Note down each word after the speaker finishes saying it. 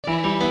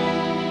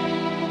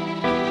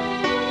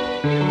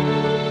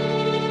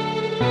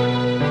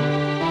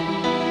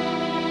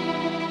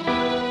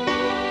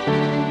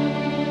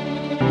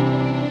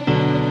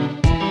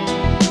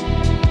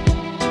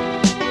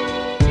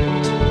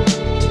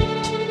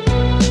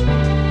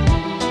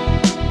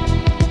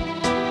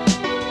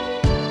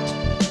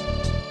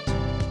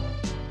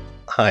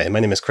Hi, my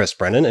name is Chris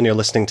Brennan, and you're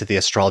listening to the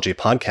Astrology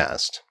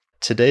podcast.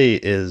 Today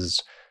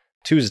is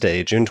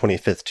Tuesday, June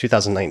 25th,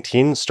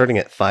 2019, starting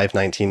at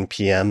 5:19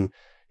 p.m.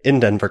 in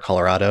Denver,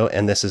 Colorado,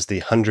 and this is the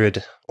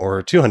 100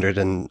 or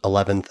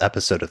 211th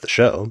episode of the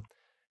show.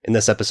 In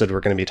this episode, we're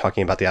going to be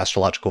talking about the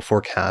astrological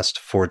forecast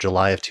for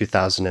July of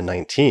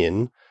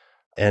 2019,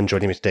 and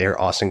joining me today are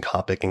Austin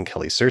Coppock and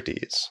Kelly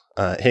Surtees.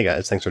 Hey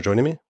guys, thanks for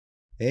joining me.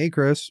 Hey,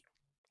 Chris.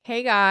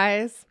 Hey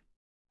guys.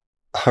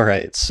 All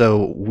right,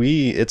 so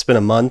it's been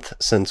a month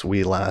since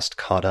we last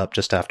caught up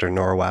just after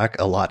Norwalk.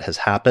 A lot has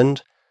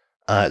happened.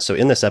 So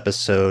in this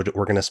episode,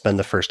 we're going to spend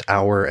the first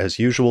hour, as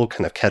usual,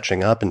 kind of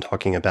catching up and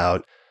talking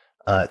about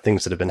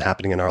things that have been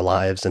happening in our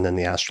lives and then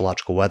the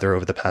astrological weather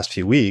over the past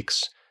few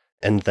weeks.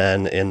 And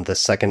then in the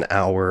second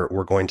hour,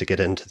 we're going to get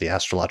into the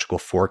astrological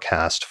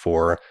forecast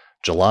for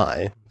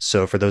July.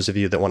 So for those of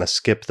you that want to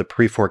skip the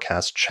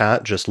pre-forecast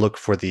chat, just look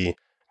for the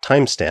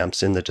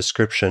timestamps in the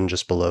description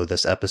just below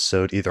this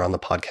episode, either on the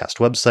podcast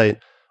website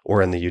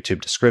or in the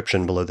YouTube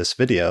description below this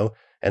video,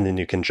 and then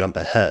you can jump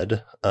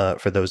ahead.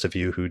 For those of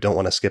you who don't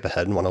want to skip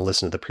ahead and want to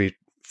listen to the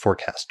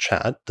pre-forecast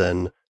chat,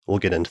 then we'll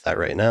get into that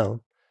right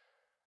now.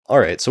 All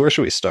right, so where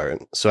should we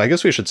start? So I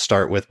guess we should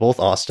start with both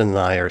Austin and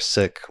I are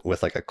sick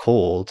with like a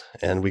cold,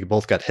 and we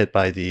both got hit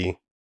by the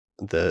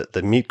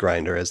meat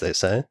grinder, as they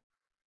say.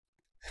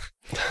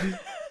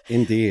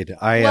 Indeed.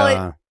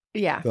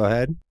 Yeah. Go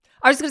ahead.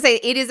 I was going to say,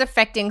 it is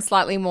affecting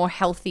slightly more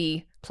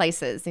healthy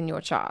places in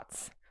your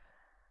charts.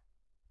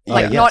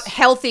 Like not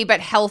healthy, but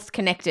health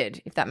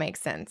connected, if that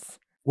makes sense.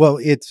 Well,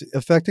 it's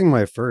affecting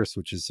my first,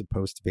 which is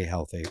supposed to be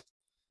healthy.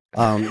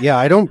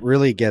 I don't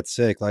really get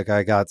sick. Like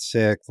I got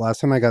sick.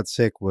 Last time I got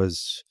sick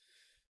was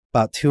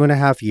about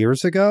 2.5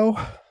 years ago.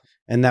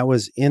 And that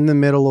was in the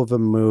middle of a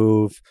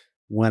move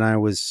when I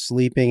was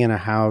sleeping in a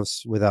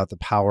house without the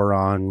power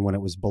on, when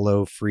it was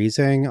below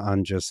freezing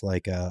on just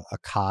like a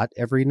cot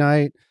every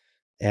night.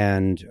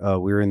 And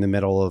we were in the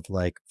middle of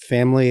like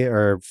family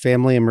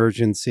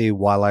emergency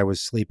while I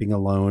was sleeping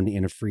alone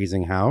in a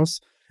freezing house.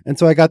 And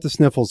so I got the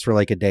sniffles for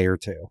like a day or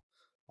two.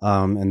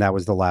 And that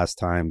was the last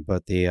time.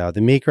 But the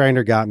meat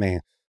grinder got me.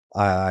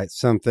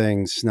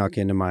 Something snuck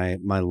into my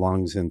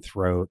lungs and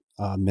throat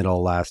middle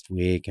of last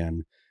week.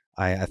 And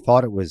I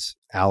thought it was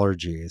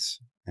allergies.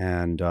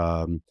 And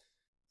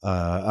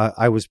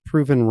I was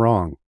proven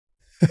wrong.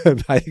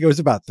 I think it was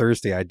about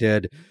Thursday.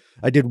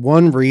 I did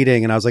one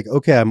reading and I was like,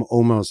 okay, I'm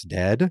almost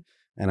dead.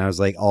 And I was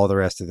like, all the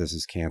rest of this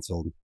is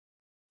canceled.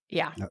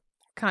 Yeah.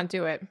 Can't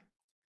do it.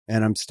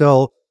 And I'm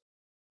still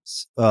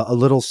a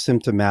little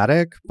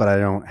symptomatic, but I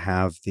don't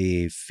have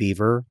the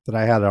fever that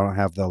I had. I don't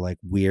have the like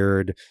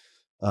weird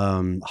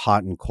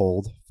hot and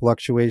cold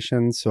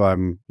fluctuations. So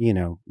I'm,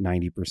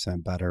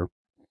 90% better.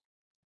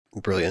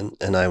 Brilliant.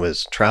 And I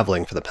was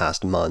traveling for the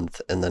past month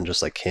and then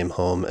just like came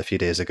home a few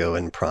days ago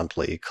and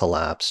promptly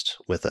collapsed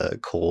with a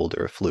cold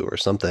or a flu or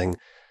something.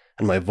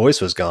 And my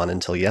voice was gone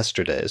until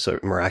yesterday. So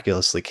it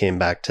miraculously came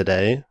back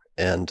today.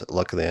 And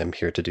luckily I'm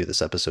here to do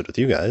this episode with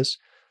you guys.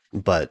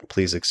 But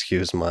please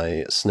excuse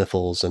my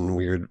sniffles and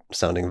weird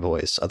sounding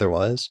voice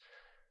otherwise.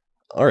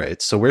 All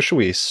right. So where should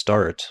we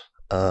start?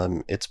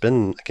 I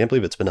can't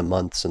believe it's been a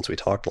month since we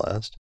talked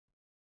last.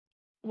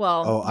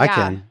 Well, I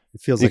can. It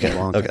feels like a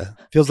long time.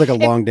 Feels like a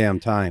long damn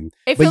time.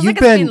 It feels like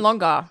it's been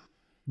longer.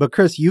 But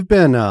Chris, you've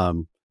been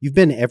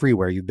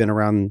everywhere. You've been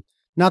around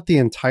not the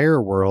entire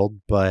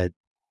world, but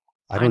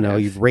I don't know.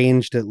 You've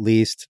ranged at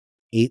least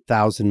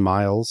 8,000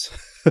 miles.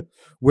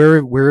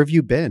 Where have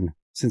you been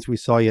since we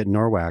saw you at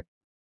Norwalk?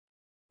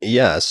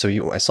 Yeah,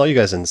 so I saw you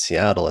guys in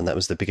Seattle, and that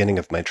was the beginning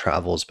of my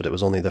travels, but it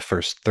was only the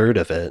first third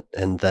of it.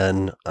 And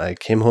then I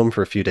came home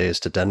for a few days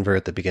to Denver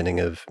at the beginning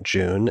of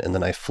June, and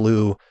then I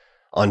flew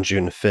on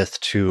June 5th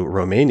to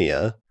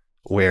Romania,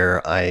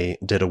 where I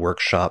did a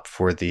workshop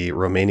for the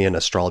Romanian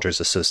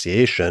Astrologers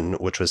Association,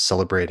 which was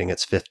celebrating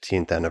its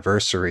 15th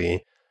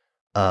anniversary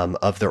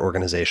of their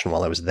organization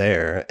while I was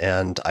there.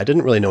 And I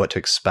didn't really know what to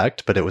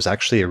expect, but it was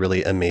actually a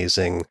really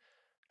amazing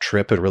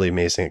trip, a really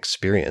amazing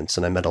experience.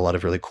 And I met a lot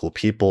of really cool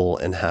people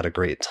and had a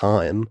great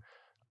time.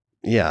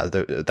 Yeah,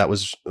 that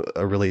was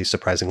a really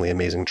surprisingly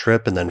amazing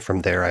trip. And then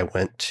from there, I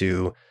went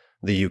to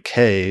the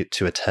UK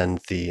to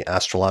attend the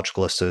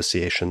Astrological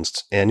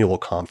Association's annual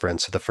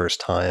conference for the first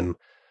time,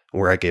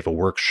 where I gave a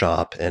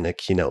workshop and a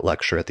keynote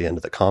lecture at the end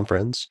of the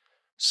conference.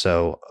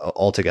 So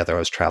altogether, I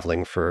was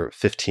traveling for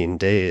 15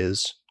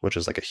 days, which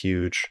is like a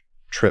huge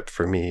trip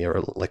for me,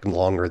 or like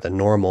longer than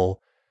normal.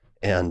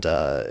 And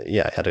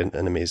I had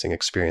an amazing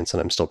experience,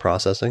 and I'm still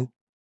processing.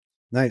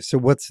 Nice. So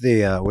what's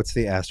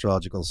the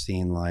astrological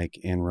scene like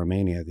in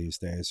Romania these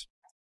days?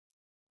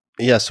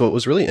 Yeah, so it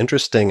was really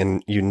interesting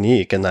and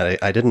unique, and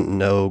that I didn't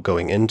know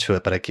going into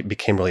it, but I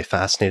became really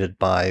fascinated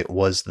by,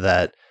 was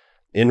that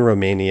in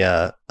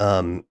Romania,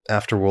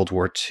 after World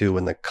War II,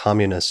 when the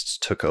communists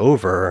took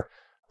over,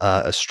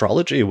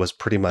 astrology was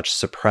pretty much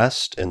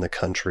suppressed in the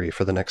country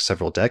for the next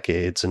several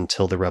decades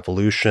until the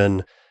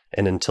revolution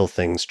and until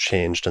things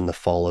changed in the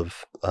fall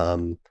of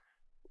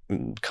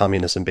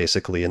communism,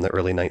 basically in the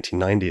early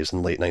 1990s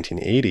and late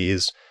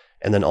 1980s.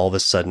 And then all of a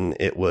sudden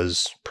it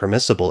was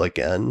permissible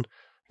again.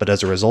 But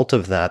as a result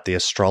of that, the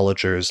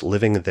astrologers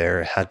living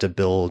there had to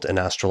build an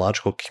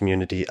astrological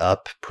community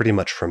up pretty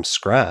much from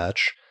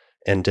scratch,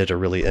 and did a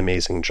really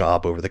amazing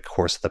job over the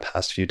course of the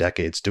past few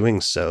decades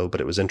doing so.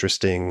 But it was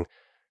interesting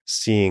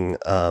seeing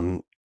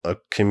a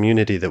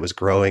community that was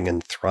growing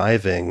and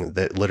thriving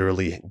that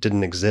literally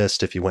didn't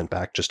exist if you went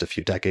back just a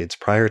few decades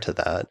prior to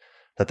that,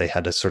 that they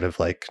had to sort of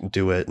like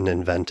do it and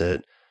invent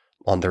it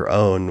on their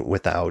own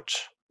without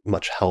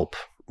much help,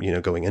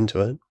 going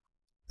into it.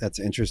 That's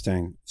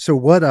interesting. So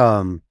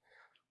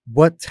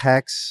what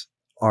texts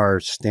are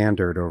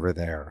standard over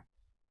there?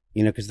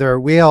 Because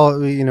we all,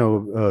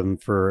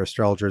 for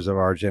astrologers of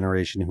our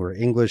generation who are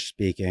English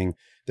speaking,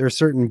 there are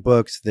certain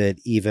books that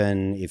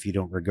even if you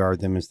don't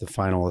regard them as the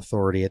final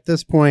authority at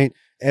this point,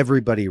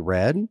 everybody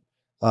read.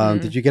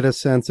 Did you get a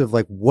sense of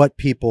like what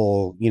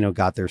people,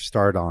 got their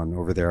start on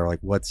over there?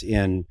 Like what's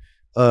in,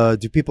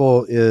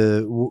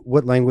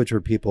 what language are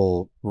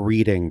people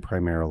reading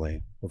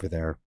primarily over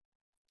there?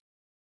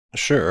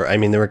 Sure. I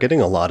mean, they were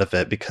getting a lot of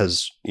it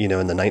because, in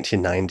the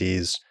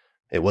 1990s,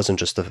 it wasn't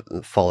just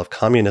the fall of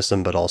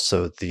communism, but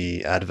also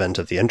the advent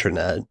of the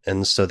internet.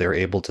 And so they were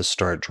able to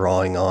start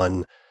drawing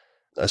on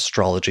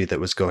astrology that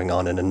was going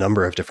on in a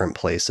number of different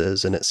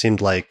places. And it seemed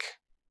like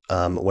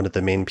one of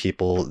the main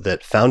people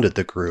that founded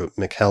the group,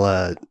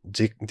 Michaela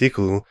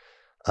Diku,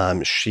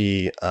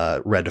 she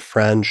read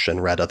French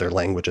and read other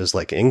languages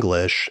like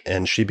English,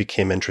 and she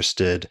became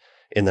interested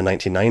in the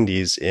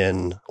 1990s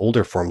in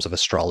older forms of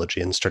astrology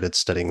and started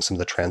studying some of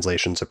the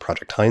translations of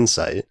Project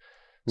Hindsight.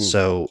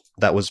 So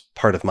that was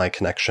part of my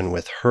connection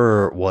with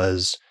her,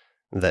 was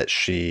that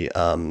she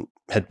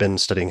had been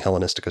studying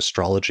Hellenistic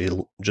astrology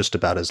just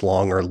about as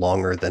long or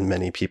longer than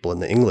many people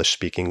in the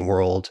English-speaking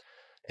world,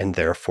 and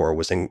therefore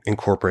was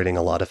incorporating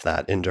a lot of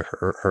that into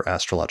her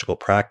astrological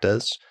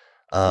practice.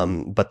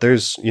 But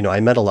there's,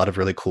 I met a lot of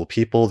really cool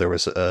people. There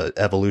was an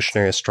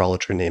evolutionary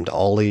astrologer named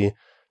Ollie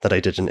that I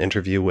did an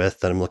interview with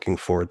that I'm looking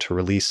forward to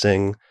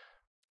releasing.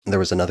 There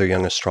was another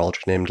young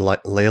astrologer named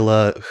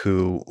Layla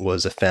who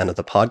was a fan of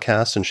the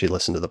podcast, and she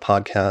listened to the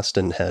podcast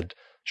and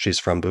she's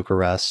from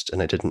Bucharest,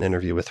 and I did an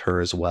interview with her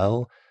as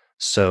well.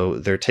 So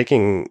they're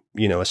taking,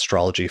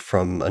 astrology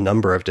from a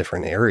number of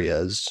different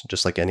areas,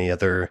 just like any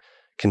other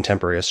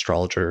contemporary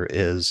astrologer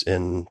is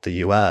in the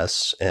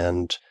US,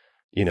 and,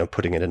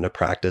 putting it into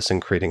practice and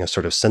creating a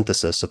sort of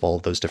synthesis of all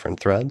of those different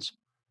threads.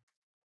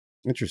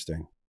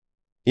 Interesting.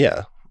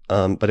 Yeah.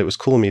 But it was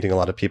cool meeting a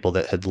lot of people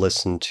that had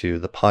listened to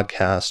the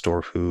podcast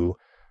or who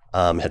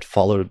had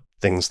followed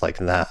things like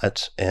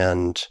that,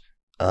 and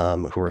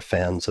who were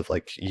fans of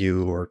like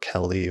you or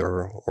Kelly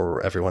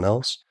or everyone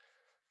else.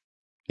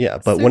 Yeah,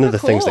 but one of the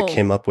things that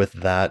came up with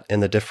that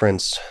and the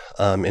difference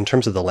in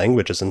terms of the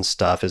languages and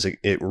stuff is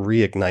it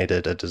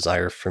reignited a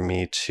desire for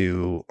me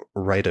to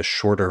write a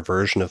shorter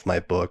version of my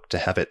book, to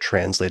have it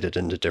translated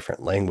into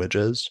different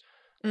languages,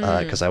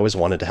 because I always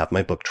wanted to have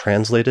my book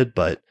translated,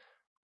 but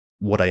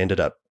what I ended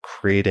up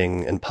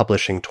creating and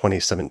publishing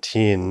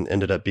 2017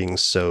 ended up being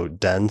so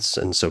dense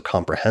and so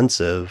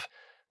comprehensive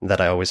that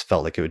I always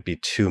felt like it would be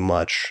too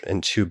much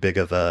and too big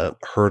of a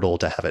hurdle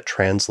to have it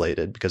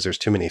translated, because there's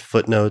too many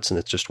footnotes and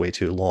it's just way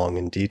too long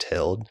and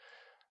detailed.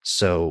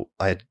 So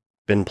I'd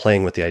been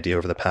playing with the idea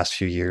over the past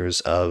few years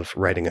of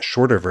writing a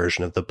shorter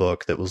version of the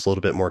book that was a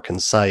little bit more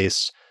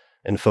concise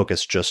and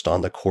focused just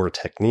on the core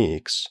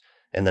techniques,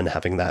 and then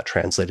having that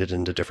translated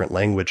into different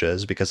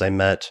languages, because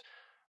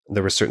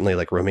there were certainly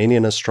like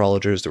Romanian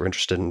astrologers that were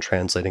interested in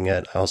translating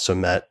it. I also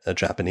met a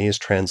Japanese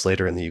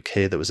translator in the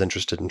UK that was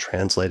interested in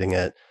translating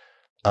it.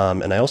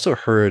 And I also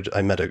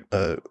met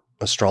a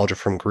astrologer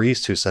from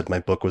Greece who said my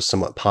book was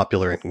somewhat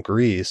popular in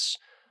Greece,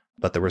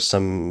 but there were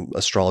some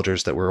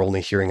astrologers that were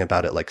only hearing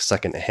about it like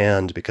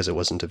secondhand because it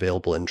wasn't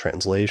available in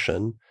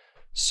translation.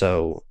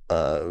 So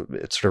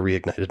it sort of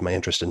reignited my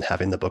interest in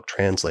having the book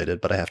translated,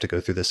 but I have to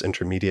go through this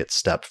intermediate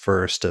step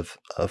first of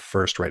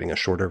first writing a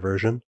shorter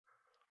version.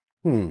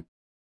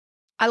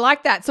 I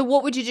like that. So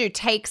what would you do?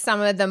 Take some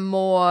of the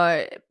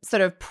more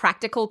sort of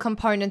practical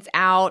components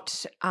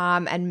out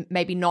and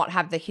maybe not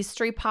have the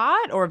history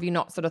part? Or have you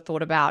not sort of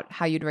thought about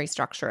how you'd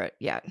restructure it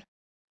yet?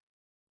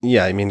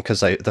 Yeah, I mean,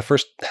 because the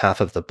first half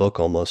of the book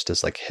almost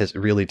is like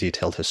really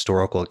detailed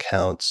historical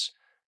accounts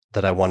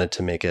that I wanted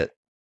to make it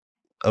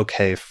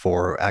okay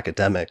for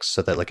academics,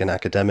 so that like an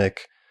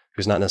academic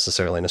who's not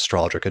necessarily an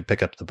astrologer could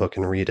pick up the book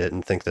and read it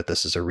and think that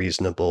this is a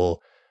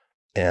reasonable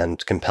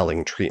and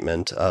compelling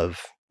treatment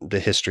of the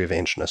history of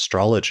ancient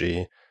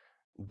astrology.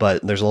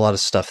 But there's a lot of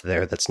stuff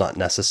there that's not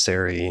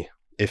necessary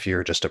if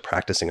you're just a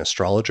practicing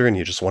astrologer and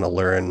you just want to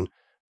learn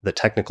the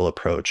technical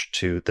approach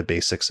to the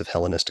basics of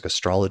Hellenistic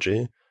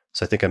astrology.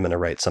 So I think I'm going to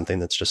write something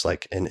that's just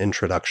like an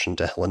introduction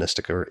to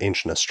Hellenistic or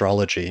ancient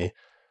astrology.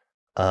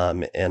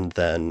 And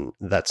then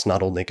that's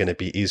not only going to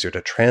be easier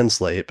to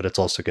translate, but it's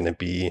also going to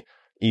be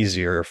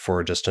easier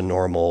for just a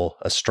normal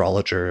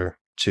astrologer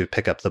to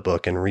pick up the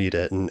book and read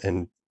it and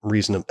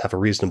have a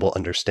reasonable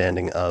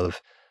understanding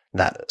of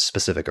that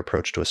specific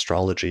approach to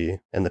astrology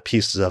and the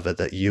pieces of it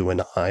that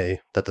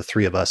that the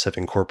three of us have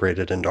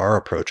incorporated into our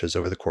approaches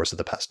over the course of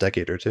the past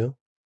decade or two.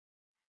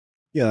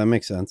 Yeah, that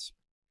makes sense.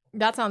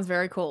 That sounds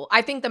very cool.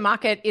 I think the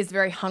market is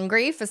very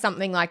hungry for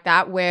something like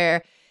that,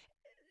 where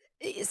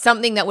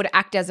something that would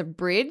act as a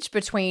bridge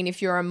between,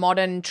 if you're a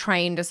modern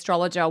trained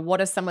astrologer,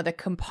 what are some of the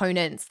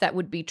components that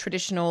would be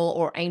traditional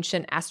or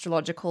ancient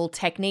astrological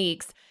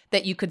techniques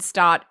that you could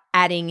start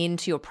adding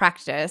into your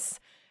practice?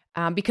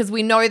 Because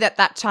we know that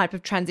that type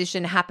of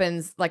transition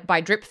happens like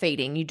by drip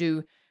feeding. You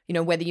do,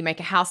 whether you make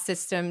a house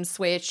system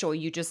switch or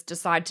you just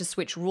decide to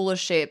switch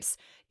rulerships,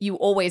 you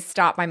always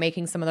start by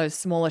making some of those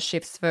smaller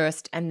shifts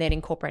first and then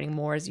incorporating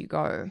more as you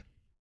go.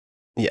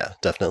 Yeah,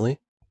 definitely.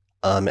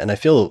 And I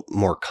feel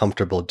more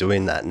comfortable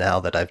doing that now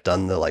that I've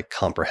done the like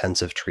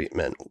comprehensive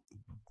treatment,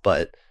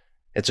 but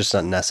it's just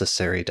not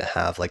necessary to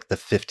have like the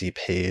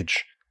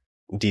 50-page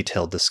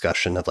detailed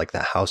discussion of like the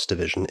house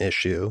division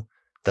issue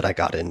that I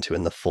got into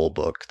in the full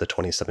book, the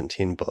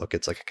 2017 book.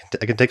 It's like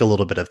I can take a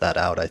little bit of that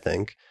out, I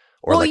think.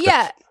 Or well, like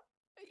yeah,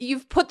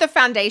 you've put the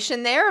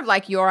foundation there of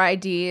like your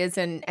ideas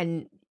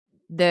and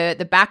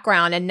the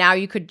background, and now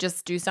you could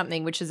just do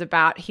something which is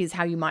about here's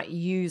how you might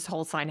use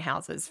whole sign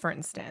houses, for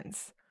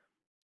instance.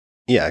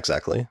 Yeah,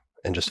 exactly.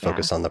 And just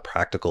focus on the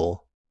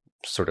practical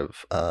sort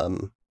of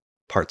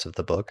parts of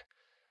the book.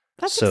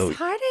 That's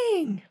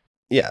exciting.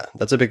 Yeah,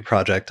 that's a big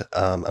project.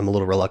 I'm a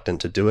little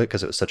reluctant to do it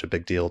because it was such a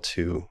big deal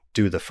to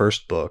do the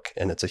first book,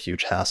 and it's a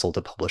huge hassle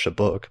to publish a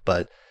book,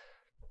 but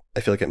I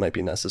feel like it might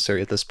be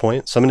necessary at this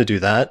point. So I'm going to do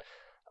that.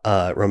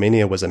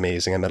 Romania was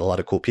amazing. I met a lot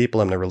of cool people.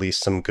 I'm going to release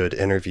some good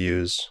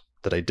interviews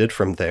that I did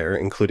from there,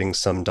 including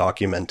some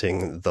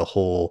documenting the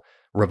whole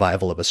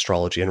revival of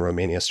astrology in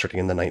Romania starting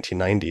in the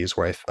 1990s,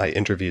 where I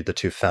interviewed the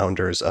two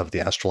founders of the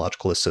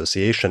Astrological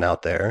Association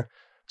out there.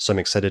 So I'm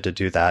excited to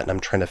do that, and I'm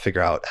trying to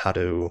figure out how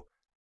to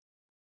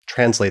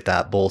translate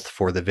that both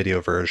for the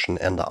video version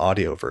and the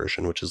audio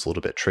version, which is a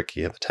little bit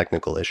tricky of a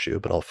technical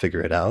issue, but I'll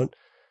figure it out.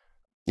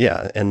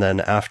 Yeah, and then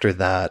after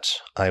that,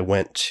 I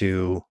went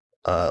to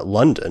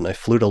London. I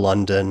flew to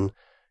London,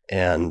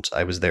 and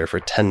I was there for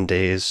 10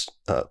 days,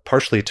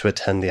 partially to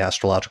attend the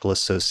Astrological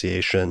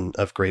Association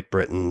of Great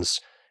Britain's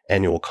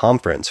annual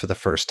conference for the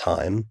first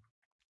time,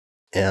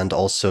 and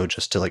also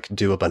just to like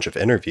do a bunch of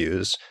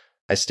interviews.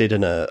 I stayed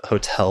in a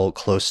hotel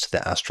close to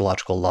the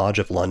Astrological Lodge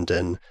of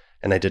London,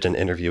 and I did an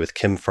interview with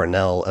Kim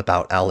Farnell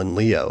about Alan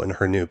Leo and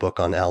her new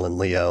book on Alan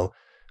Leo,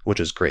 which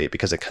is great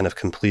because it kind of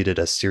completed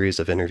a series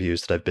of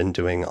interviews that I've been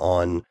doing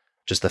on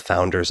just the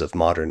founders of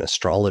modern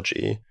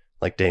astrology,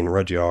 like Dane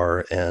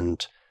Rudyard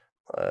and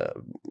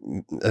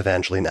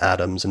Evangeline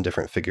Adams and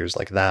different figures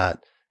like that.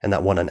 And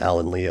that one on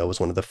Alan Leo was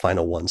one of the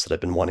final ones that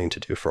I've been wanting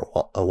to do for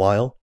a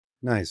while.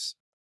 Nice.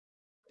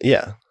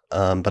 Yeah.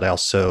 But I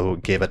also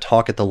gave a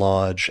talk at the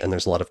lodge, and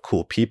there's a lot of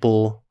cool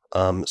people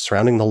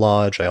surrounding the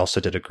lodge. I also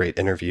did a great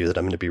interview that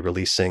I'm going to be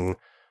releasing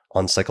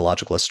on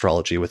psychological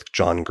astrology with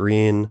John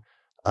Green.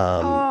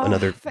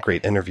 Another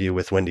great interview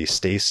with Wendy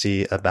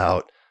Stacy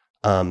about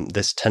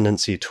this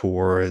tendency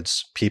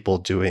towards people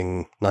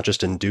doing not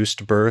just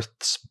induced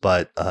births,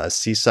 but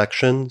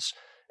C-sections,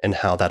 and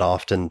how that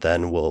often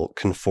then will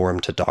conform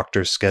to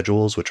doctors'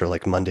 schedules, which are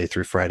like Monday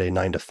through Friday,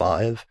 9 to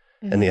 5,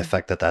 and the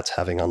effect that that's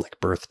having on like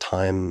birth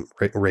time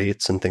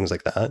rates and things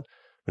like that,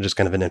 which is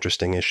kind of an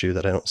interesting issue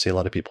that I don't see a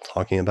lot of people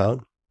talking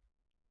about.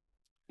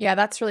 Yeah,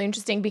 that's really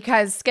interesting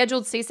because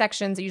scheduled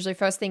C-sections are usually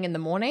first thing in the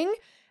morning,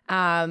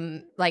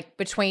 like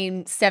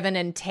between 7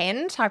 and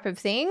 10 type of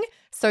thing.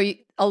 So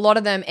a lot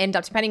of them end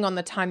up, depending on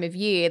the time of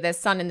year, there's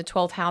sun in the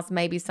 12th house,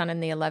 maybe sun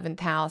in the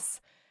 11th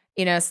house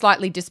in a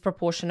slightly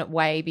disproportionate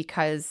way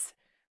because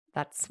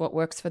that's what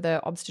works for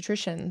the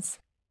obstetricians.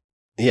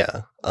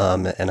 Yeah.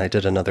 And I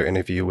did another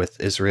interview with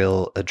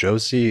Israel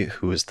Ajosi,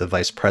 who is the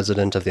vice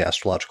president of the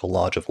Astrological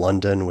Lodge of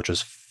London, which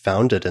was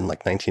founded in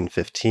like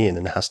 1915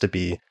 and has to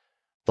be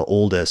the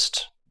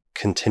oldest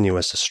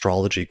continuous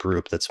astrology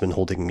group that's been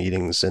holding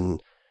meetings in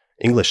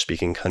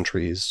English-speaking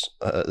countries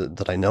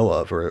that I know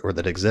of or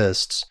that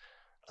exists.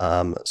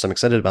 So I'm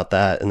excited about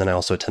that. And then I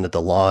also attended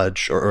the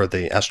lodge or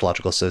the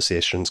Astrological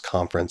Association's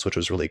conference, which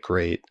was really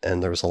great.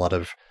 And there was a lot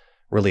of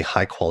really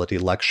high-quality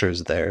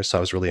lectures there. So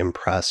I was really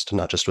impressed,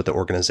 not just with the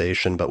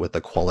organization, but with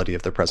the quality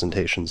of the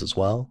presentations as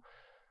well.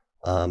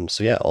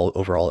 So yeah,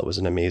 overall, it was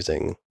an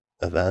amazing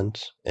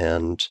event.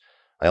 And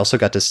I also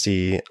got to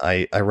see,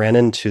 I ran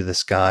into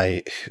this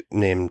guy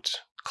named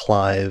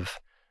Clive.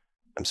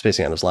 I'm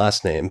spacing on his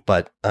last name,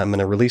 but I'm going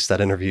to release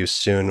that interview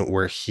soon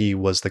where he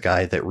was the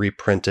guy that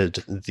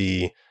reprinted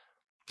the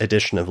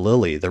edition of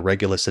Lily, the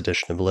Regulus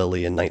edition of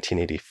Lily in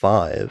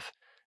 1985.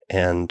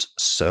 And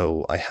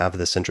so I have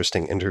this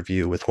interesting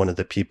interview with one of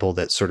the people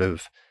that sort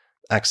of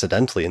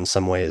accidentally in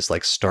some ways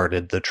like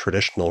started the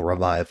traditional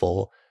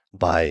revival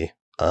by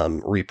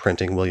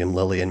reprinting William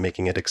Lilly and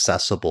making it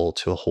accessible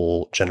to a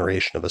whole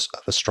generation of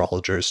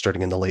astrologers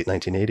starting in the late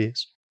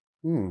 1980s.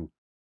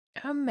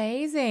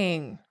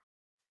 Amazing.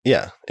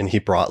 Yeah, and he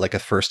brought like a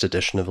first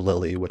edition of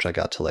Lily, which I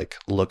got to like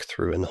look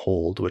through and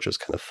hold, which was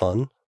kind of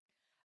fun.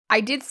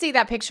 I did see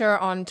that picture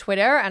on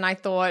Twitter and I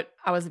thought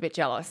I was a bit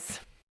jealous.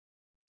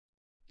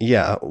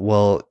 Yeah,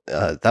 well,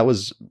 that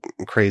was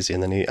crazy.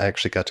 And then I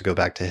actually got to go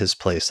back to his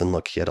place and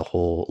look. He had a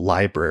whole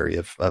library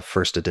of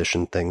first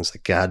edition things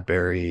like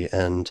Gadberry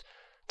and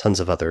tons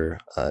of other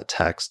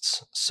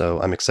texts.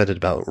 So I'm excited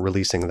about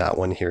releasing that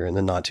one here in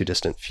the not too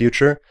distant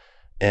future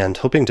and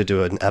hoping to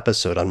do an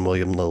episode on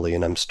William Lilly.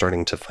 And I'm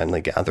starting to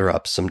finally gather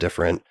up some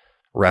different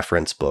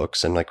reference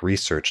books and like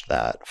research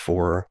that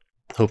for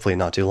hopefully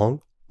not too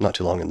long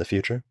in the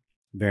future.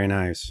 Very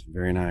nice.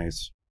 Very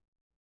nice.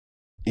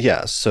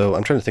 Yeah, so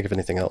I'm trying to think of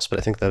anything else, but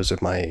I think those are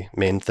my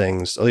main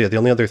things. Oh yeah, the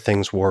only other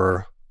things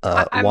were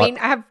I mean,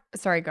 I have.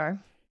 Sorry, go.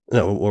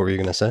 No, what were you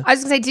going to say? I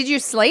was going to say, did you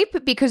sleep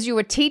because you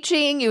were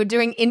teaching, you were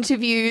doing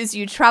interviews,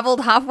 you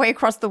traveled halfway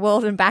across the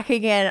world and back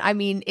again? I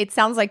mean, it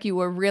sounds like you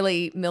were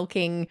really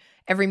milking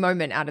every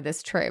moment out of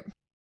this trip.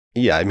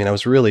 Yeah, I mean, I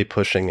was really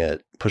pushing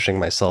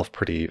myself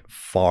pretty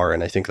far,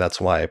 and I think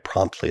that's why I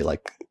promptly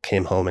like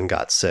came home and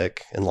got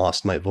sick and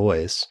lost my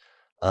voice.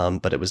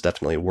 But it was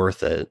definitely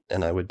worth it,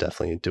 and I would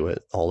definitely do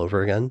it all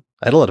over again.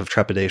 I had a lot of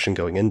trepidation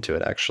going into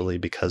it, actually,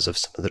 because of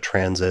some of the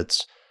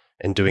transits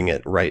and doing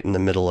it right in the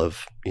middle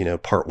of,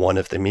 part one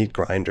of the meat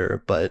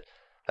grinder. But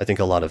I think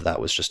a lot of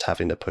that was just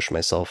having to push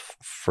myself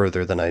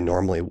further than I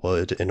normally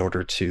would in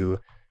order to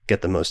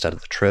get the most out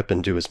of the trip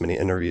and do as many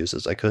interviews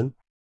as I could.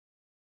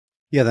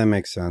 Yeah, that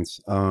makes sense.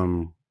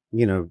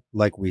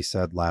 Like we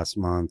said last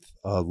month,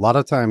 a lot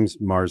of times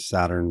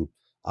Mars-Saturn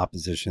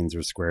oppositions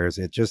or squares,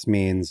 it just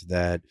means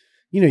that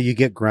you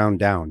get ground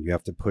down. You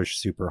have to push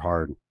super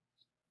hard.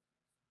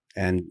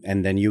 And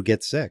then you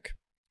get sick.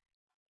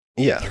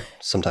 Yeah.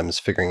 Sometimes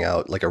figuring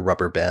out like a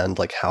rubber band,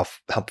 like how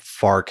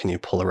far can you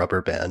pull a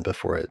rubber band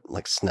before it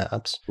like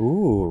snaps?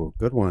 Ooh,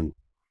 good one.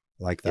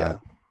 Like that.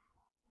 Yeah.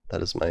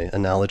 That is my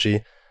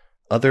analogy.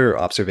 Other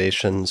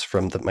observations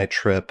from my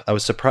trip, I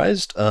was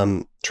surprised.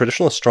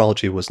 Traditional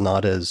astrology was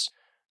not as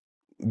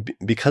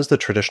because the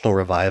traditional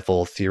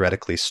revival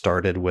theoretically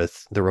started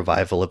with the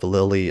revival of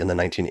Lilly in the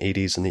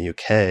 1980s in the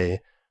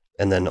UK,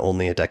 and then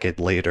only a decade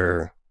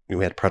later,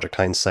 we had Project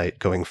Hindsight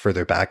going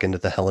further back into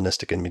the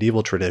Hellenistic and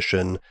medieval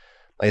tradition.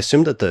 I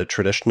assumed that the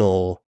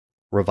traditional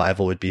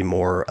revival would be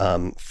more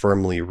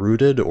firmly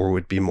rooted or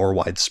would be more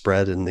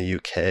widespread in the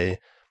UK.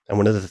 And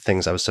one of the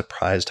things I was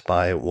surprised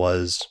by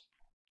was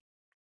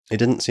it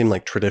didn't seem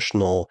like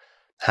traditional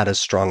had as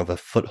strong of a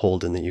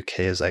foothold in the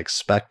UK as I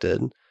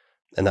expected.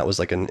 And that was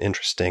like an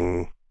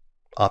interesting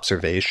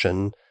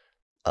observation,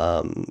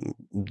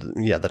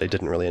 that I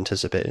didn't really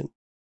anticipate.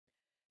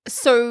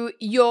 So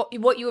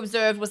what you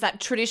observed was that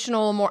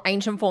traditional, more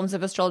ancient forms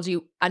of astrology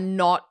are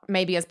not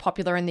maybe as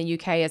popular in the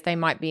UK as they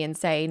might be in,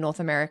 say, North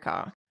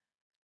America.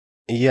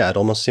 Yeah, it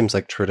almost seems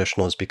like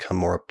traditional has become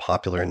more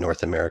popular in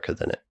North America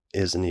than it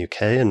is in the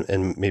UK.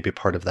 And maybe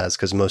part of that is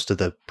because most of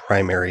the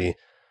primary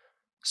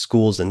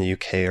schools in the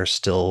UK are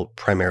still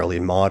primarily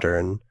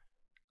modern,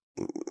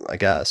 I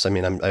guess. I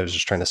mean, I was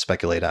just trying to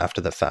speculate after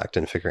the fact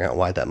and figuring out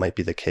why that might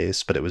be the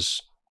case, but it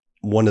was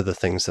one of the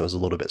things that was a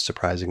little bit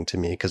surprising to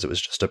me because it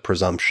was just a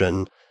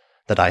presumption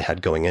that I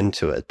had going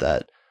into it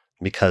that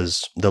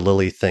because the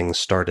Lilly thing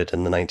started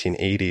in the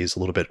 1980s, a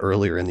little bit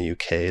earlier in the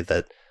UK,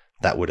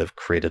 that would have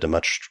created a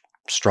much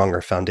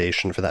stronger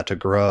foundation for that to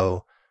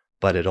grow.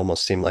 But it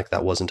almost seemed like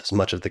that wasn't as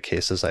much of the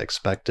case as I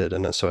expected.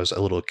 And so I was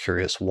a little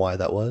curious why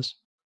that was.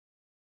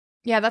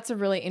 Yeah, that's a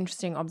really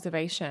interesting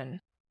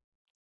observation.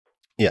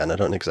 Yeah, and I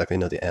don't exactly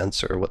know the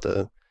answer,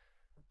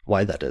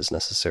 why that is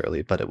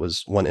necessarily, but it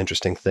was one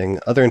interesting thing.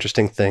 Other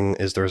interesting thing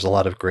is there's a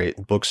lot of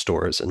great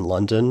bookstores in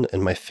London,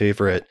 and my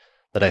favorite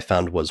that I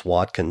found was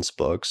Watkins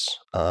Books,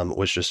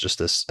 which is just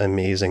this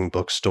amazing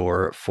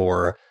bookstore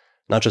for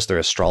not just their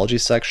astrology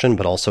section,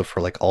 but also for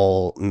like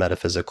all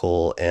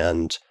metaphysical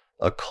and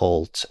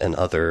occult and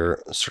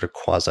other sort of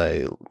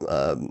quasi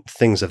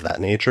things of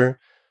that nature.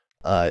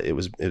 It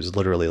was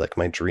literally like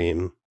my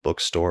dream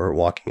bookstore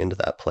walking into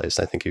that place.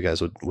 I think you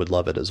guys would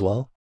love it as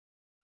well.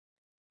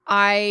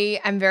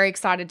 I am very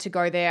excited to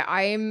go there.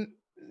 I'm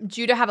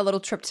due to have a little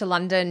trip to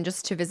London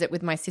just to visit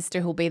with my sister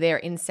who'll be there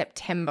in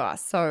September.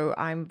 So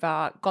I've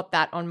got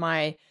that on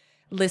my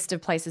list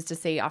of places to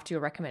see after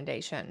your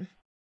recommendation.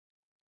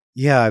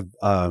 Yeah,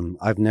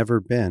 I've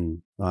never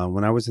been.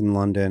 When I was in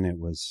London, it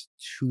was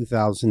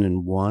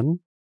 2001.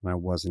 I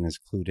wasn't as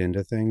clued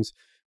into things,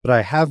 but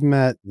I have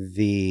met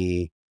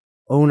the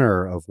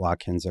owner of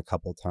Watkins a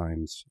couple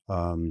times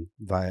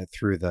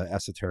through the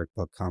Esoteric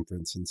Book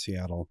Conference in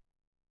Seattle.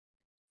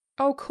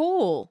 Oh,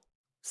 cool.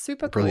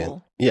 Super Brilliant.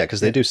 Cool. Yeah, because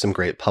they do some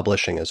great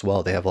publishing as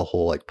well. They have a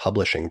whole like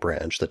publishing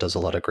branch that does a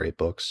lot of great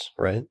books,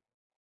 right?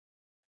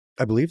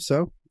 I believe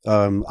so.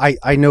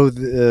 I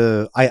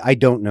know I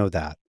don't know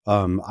that.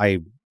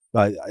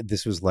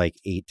 This was like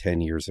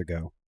 8-10 years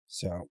ago.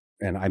 So,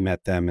 and I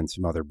met them and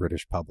some other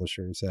British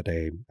publishers at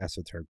a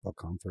Esoteric Book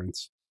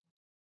Conference.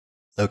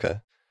 Okay.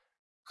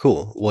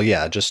 Cool. Well,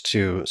 yeah,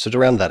 to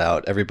round that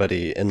out,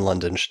 everybody in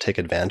London should take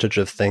advantage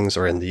of things,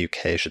 or in the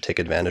UK should take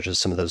advantage of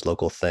some of those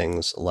local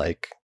things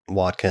like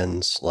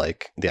Watkins,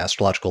 like the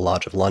Astrological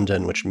Lodge of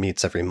London, which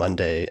meets every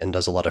Monday and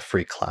does a lot of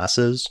free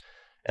classes.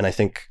 And I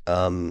think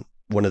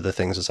one of the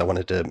things is I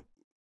wanted to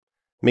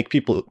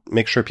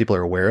make sure people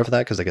are aware of that,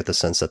 because I get the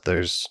sense that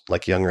there's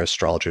like younger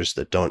astrologers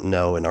that don't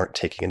know and aren't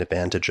taking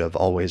advantage of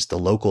always the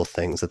local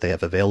things that they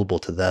have available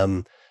to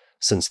them,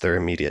 since their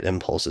immediate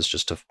impulse is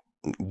just to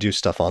do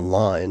stuff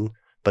online.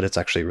 But it's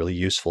actually really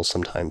useful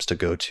sometimes to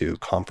go to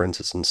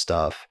conferences and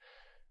stuff.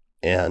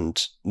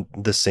 And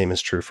the same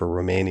is true for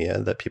Romania,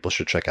 that people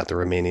should check out the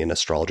Romanian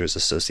Astrologers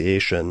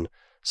Association,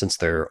 since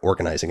they're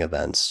organizing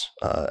events,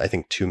 I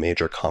think 2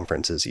 major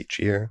conferences each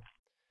year.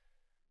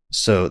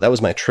 So that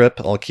was my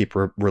trip. I'll keep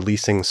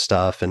releasing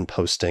stuff and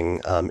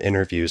posting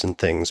interviews and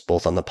things,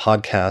 both on the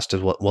podcast as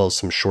well as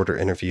some shorter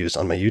interviews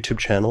on my YouTube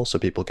channel, so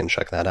people can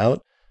check that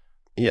out.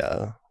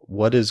 Yeah.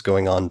 What is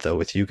going on, though,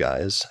 with you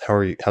guys?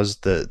 How's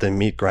the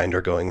meat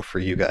grinder going for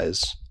you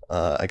guys?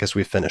 I guess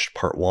we finished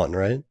part 1,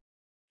 right?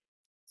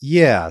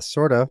 Yeah,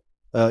 sort of.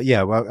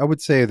 Yeah, well, I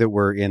would say that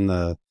we're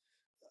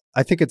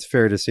I think it's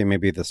fair to say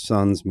maybe the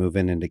sun's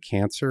moving into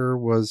Cancer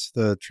was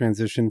the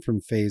transition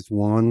from phase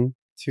 1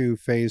 to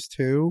phase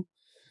 2.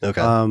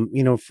 Okay.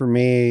 For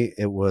me,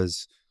 it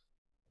was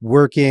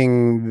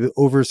working,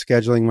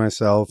 overscheduling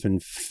myself,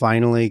 and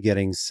finally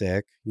getting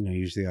sick.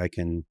 Usually I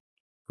can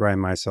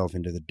grind myself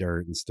into the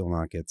dirt and still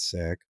not get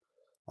sick.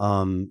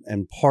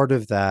 And part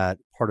of that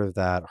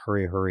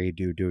hurry,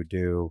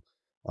 do,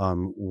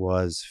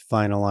 was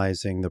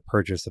finalizing the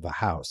purchase of a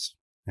house.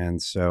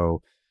 And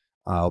so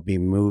I'll be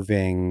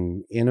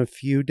moving in a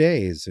few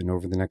days and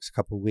over the next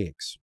couple of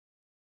weeks.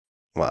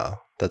 Wow,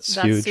 that's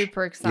huge.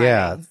 Super exciting.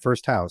 Yeah,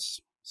 first house.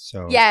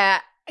 So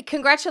yeah,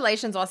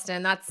 congratulations,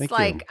 Austin. That's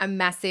a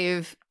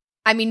massive,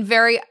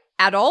 very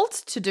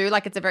adult to do.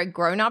 Like, it's a very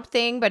grown-up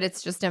thing, but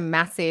it's just a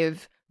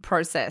massive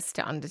process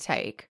to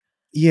undertake.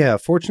 Yeah,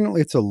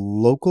 fortunately it's a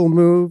local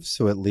move,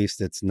 so at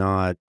least it's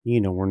not,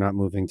 we're not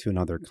moving to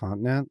another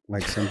continent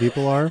like some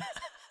people are.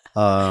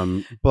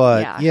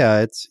 But yeah,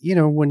 it's,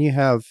 when you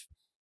have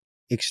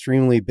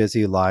extremely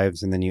busy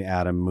lives and then you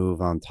add a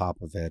move on top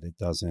of it, it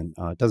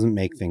doesn't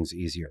make things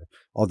easier.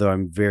 Although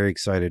I'm very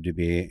excited to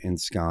be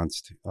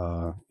ensconced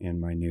in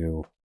my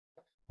new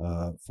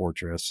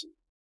fortress.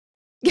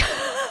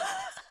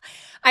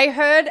 I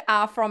heard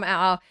from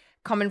our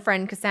common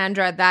friend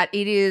Cassandra that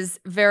it is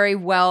very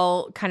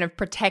well kind of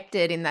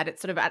protected, in that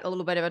it's sort of at a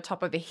little bit of a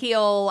top of a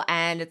hill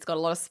and it's got a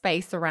lot of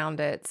space around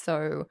it.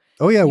 So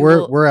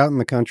we're out in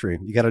the country.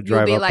 You got to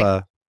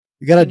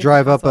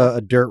drive up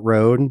a dirt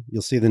road.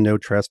 You'll see the no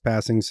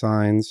trespassing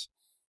signs.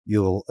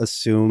 You'll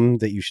assume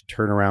that you should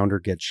turn around or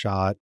get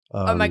shot.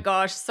 Oh my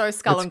gosh, so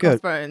skull and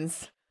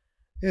crossbones.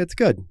 Yeah, it's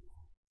good.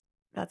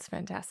 That's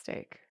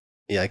fantastic.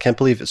 Yeah, I can't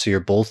believe it. So you're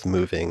both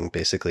moving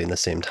basically in the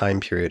same time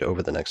period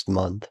over the next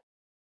month.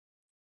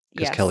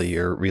 Because Kelly,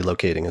 you're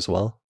relocating as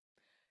well?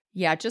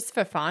 Yeah, just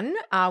for fun.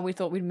 We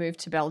thought we'd move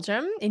to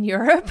Belgium in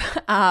Europe.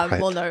 Right.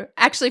 Well, no,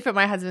 actually for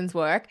my husband's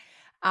work.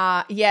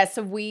 So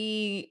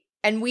we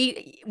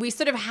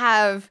sort of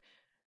have,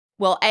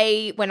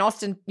 when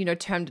Austin,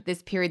 termed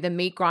this period the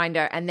meat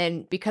grinder, and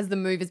then because the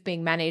move is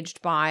being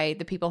managed by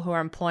the people who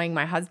are employing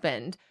my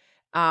husband,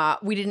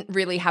 we didn't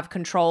really have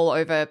control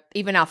over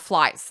even our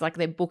flights. Like,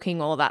 they're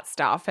booking all that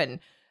stuff, and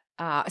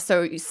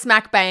so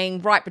smack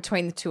bang right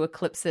between the 2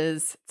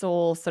 eclipses, it's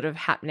all sort of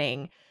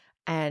happening.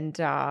 And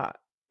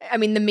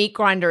the meat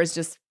grinder is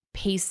just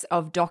piece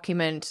of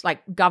document,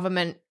 like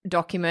government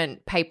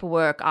document,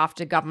 paperwork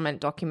after government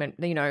document.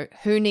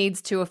 Who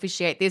needs to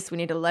officiate this? We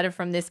need a letter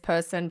from this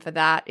person for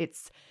that.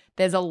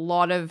 There's a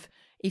lot of,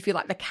 if you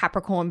like, the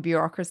Capricorn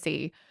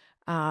bureaucracy,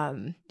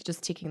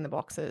 just ticking the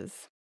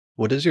boxes.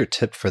 What is your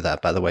tip for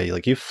that, by the way?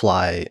 Like, you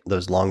fly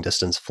those long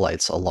distance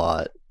flights a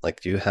lot. Like,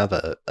 do you have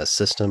a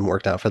system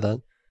worked out for that?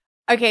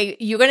 Okay,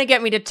 you're going to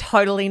get me to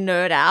totally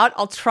nerd out.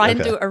 I'll try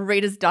and do a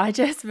Reader's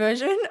Digest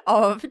version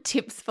of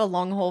tips for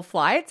long haul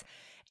flights.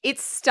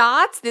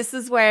 This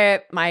is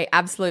where my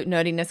absolute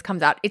nerdiness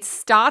comes out. It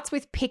starts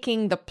with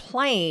picking the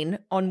plane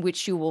on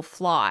which you will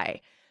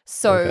fly.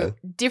 So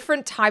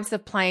different types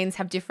of planes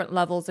have different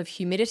levels of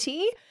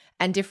humidity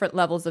and different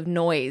levels of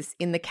noise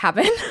in the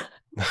cabin.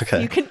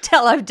 Okay. You can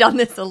tell I've done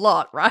this a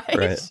lot, right?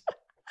 Right.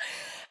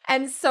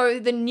 And so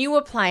the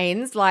newer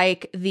planes,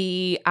 like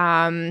the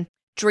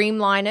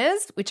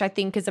Dreamliners, which I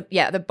think is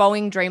the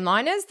Boeing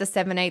Dreamliners, the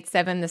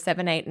 787, the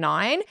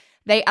 789,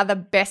 they are the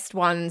best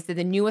ones. They're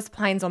the newest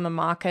planes on the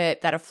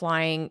market that are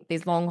flying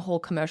these long-haul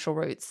commercial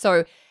routes.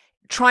 So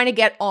trying to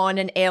get on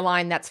an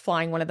airline that's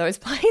flying one of those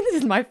planes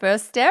is my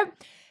first step.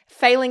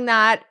 Failing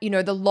that,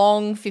 the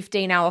long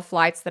 15-hour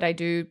flights that I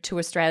do to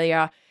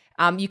Australia,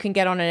 you can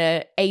get on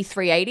an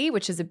A380,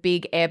 which is a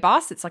big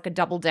Airbus. It's like a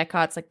double-decker.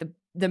 It's like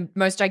the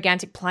most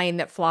gigantic plane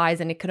that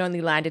flies, and it can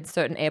only land in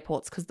certain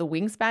airports because the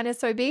wingspan is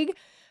so big.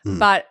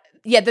 But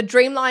yeah, the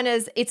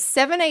Dreamliners, it's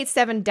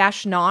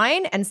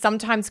 787-9 and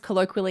sometimes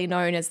colloquially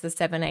known as the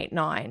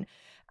 789.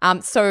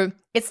 So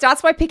it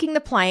starts by picking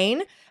the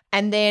plane,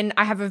 and then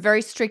I have a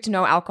very strict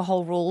no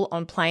alcohol rule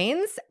on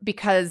planes,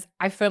 because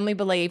I firmly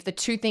believe the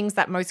 2 things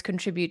that most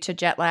contribute to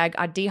jet lag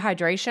are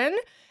dehydration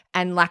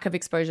and lack of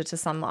exposure to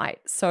sunlight.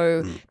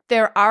 So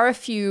there are a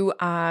few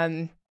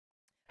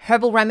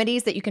herbal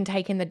remedies that you can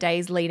take in the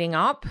days leading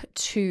up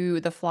to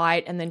the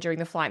flight and then during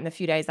the flight and the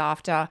few days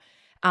after.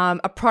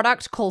 A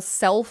product called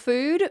Cell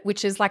Food,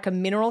 which is like a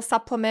mineral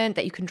supplement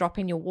that you can drop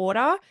in your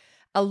water,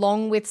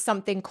 along with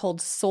something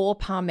called Saw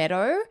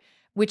Palmetto,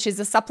 which is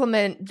a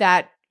supplement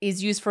that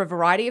is used for a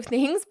variety of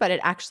things, but it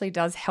actually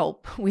does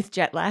help with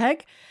jet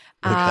lag.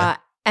 Okay.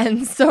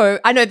 And so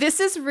I know this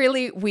is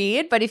really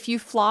weird, but if you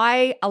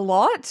fly a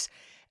lot,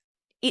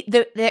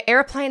 the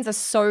airplanes are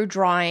so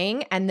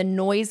drying and the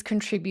noise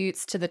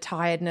contributes to the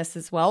tiredness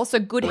as well. So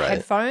good Right.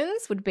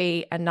 headphones would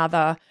be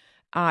another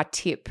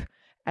tip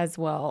as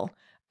well.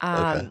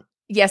 Okay.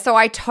 Yeah, so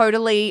I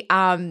totally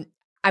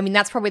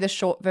that's probably the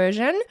short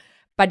version,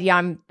 but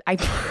yeah,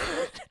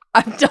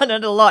 I've done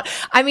it a lot.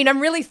 I mean, I'm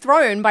really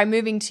thrown by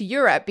moving to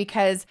Europe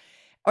because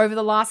over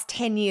the last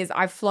 10 years,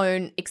 I've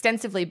flown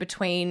extensively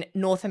between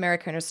North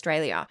America and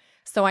Australia.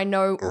 So I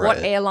know what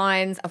Right.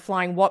 airlines are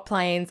flying what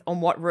planes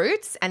on what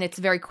routes, and it's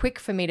very quick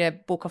for me to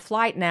book a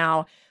flight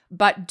now.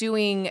 But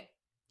doing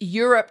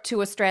Europe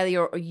to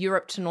Australia or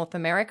Europe to North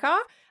America,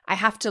 I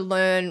have to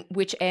learn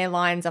which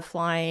airlines are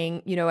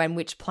flying, and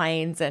which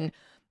planes. And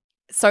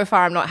so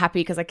far, I'm not happy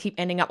because I keep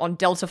ending up on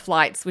Delta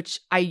flights, which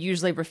I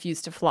usually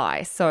refuse to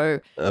fly. So,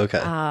 Okay.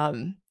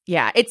 and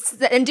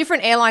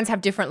different airlines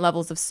have different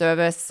levels of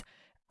service.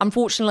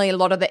 Unfortunately, a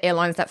lot of the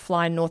airlines that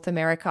fly in North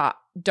America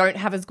don't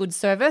have as good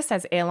service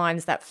as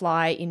airlines that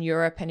fly in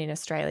Europe and in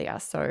Australia.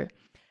 So,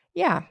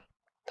 yeah.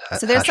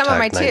 So there's some of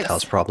my Hashtag ninth tips.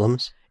 house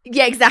problems.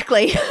 Yeah,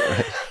 exactly.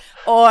 Right.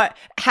 Or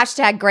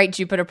hashtag great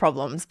Jupiter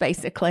problems,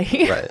 basically.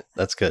 Right.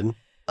 That's good.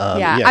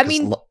 Yeah, I 'cause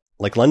mean-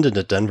 like London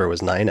to Denver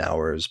was 9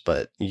 hours,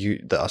 but the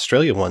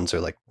Australia ones are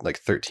like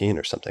 13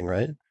 or something,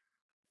 right?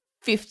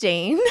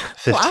 15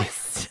 15.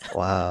 plus.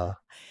 Wow.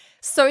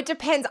 So it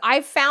depends.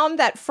 I've found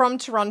that from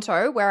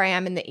Toronto, where I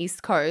am in the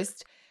East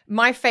Coast,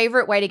 my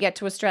favorite way to get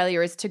to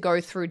Australia is to go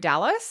through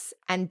Dallas.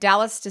 And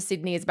Dallas to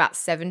Sydney is about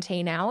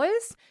 17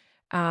 hours.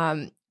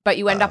 But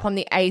you end up on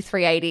the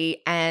A380,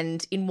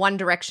 and in one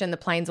direction, the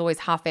plane's always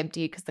half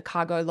empty because the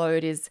cargo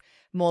load is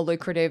more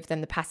lucrative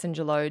than the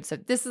passenger load. So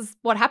this is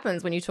what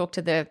happens when you talk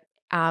to the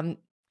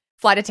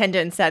flight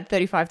attendants at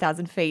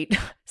 35,000 feet,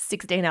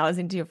 16 hours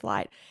into your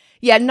flight.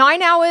 Yeah,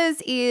 9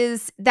 hours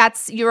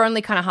you're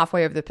only kind of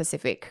halfway over the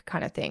Pacific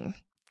kind of thing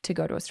to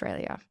go to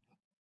Australia.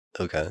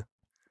 Okay.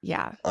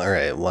 Yeah. All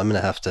right. Well, I'm going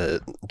to have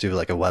to do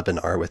like a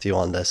webinar with you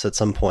on this at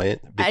some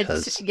point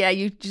because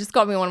you just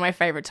got me one of my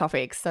favorite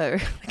topics, so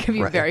it can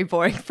be Right. very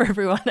boring for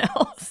everyone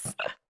else.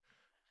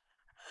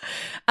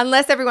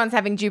 Unless everyone's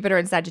having Jupiter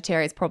and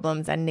Sagittarius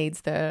problems and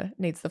needs the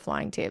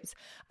flying tips.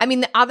 I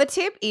mean, the other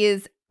tip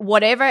is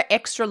whatever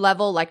extra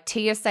level like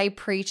TSA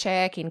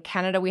pre-check. In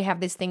Canada, we have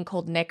this thing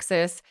called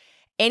Nexus.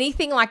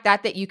 Anything like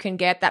that you can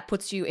get that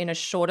puts you in a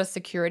shorter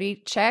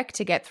security check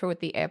to get through at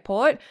the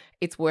airport,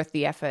 it's worth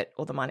the effort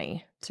or the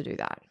money to do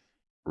that.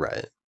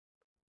 right.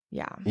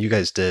 Yeah. You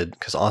guys did,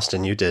 because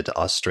Austin, you did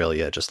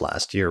Australia just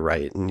last year,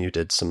 right? And you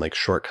did some like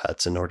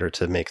shortcuts in order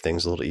to make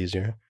things a little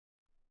easier.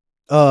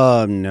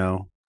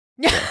 No.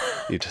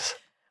 You just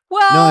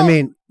Well, No, I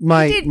mean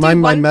my did do my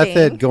one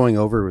method thing. going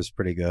over was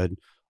pretty good.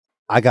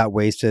 I got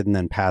wasted and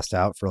then passed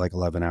out for like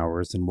 11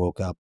 hours and woke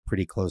up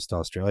pretty close to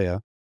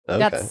Australia. okay.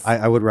 That's-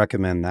 I would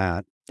recommend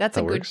that. that's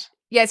That a good. works.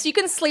 Yes, you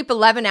can sleep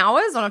 11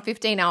 hours on a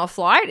 15-hour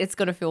flight. It's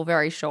going to feel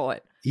very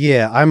short.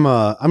 Yeah,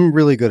 I'm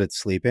really good at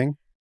sleeping.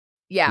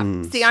 Yeah.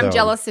 See, I'm so-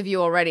 jealous of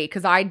you already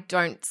because I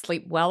don't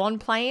sleep well on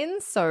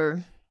planes.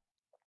 So,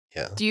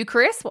 Yeah. do you,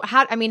 Chris?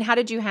 How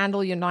did you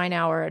handle your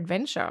 9-hour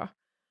adventure?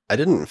 I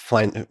didn't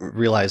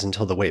realize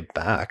until the way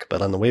back,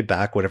 but on the way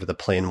back, whatever the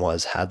plane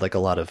was had like a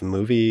lot of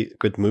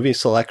good movie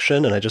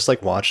selection, and I just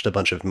like watched a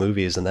bunch of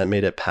movies, and that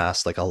made it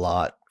pass like a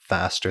lot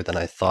faster than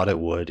I thought it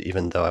would,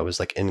 even though I was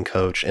like in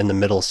coach in the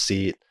middle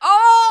seat.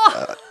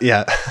 Oh,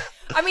 Yeah.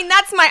 I mean,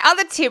 that's my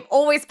other tip.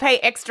 Always pay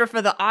extra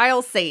for the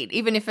aisle seat,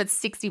 even if it's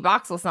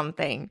 $60 or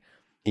something.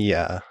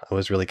 Yeah, I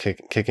was really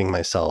kicking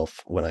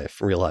myself when I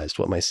realized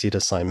what my seat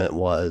assignment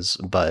was,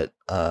 but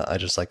I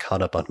just like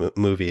caught up on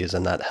movies,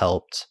 and that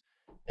helped,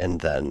 and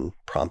then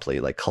promptly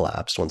like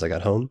collapsed once I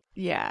got home.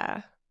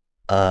 Yeah.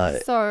 Uh,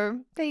 So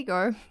there you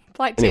go.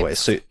 Flight tips. anyway,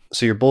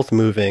 so you're both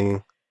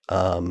moving.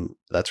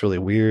 That's really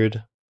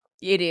weird.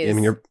 It is. I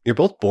mean, you're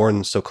both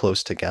born so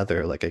close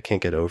together. Like, I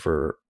can't get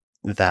over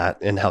that,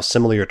 and how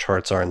similar your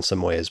charts are in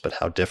some ways, but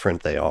how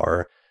different they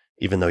are.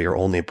 Even though you're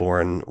only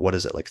born, what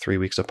is it, like 3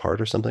 weeks apart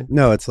or something?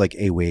 No, it's like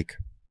a week.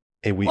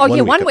 A week. Oh,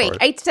 yeah, 1 week.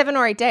 apart. 8, 7,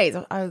 or 8 days.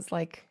 I was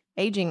like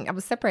aging. I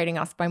was separating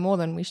us by more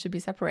than we should be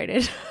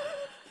separated.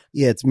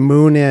 Yeah, it's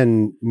moon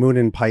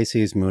in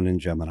Pisces, moon in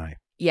Gemini.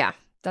 Yeah,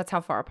 that's how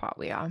far apart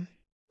we are.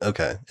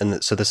 Okay,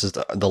 and so this is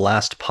the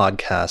last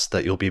podcast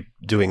that you'll be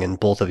doing in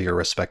both of your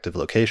respective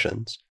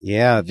locations.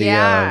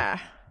 Yeah,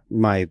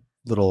 my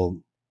little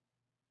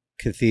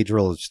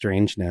cathedral of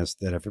strangeness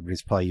that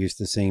everybody's probably used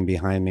to seeing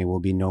behind me will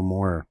be no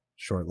more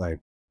shortly.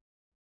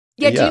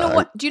 Yeah, do Yeah,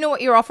 you know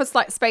what your office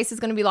space is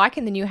going to be like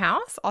in the new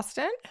house,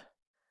 Austin?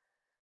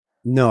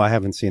 No, I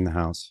haven't seen the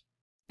house.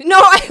 No,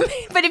 I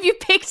mean, but if you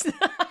picked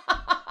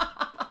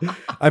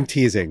I'm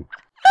teasing.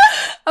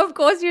 Of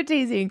course you're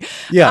teasing.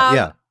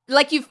 Yeah.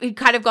 Like you've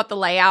kind of got the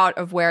layout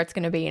of where it's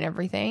going to be and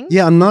everything.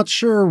 Yeah, I'm not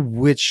sure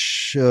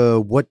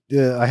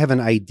I have an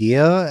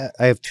idea.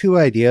 I have two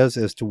ideas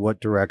as to what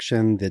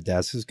direction the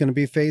desk is going to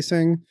be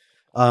facing.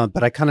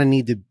 But I kind of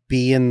need to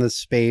be in the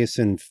space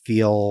and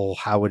feel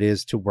how it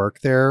is to work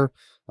there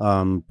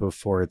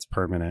before it's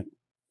permanent.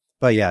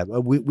 But yeah,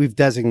 we've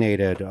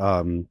designated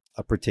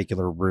a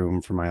particular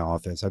room for my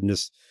office.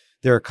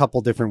 There are a couple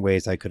different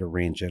ways I could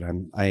arrange it.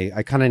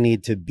 I kind of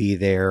need to be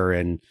there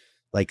and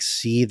like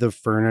see the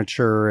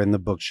furniture and the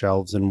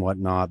bookshelves and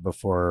whatnot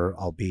before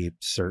I'll be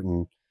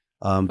certain.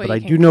 But I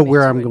do know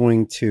where I'm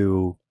going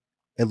to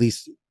at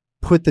least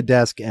put the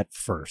desk at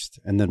first,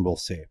 and then we'll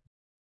see.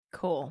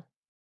 Cool.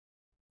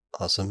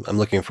 Awesome. I'm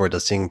looking forward to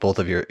seeing both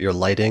of your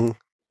lighting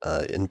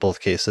in both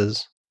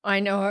cases.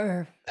 I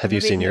know. Have you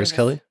seen yours,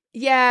 Kelly?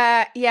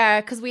 Yeah,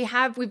 because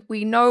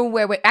we know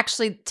where we're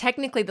actually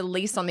technically the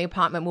lease on the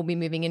apartment we'll be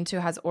moving into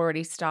has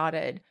already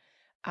started.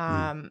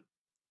 And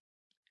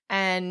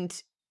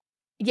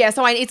yeah,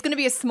 so it's going to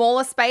be a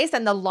smaller space,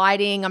 and the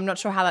lighting, I'm not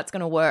sure how that's going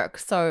to work.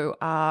 So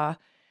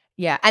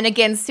yeah, and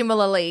again,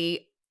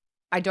 similarly,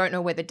 I don't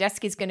know where the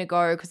desk is going to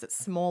go because it's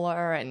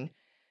smaller, and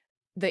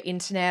the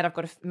internet, I've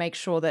got to make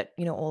sure that,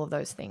 all of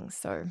those things.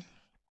 So,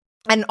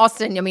 and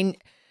Austin, I mean,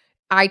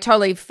 I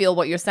totally feel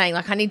what you're saying.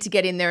 Like, I need to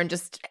get in there and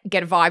just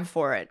get a vibe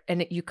for it.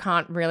 And you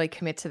can't really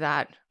commit to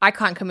that. I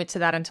can't commit to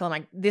that until I'm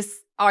like,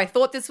 I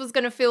thought this was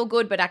going to feel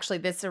good, but actually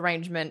this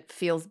arrangement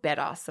feels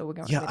better. So we're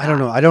going with I don't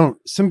know.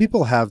 Some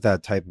people have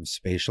that type of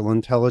spatial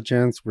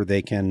intelligence where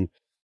they can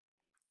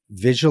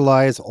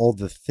visualize all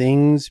the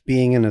things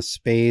being in a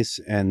space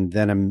and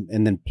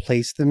then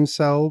place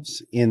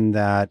themselves in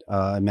that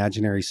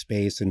imaginary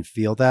space and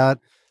feel that.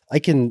 I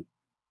can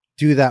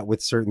do that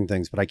with certain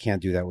things, but I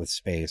can't do that with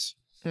space.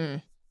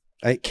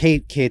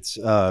 Kate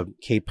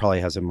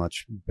probably has a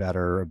much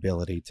better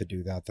ability to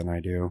do that than I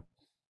do.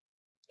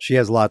 She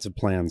has lots of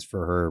plans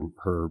for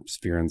her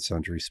sphere and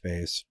sundry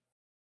space.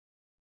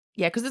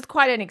 Yeah, because it's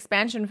quite an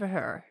expansion for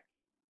her.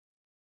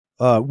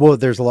 Well,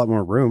 there's a lot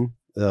more room.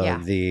 That's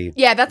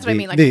what I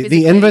mean. Like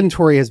the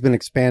inventory has been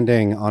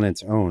expanding on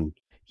its own.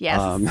 Yes.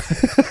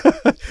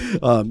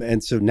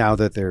 And so now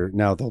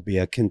there'll be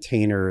a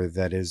container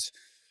that is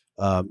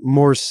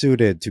more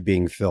suited to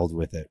being filled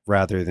with it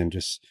rather than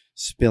just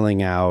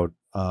spilling out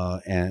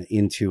and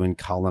into and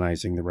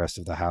colonizing the rest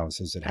of the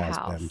house as it has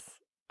been.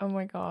 Oh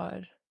my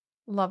God.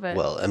 Love it.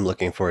 Well, I'm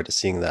looking forward to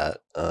seeing that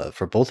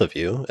for both of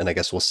you. And I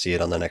guess we'll see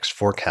it on the next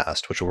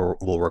forecast, which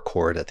we'll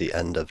record at the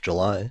end of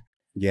July.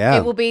 Yeah.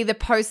 It will be the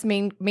post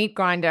meat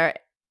grinder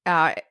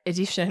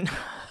edition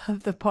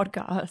of the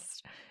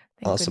podcast.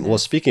 Awesome. Well,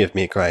 speaking of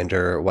meat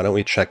grinder, why don't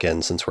we check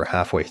in since we're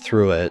halfway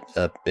through it,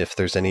 if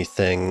there's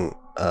anything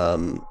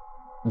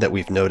that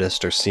we've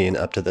noticed or seen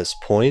up to this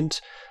point.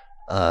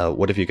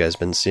 What have you guys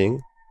been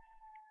seeing?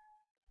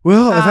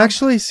 Well, I've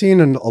actually seen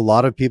a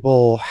lot of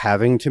people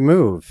having to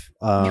move,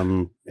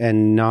 and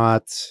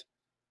not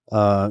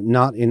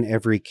in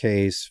every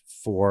case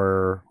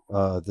for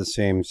the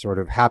same sort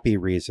of happy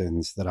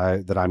reasons that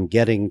I'm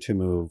getting to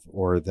move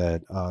or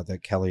that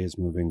Kelly is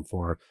moving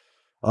for.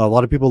 A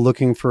lot of people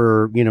looking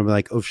for,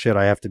 like, oh shit,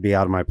 I have to be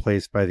out of my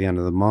place by the end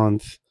of the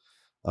month.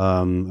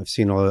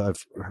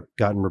 I've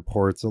gotten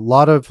reports, a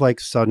lot of like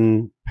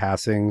sudden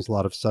passings, a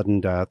lot of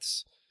sudden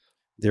deaths.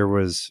 There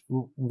was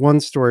one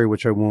story,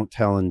 which I won't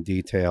tell in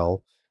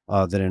detail,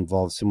 that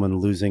involved someone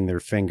losing their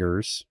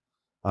fingers,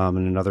 and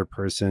another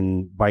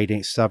person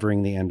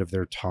severing the end of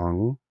their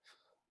tongue.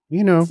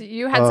 So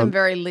you had some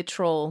very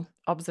literal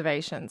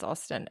observations,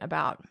 Austin,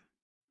 about,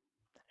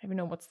 I don't even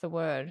know what's the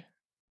word.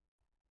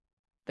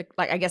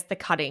 I guess the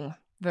cutting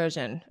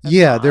version.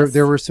 Yeah,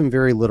 there were some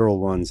very literal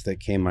ones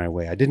that came my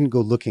way. I didn't go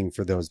looking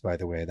for those, by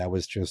the way. That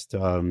was just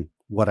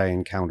what I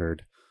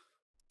encountered.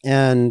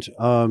 And,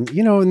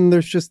 and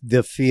there's just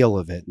the feel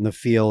of it. And the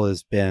feel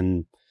has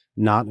been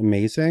not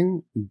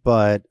amazing.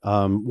 But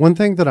one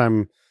thing that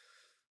I'm,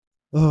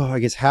 I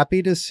guess,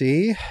 happy to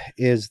see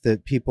is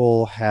that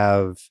people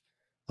have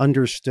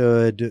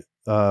understood,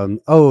 there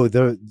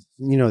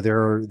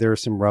are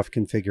some rough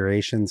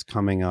configurations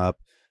coming up.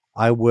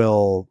 I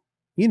will,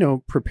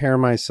 prepare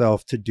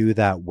myself to do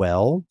that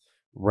well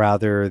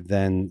rather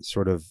than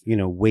sort of,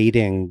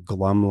 waiting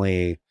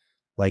glumly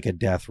like a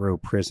death row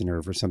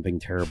prisoner for something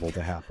terrible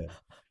to happen.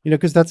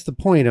 Because that's the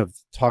point of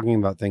talking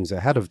about things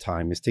ahead of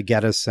time, is to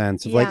get a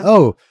sense of like,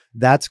 oh,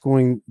 there's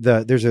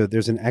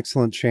an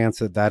excellent chance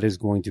that is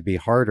going to be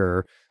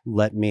harder.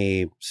 Let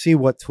me see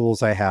what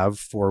tools I have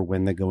for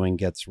when the going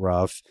gets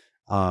rough,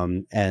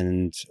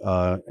 and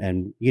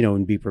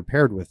be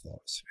prepared with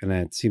those. And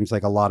it seems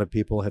like a lot of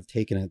people have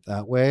taken it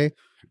that way,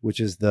 which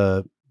is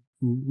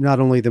not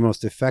only the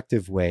most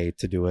effective way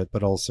to do it,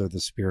 but also the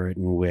spirit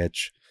in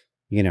which,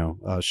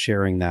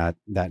 sharing that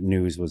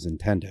news was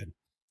intended.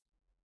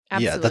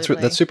 Absolutely.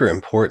 Yeah, that's super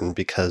important,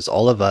 because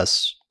all of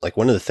us, like,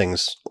 one of the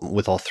things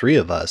with all three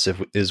of us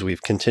is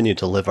we've continued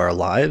to live our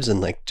lives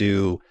and like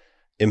do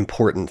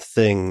important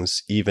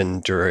things even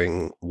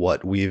during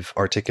what we've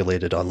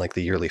articulated on like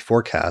the yearly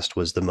forecast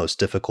was the most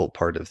difficult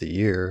part of the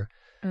year.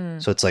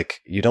 Mm. So it's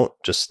like you don't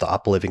just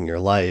stop living your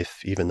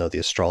life, even though the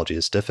astrology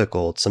is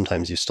difficult.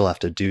 Sometimes you still have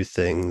to do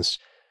things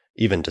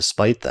even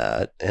despite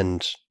that.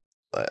 And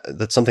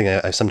that's something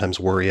I sometimes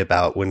worry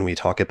about when we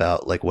talk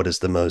about like what is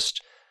the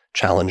most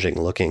challenging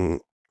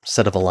looking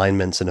set of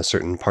alignments in a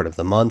certain part of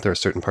the month or a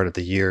certain part of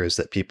the year, is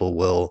that people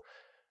will,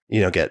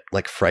 get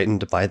like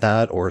frightened by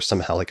that or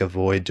somehow like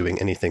avoid doing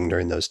anything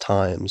during those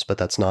times. But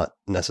that's not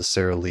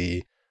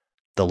necessarily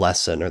the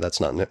lesson, or that's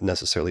not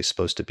necessarily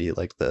supposed to be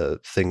like the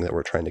thing that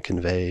we're trying to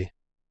convey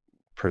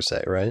per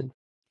se, right?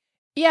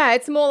 Yeah,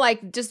 it's more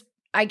like just,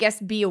 I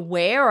guess, be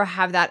aware or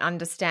have that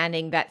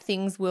understanding that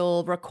things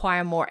will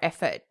require more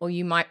effort, or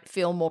you might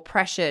feel more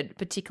pressured,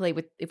 particularly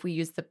with if we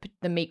use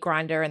the meat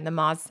grinder and the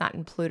Mars,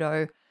 Saturn,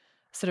 Pluto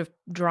sort of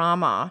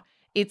drama.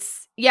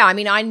 I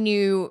mean, I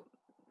knew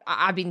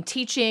I've been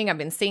teaching, I've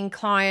been seeing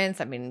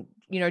clients, I've been,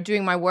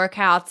 doing my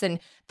workouts, and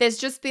there's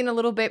just been a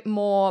little bit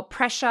more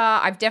pressure.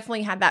 I've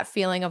definitely had that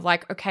feeling of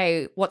like,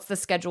 okay, what's the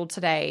schedule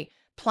today?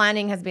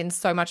 Planning has been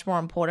so much more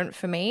important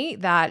for me,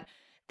 that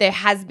there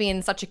has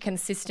been such a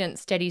consistent,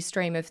 steady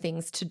stream of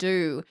things to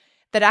do,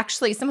 that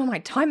actually some of my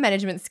time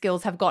management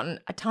skills have gotten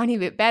a tiny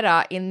bit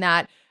better, in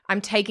that I'm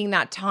taking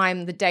that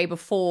time the day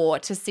before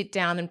to sit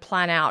down and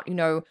plan out,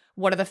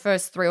 what are the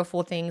first 3 or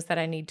 4 things that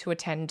I need to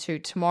attend to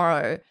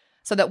tomorrow,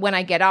 so that when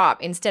I get up,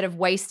 instead of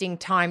wasting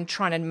time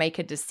trying to make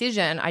a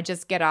decision, I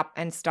just get up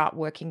and start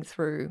working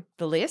through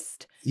the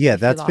list. Yeah,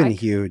 that's been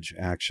huge,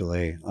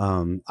 actually.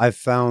 I've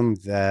found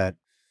that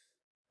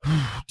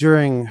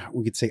during,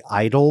 we could say,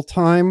 idle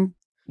time,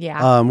 where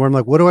I'm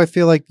like, what do I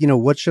feel like,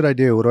 what should I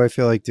do? What do I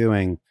feel like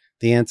doing?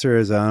 The answer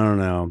is, I don't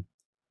know.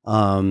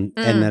 And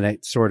then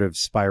it sort of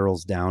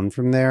spirals down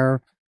from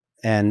there.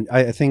 And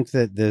I think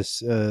that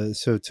this,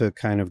 so to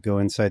kind of go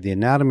inside the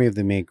anatomy of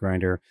the meat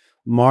grinder,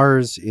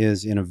 Mars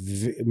is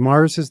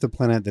the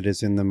planet that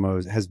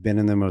has been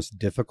in the most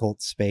difficult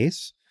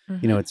space.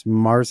 Mm-hmm. It's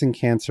Mars in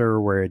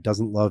Cancer, where it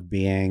doesn't love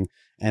being,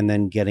 and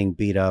then getting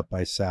beat up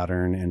by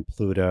Saturn and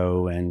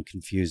Pluto and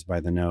confused by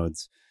the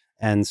nodes.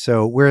 And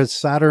so, whereas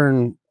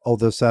Saturn,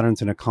 although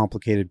Saturn's in a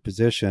complicated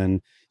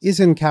position, is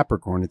in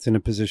Capricorn, it's in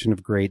a position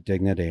of great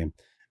dignity.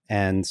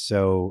 And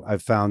so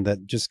I've found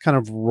that just kind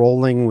of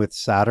rolling with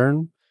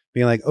Saturn,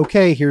 being like,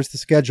 okay, here's the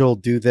schedule,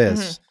 do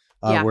this. Mm-hmm.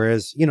 Yeah.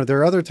 Whereas, there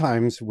are other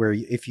times where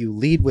if you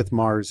lead with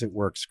Mars, it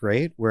works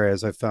great.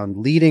 Whereas I found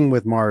leading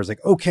with Mars,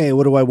 like, okay,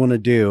 what do I want to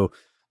do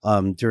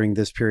during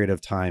this period of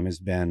time, has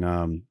been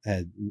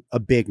a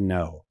big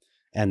no.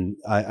 And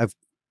I've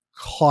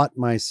caught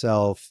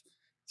myself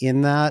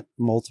in that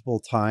multiple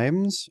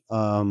times.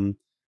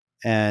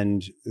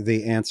 And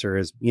the answer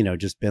has,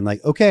 just been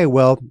like, okay,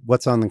 well,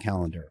 what's on the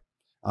calendar?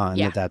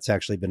 And that's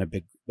actually been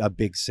a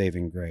big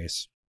saving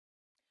grace.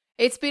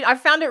 I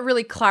found it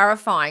really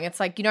clarifying. It's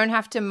like you don't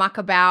have to muck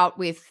about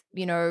with,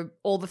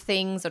 all the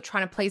things or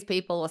trying to please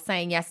people or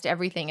saying yes to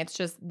everything. It's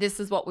just, this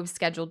is what we've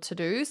scheduled to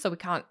do, so we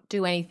can't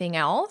do anything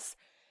else.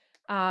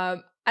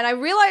 And I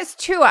realized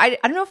too, I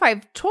don't know if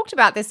I've talked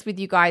about this with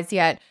you guys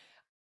yet,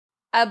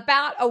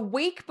 about a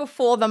week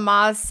before the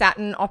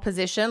Mars-Saturn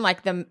opposition,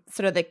 like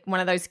one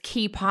of those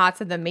key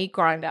parts of the meat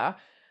grinder,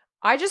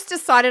 I just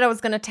decided I was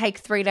going to take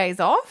 3 days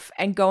off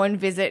and go and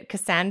visit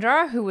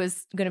Cassandra, who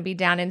was going to be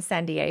down in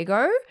San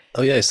Diego.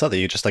 Oh, yeah, I saw that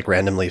you just like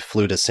randomly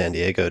flew to San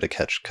Diego to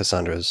catch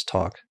Cassandra's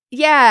talk.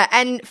 Yeah,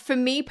 and for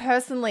me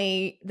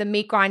personally, the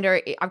meat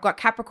grinder, I've got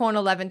Capricorn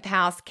 11th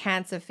house,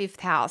 Cancer 5th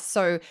house.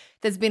 So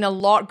there's been a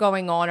lot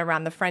going on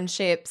around the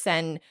friendships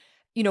and,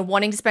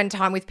 wanting to spend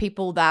time with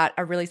people that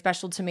are really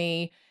special to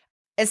me,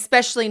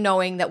 especially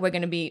knowing that we're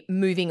going to be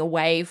moving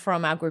away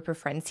from our group of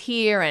friends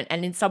here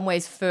and in some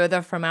ways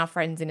further from our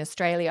friends in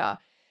Australia.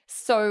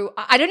 So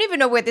I don't even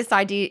know where this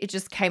idea, it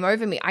just came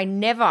over me. I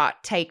never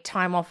take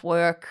time off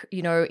work,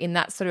 in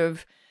that sort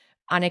of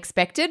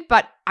unexpected,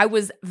 but I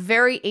was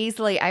very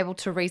easily able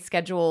to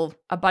reschedule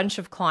a bunch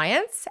of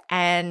clients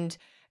and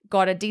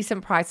got a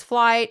decent price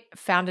flight,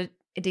 found a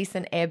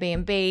decent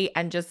Airbnb,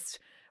 and just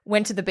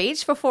went to the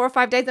beach for 4 or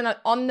 5 days. And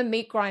on the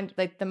meat grind,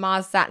 like the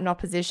Mars-Saturn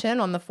opposition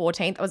on the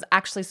 14th, I was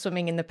actually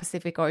swimming in the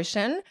Pacific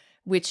Ocean,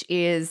 which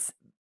is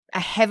a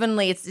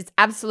heavenly, it's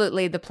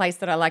absolutely the place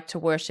that I like to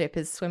worship,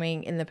 is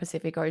swimming in the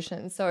Pacific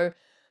Ocean. So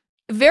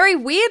very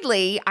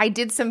weirdly, I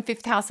did some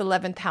 5th house,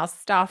 11th house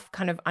stuff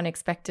kind of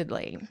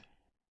unexpectedly.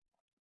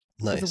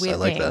 Nice. I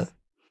like that.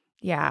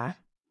 Yeah.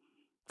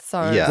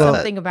 So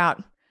something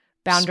about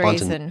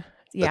boundaries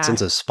that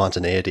sense of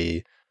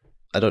spontaneity.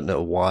 I don't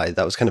know why.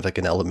 That was kind of like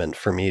an element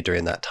for me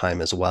during that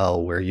time as well,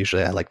 where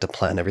usually I like to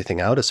plan everything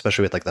out,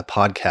 especially with like the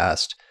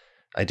podcast.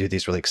 I do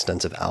these really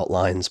extensive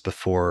outlines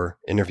before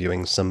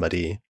interviewing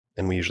somebody,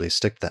 and we usually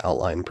stick the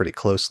outline pretty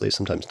closely,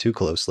 sometimes too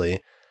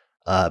closely.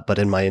 But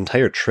in my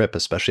entire trip,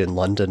 especially in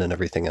London and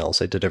everything else,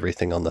 I did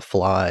everything on the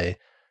fly,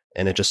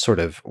 and it just sort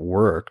of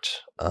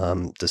worked,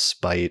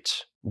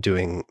 despite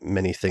doing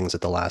many things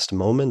at the last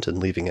moment and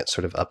leaving it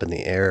sort of up in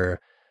the air.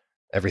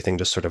 Everything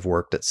just sort of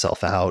worked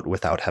itself out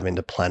without having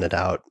to plan it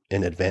out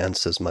in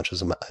advance as much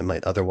as I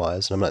might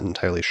otherwise. And I'm not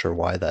entirely sure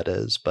why that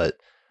is, but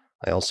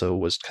I also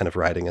was kind of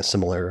riding a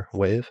similar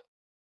wave.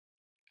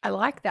 I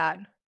like that.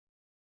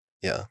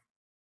 Yeah.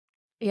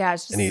 Yeah,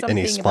 it's just Any something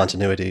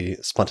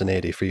about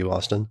spontaneity for you,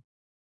 Austin?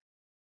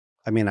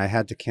 I mean, I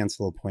had to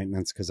cancel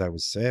appointments because I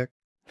was sick.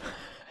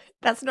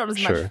 That's not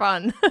as much Sure.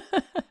 fun.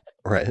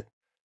 Right.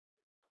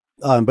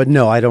 But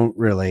no, I don't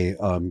really.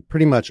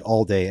 Pretty much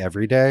all day,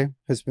 every day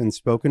has been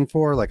spoken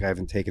for. Like I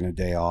haven't taken a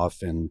day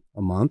off in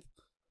a month.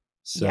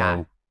 Yeah.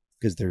 So,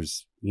 because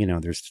there's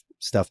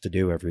stuff to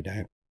do every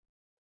day.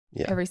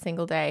 Yeah. Every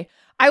single day.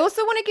 I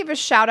also want to give a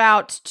shout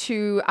out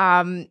to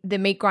the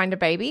meat grinder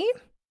baby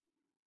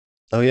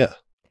Oh yeah.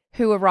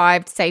 who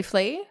arrived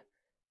safely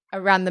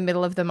around the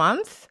middle of the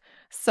month.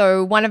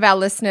 So one of our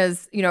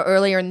listeners,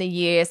 earlier in the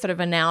year sort of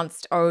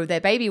announced,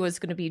 their baby was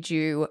going to be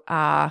due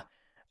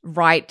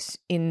right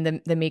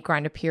in the meat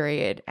grinder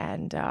period,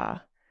 and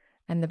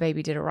the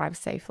baby did arrive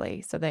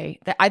safely. So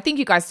I think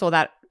you guys saw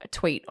that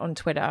tweet on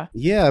Twitter.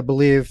 Yeah, I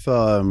believe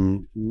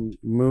Moon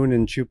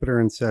and Jupiter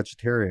and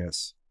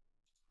Sagittarius.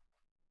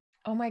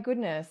 Oh my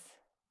goodness.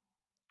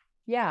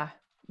 Yeah.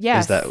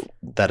 Yes. Is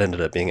that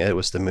ended up being it? It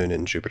was the moon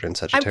in Jupiter and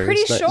Sagittarius? I'm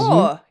pretty Nice. sure.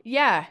 Mm-hmm.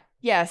 Yeah.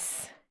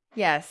 Yes.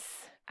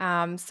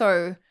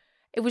 So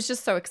it was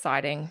just so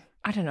exciting.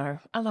 I don't know.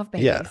 I love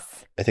babies. Yeah.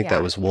 I think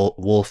that was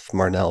Wolf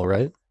Marnell,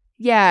 right?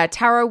 Yeah.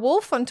 Tarot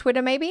Wolf on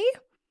Twitter, maybe?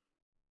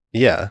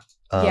 Yeah.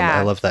 Yeah.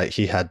 I love that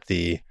he had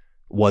the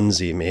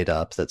onesie made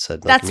up that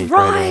said That's meat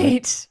grinder on it.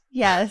 right.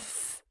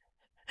 Yes.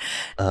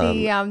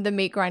 The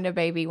meat grinder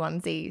baby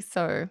onesie.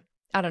 So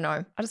I don't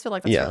know. I just feel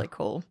like that's really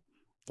cool.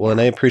 Well,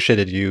 and I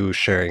appreciated you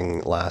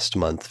sharing last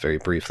month very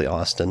briefly,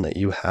 Austin, that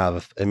you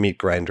have a meat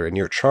grinder in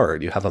your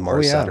chart. You have a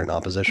Mars-Saturn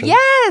opposition.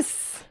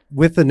 Yes.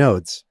 With the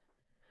nodes.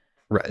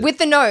 Right. With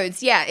the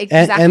nodes. Yeah,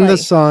 exactly. And the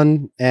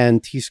sun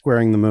and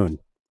T-squaring the moon.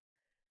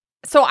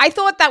 So I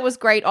thought that was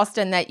great,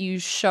 Austin, that you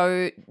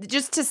showed,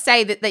 just to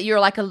say that you're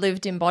like a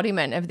lived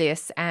embodiment of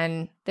this,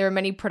 and there are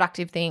many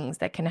productive things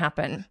that can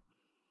happen.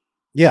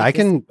 Yeah, I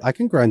can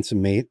grind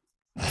some meat.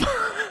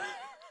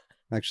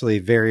 Actually,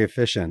 very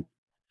efficient.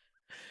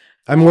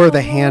 I'm more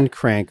the hand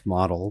crank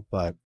model,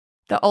 but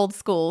the old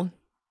school,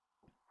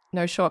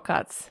 no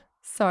shortcuts.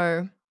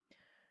 So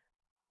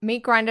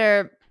meat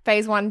grinder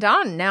phase 1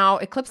 done. Now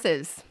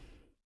eclipses.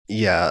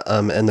 Yeah,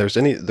 and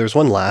there's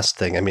one last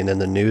thing. I mean, in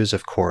the news,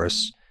 of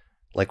course,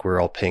 like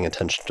we're all paying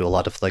attention to a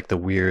lot of like the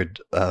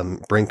weird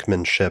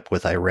brinkmanship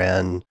with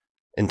Iran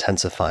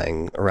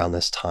intensifying around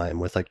this time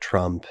with like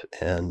Trump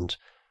and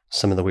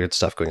some of the weird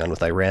stuff going on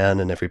with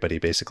Iran, and everybody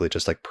basically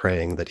just like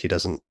praying that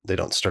they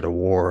don't start a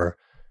war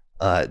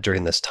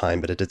during this time.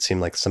 But it did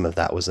seem like some of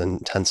that was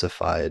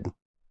intensified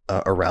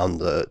around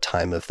the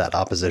time of that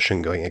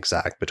opposition going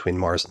exact between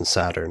Mars and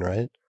Saturn,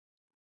 right?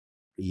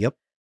 Yep.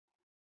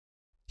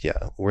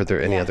 Yeah. Were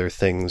there any other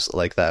things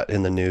like that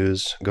in the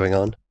news going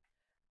on?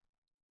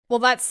 Well,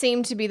 that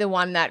seemed to be the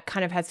one that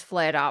kind of has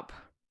flared up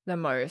the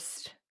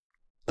most.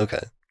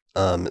 Okay.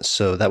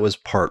 So that was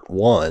part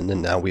 1,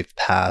 and now we've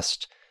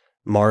passed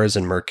Mars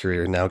and Mercury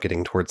are now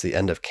getting towards the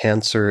end of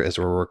Cancer as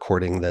we're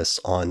recording this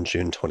on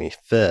June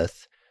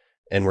 25th,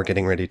 and we're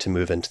getting ready to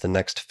move into the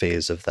next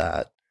phase of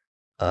that,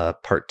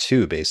 part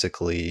 2,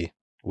 basically,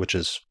 which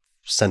is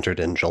centered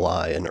in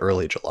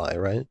early July,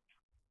 right?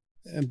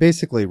 It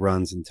basically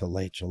runs until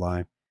late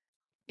July.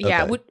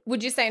 Yeah. Okay.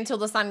 Would you say until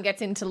the sun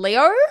gets into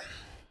Leo?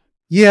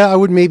 Yeah, I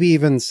would maybe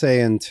even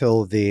say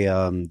until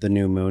the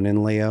new moon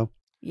in Leo.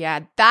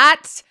 Yeah,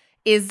 that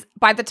is,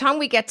 by the time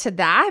we get to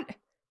that,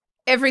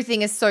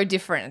 everything is so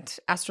different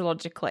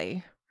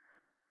astrologically.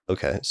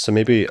 Okay, so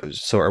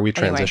are we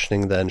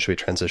transitioning then? Should we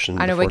transition?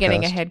 I know we're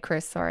getting ahead,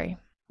 Chris. Sorry.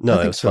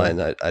 No, it was fine.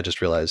 I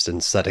just realized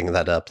in setting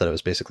that up that it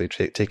was basically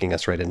taking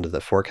us right into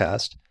the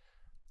forecast.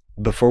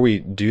 Before we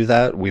do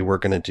that, we were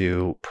going to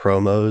do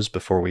promos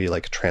before we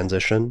like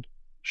transition.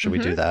 Should we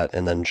do that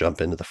and then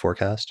jump into the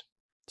forecast?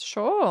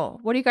 Sure.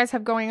 What do you guys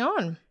have going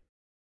on?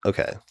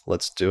 Okay,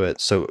 let's do it.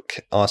 So,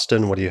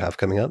 Austin, what do you have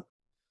coming up?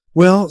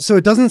 Well, so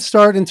it doesn't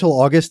start until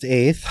August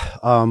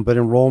 8th, but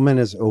enrollment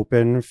is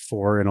open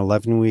for an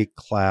 11-week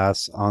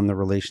class on the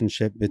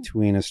relationship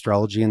between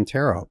astrology and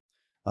tarot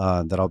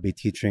that I'll be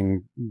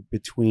teaching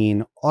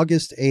between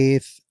August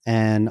 8th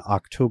and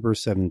October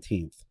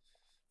 17th.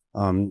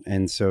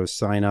 And so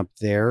sign up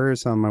there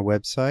is on my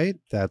website.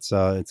 It's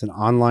an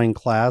online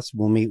class.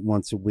 We'll meet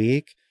once a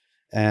week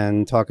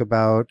and talk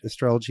about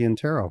astrology and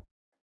tarot.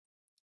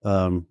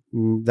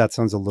 That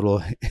sounds a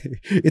little,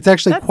 it's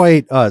actually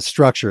quite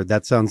structured.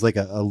 That sounds like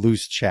a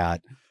loose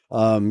chat.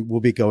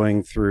 We'll be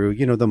going through,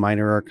 the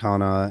minor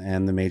arcana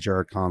and the major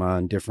arcana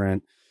and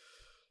different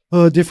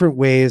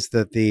ways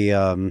that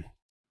the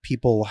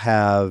people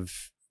have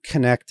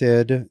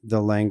connected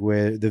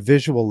the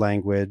visual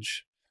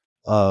language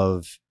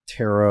of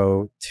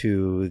tarot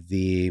to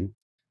the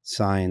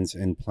signs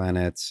and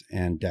planets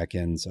and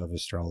decans of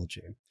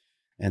astrology.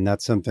 And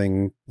that's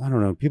something, I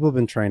don't know, people have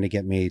been trying to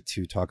get me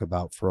to talk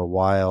about for a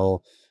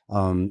while.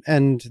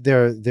 And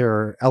there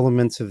are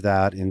elements of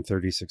that in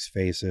 36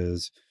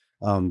 Faces.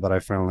 But I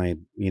finally,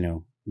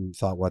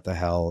 thought, what the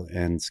hell,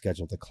 and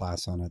scheduled a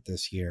class on it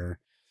this year.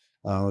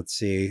 Let's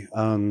see.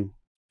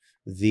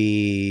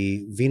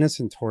 The Venus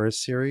and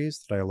Taurus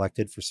series that I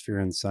elected for Sphere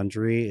and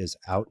Sundry is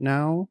out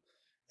now.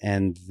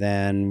 And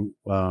then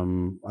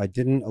I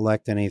didn't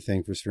elect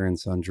anything for Sphere and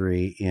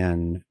Sundry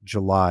in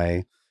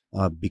July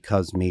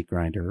because meat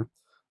grinder.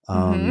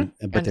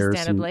 But there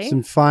are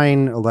some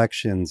fine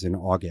elections in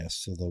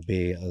August, so there'll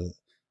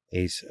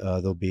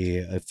be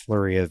a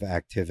flurry of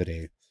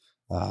activity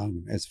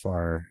as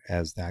far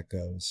as that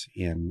goes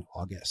in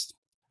August.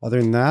 Other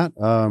than that,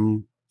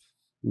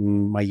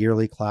 my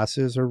yearly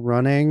classes are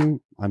running.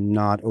 I'm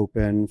not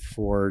open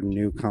for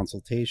new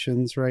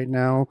consultations right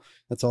now.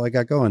 That's all I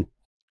got going.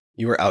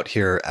 You were out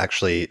here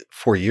actually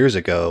 4 years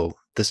ago,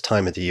 this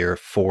time of the year,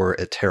 for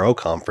a tarot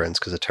conference,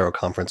 because a tarot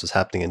conference was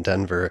happening in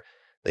Denver.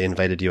 They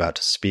invited you out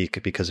to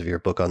speak because of your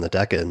book on the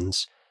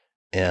Decans.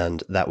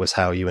 And that was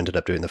how you ended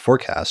up doing the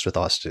forecast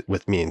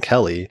with me and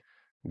Kelly,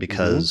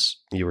 because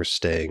you were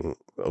staying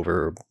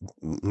over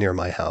near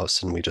my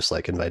house and we just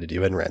invited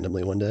you in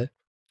randomly one day.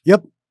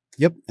 Yep,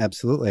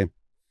 absolutely.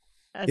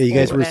 Yeah, you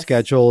guys were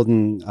scheduled,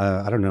 and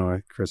I don't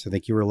know, Chris. I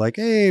think you were like,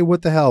 "Hey,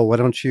 what the hell? Why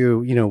don't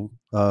you,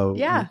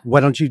 why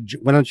don't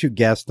you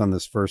guest on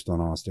this first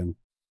on Austin?"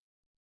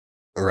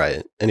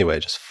 Right. Anyway,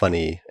 just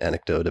funny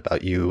anecdote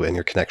about you and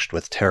your connection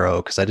with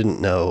tarot, because I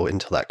didn't know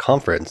until that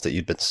conference that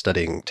you'd been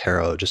studying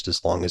tarot just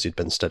as long as you'd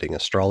been studying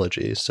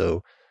astrology.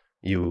 So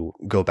you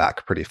go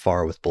back pretty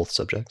far with both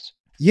subjects.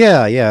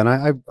 Yeah,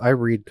 and I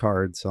read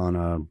cards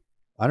on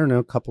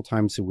a couple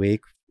times a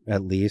week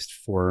at least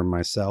for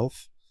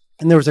myself.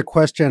 And there was a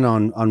question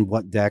on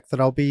what deck that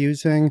I'll be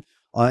using,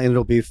 and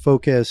it'll be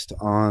focused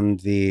on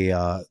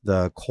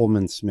the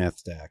Coleman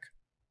Smith deck,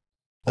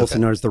 also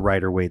known as the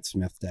Rider-Waite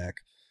Smith deck.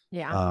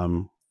 Yeah.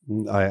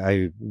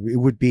 It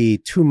would be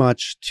too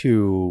much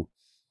to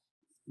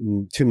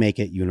make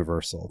it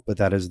universal, but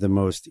that is the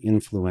most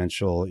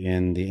influential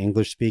in the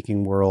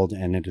English-speaking world,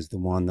 and it is the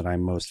one that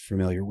I'm most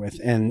familiar with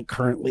and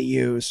currently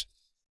use.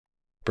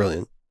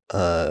 Brilliant.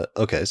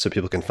 Okay, so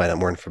people can find out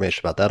more information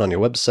about that on your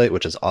website,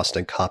 which is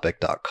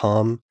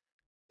austincoppock.com,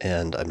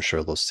 and I'm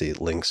sure they'll see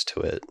links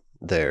to it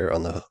there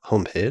on the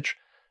homepage.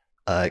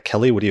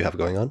 Kelly, what do you have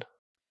going on?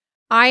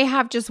 I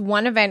have just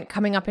one event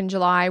coming up in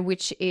July,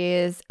 which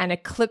is an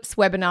eclipse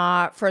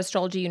webinar for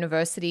Astrology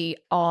University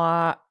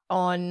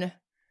on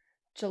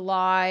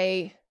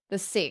July the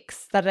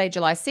 6th, Saturday,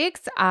 July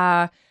 6th.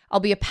 I'll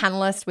be a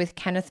panelist with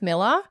Kenneth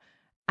Miller.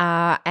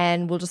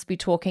 And we'll just be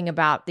talking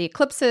about the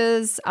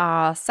eclipses,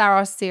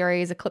 Saros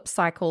series, eclipse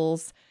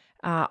cycles,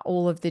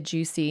 all of the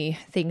juicy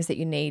things that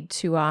you need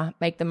to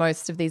make the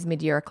most of these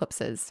mid-year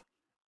eclipses.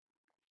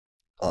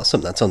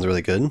 Awesome. That sounds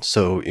really good.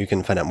 So you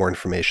can find out more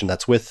information.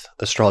 That's with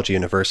Astrology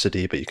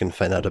University, but you can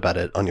find out about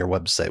it on your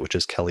website, which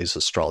is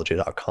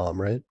kellysastrology.com,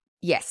 right?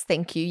 Yes,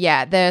 thank you.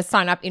 Yeah, the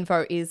sign-up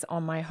info is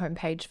on my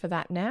homepage for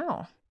that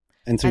now.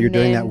 And so you're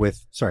doing that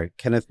with,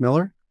 Kenneth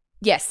Miller?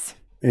 Yes.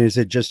 Is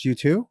it just you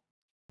two?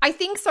 I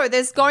think so.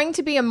 There's going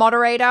to be a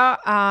moderator.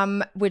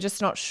 We're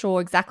just not sure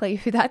exactly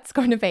who that's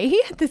going to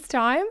be at this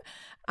time.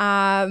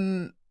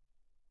 Yeah,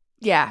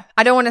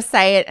 I don't want to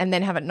say it and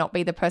then have it not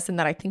be the person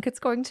that I think it's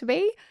going to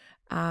be.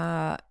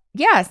 So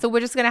we're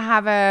just going to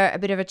have a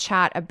bit of a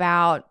chat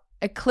about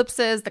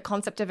eclipses, the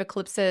concept of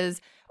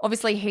eclipses.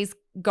 Obviously, he's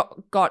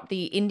got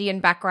the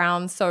Indian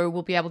background, so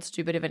we'll be able to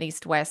do a bit of an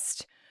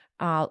east-west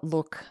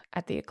look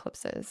at the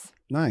eclipses.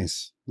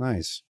 Nice.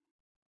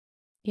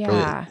 Yeah.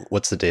 Brilliant.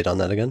 What's the date on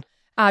that again?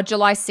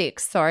 July 6th,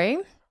 sorry.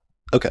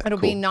 Okay, It'll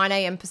be 9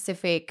 a.m.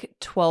 Pacific,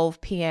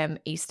 12 p.m.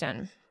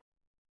 Eastern.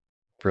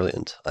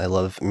 Brilliant. I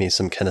love me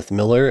some Kenneth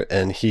Miller,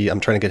 and I'm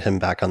trying to get him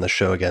back on the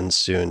show again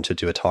soon to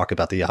do a talk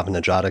about the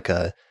Yavana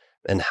Jataka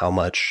and how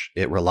much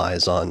it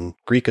relies on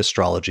Greek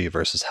astrology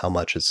versus how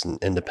much it's an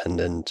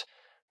independent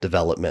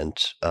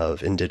development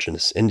of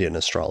indigenous Indian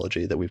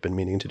astrology that we've been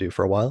meaning to do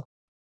for a while.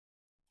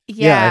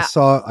 Yeah,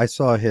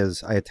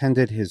 I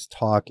attended his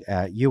talk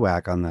at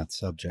UAC on that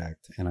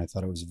subject, and I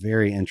thought it was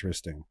very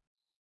interesting.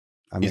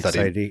 I'm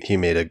excited. Thought he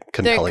made a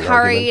compelling the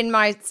curry argument? in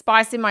my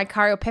spice in my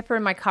curry or pepper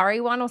in my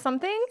curry one or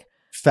something?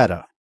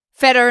 Feta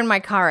in my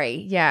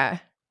curry. Yeah.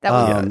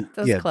 That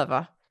was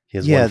clever. He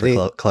has one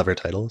for clever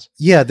titles.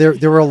 Yeah,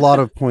 there were a lot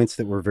of points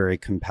that were very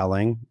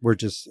compelling. We're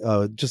just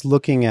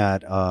looking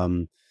at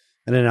an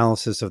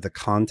analysis of the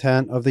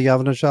content of the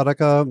Yavana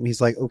Jataka.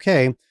 He's like,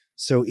 okay,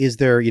 so is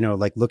there,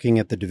 looking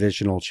at the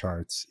divisional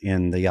charts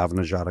in the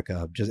Yavana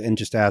Jataka,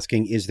 just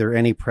asking, is there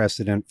any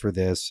precedent for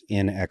this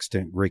in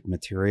extant Greek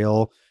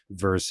material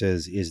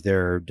versus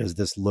does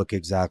this look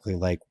exactly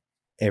like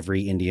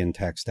every Indian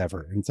text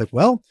ever? And it's like,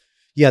 well,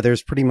 yeah,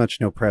 there's pretty much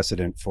no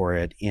precedent for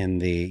it in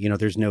the,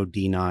 there's no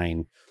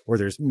D9, or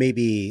there's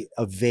maybe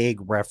a vague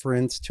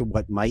reference to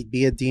what might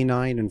be a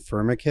D9 in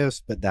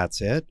Firmicus, but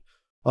that's it.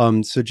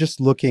 So just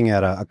looking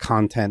at a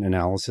content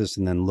analysis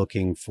and then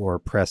looking for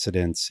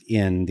precedents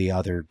in the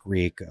other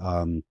Greek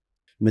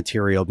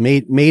material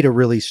made a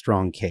really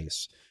strong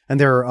case. And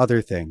there are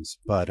other things,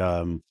 but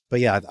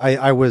yeah,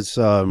 I was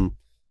I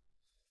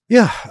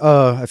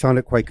found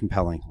it quite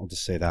compelling. I'll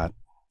just say that.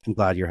 I'm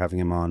glad you're having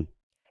him on.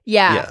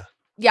 Yeah.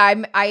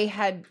 I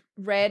had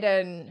read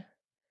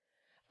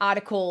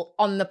article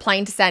on the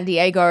plane to San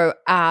Diego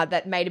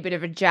that made a bit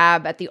of a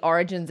jab at the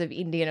origins of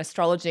Indian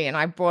astrology, and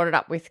I brought it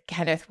up with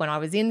Kenneth when I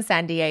was in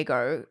San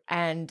Diego,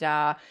 and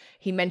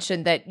he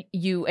mentioned that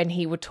you and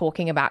he were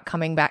talking about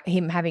coming back,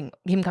 him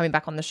coming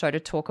back on the show to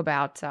talk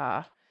about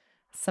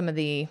some of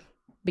the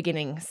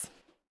beginnings.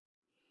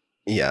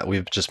 Yeah,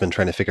 we've just been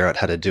trying to figure out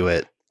how to do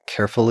it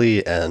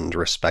carefully and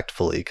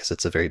respectfully because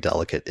it's a very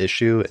delicate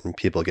issue and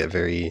people have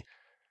very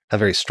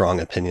strong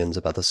opinions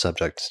about the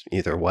subject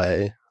either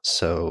way.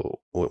 So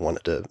we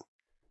wanted to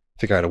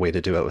figure out a way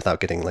to do it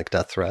without getting like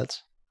death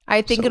threats.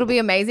 I think it'll be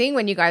amazing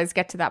when you guys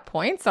get to that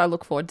point. So I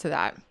look forward to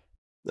that.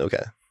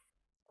 Okay.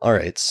 All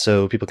right.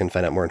 So people can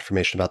find out more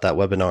information about that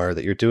webinar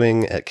that you're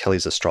doing at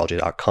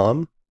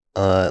kellysastrology.com.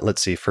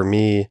 Let's see. For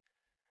me,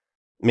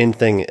 main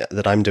thing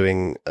that I'm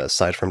doing,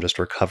 aside from just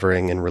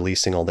recovering and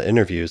releasing all the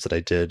interviews that I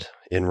did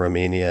in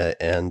Romania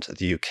and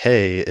the UK,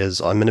 is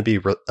I'm going to be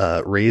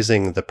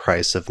raising the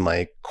price of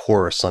my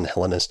course on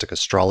Hellenistic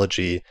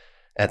astrology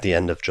at the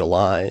end of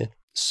July.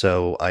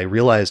 So I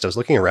realized, I was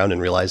looking around and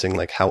realizing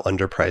like how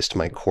underpriced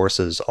my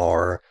courses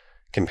are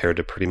compared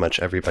to pretty much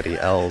everybody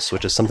else,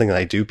 which is something that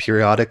I do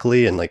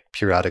periodically. And like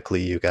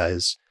periodically you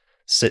guys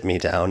sit me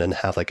down and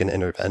have like an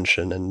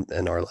intervention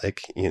and are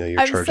like, you're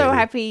I'm charging. so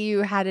happy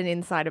you had an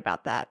insight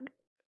about that.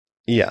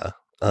 Yeah.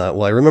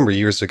 Well, I remember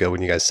years ago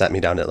when you guys sat me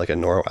down at like a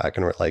NORWAC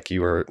and were like,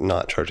 you were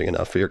not charging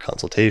enough for your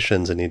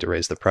consultations and need to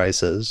raise the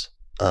prices.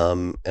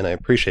 And I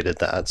appreciated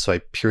that. So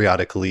I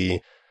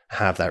periodically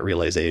have that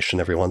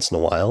realization every once in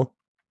a while.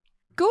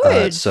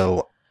 Good.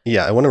 So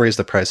yeah, I want to raise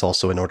the price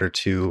also in order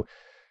to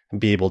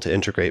be able to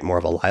integrate more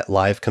of a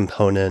live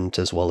component,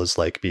 as well as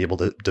like be able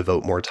to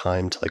devote more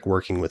time to like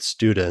working with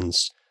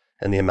students.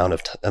 And the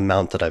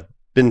amount that I've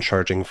been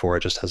charging for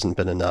it just hasn't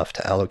been enough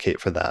to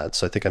allocate for that.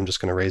 So I think I'm just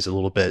going to raise it a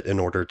little bit in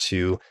order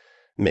to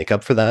make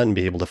up for that and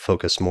be able to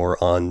focus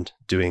more on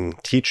doing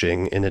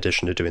teaching in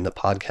addition to doing the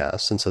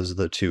podcast, since those are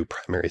the two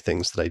primary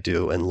things that I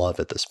do and love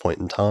at this point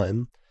in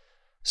time.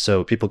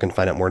 So people can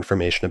find out more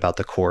information about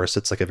the course.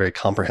 It's like a very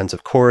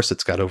comprehensive course.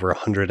 It's got over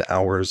 100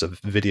 hours of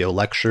video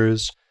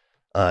lectures,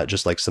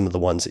 just like some of the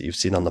ones that you've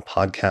seen on the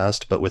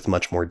podcast, but with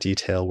much more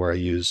detail, where I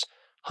use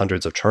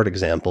hundreds of chart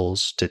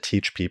examples to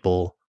teach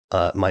people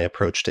my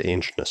approach to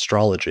ancient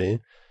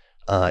astrology.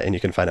 And you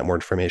can find out more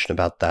information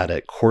about that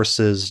at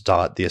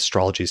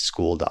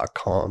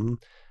courses.theastrologyschool.com.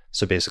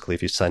 So basically,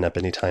 if you sign up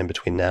anytime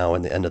between now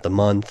and the end of the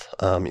month,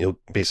 you'll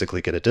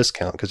basically get a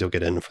discount because you'll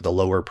get in for the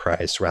lower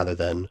price rather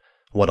than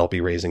what I'll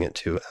be raising it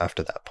to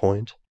after that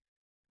point.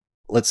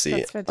 Let's see.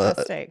 That's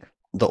fantastic.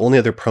 The only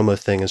other promo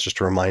thing is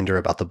just a reminder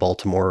about the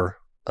Baltimore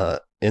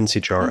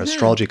NCGR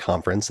Astrology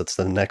Conference. That's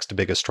the next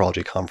big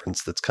astrology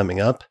conference that's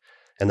coming up.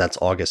 And that's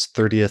August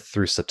 30th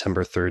through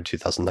September 3rd,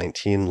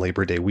 2019,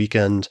 Labor Day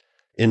weekend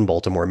in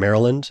Baltimore,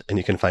 Maryland. And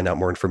you can find out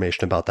more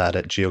information about that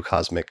at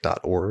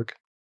geocosmic.org.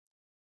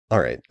 All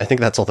right. I think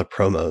that's all the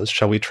promos.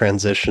 Shall we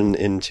transition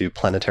into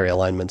planetary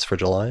alignments for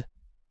July?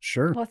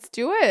 Sure. Let's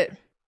do it.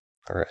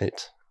 All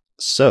right.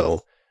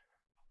 So,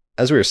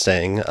 as we were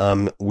saying,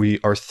 we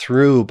are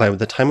through, by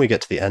the time we get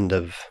to the end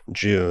of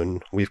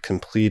June, we've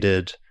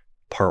completed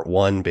part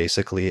one,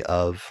 basically,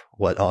 of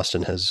what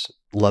Austin has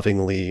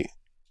lovingly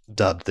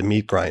dubbed the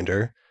meat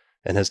grinder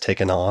and has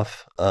taken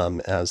off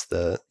as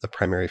the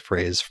primary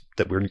phrase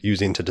that we're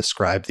using to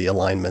describe the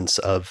alignments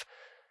of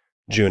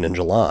June and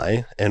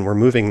July. And we're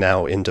moving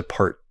now into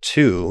part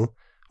two,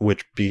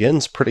 which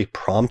begins pretty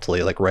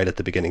promptly, like right at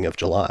the beginning of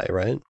July,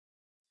 right?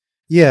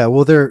 Yeah,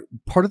 well,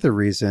 part of the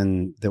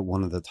reason that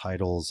one of the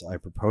titles I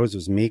proposed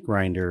was Meat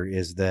Grinder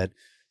is that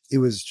it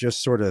was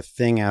just sort of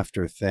thing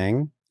after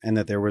thing, and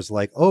that there was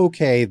like, oh,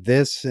 okay,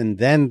 this and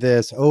then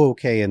this, oh,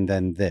 okay, and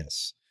then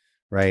this,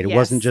 right? It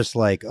wasn't just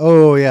like,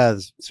 oh, yeah,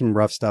 some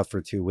rough stuff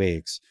for 2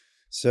 weeks.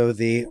 So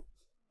the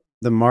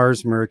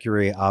Mars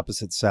Mercury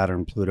opposite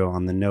Saturn Pluto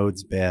on the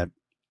nodes bit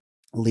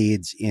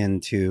leads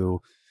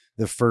into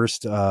the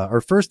first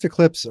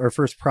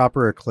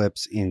proper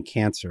eclipse in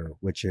Cancer,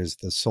 which is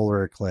the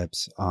solar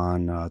eclipse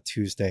on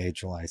Tuesday,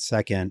 July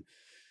 2nd.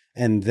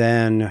 And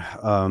then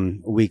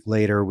a week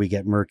later, we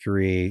get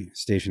Mercury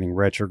stationing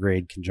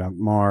retrograde conjunct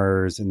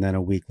Mars. And then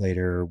a week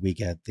later, we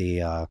get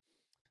the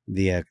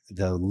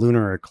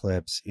lunar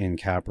eclipse in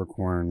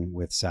Capricorn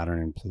with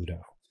Saturn and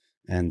Pluto.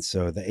 And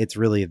so it's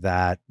really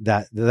that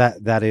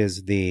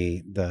is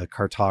the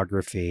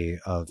cartography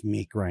of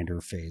Meat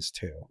Grinder phase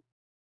 2.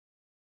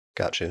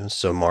 Gotcha.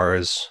 So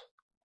Mars,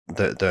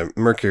 the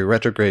Mercury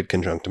retrograde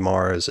conjunct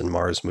Mars, and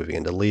Mars moving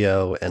into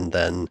Leo, and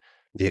then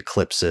the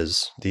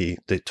eclipses, the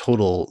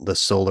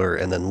solar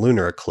and then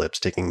lunar eclipse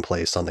taking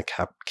place on the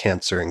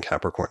Cancer and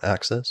Capricorn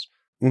axis.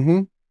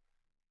 Mm-hmm.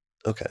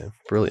 Okay,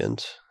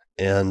 brilliant.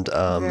 And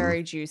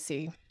very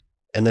juicy.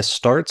 And this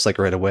starts like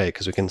right away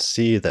because we can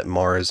see that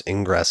Mars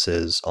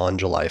ingresses on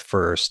July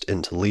 1st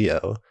into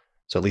Leo.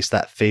 So at least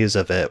that phase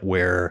of it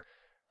where,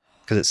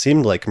 because it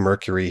seemed like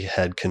Mercury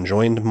had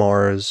conjoined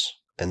Mars,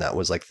 and that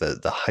was like the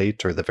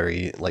height or the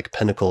very like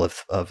pinnacle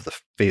of the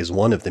phase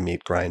 1 of the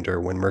meat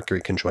grinder when Mercury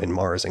conjoined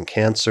Mars in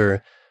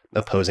Cancer,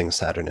 opposing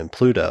Saturn and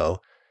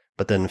Pluto.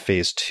 But then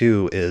phase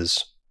 2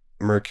 is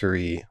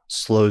Mercury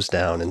slows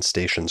down and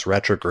stations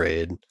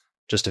retrograde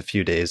just a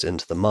few days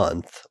into the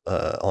month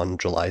on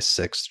July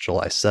 6th,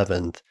 July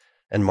 7th,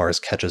 and Mars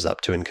catches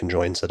up to and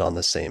conjoins it on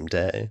the same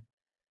day.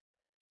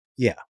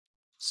 Yeah.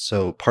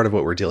 So part of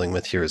what we're dealing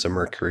with here is a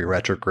Mercury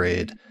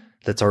retrograde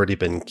that's already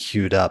been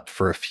queued up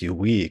for a few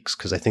weeks,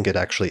 because I think it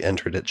actually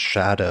entered its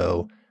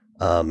shadow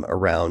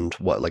around,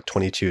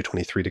 22,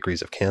 23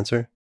 degrees of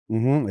Cancer?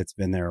 Mm-hmm. It's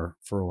been there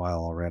for a while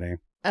already.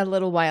 A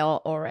little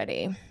while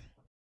already.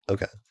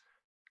 Okay.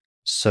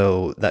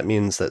 So that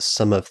means that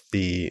some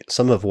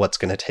of what's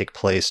going to take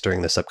place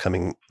during this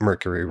upcoming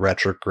Mercury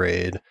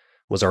retrograde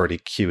was already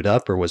queued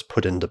up or was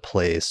put into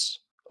place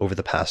over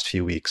the past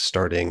few weeks,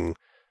 starting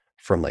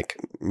from like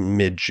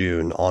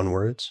mid-June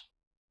onwards.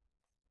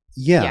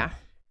 Yeah.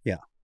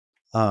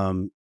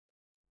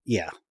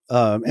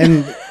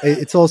 And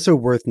it's also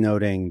worth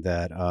noting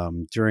that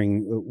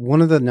during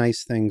one of the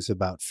nice things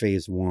about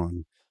phase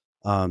one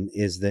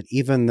is that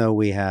even though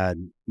we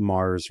had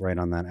Mars right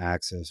on that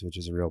axis, which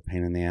is a real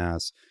pain in the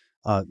ass,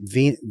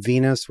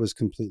 Venus was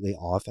completely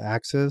off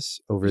axis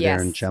over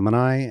there in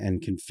Gemini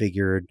and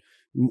configured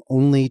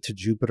only to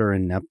Jupiter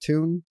and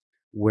Neptune.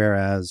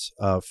 Whereas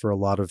for a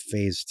lot of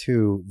phase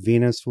two,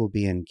 Venus will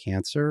be in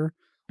Cancer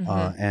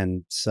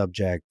and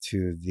subject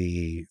to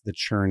the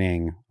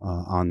churning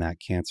on that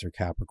Cancer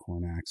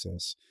Capricorn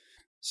axis.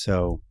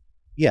 So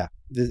yeah,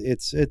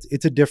 it's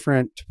a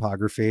different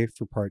topography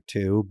for part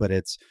two, but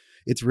it's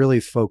really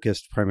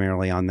focused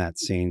primarily on that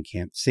same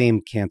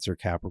Cancer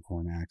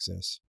Capricorn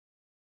axis.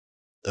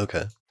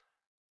 Okay.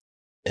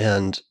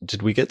 And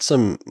did we get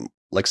some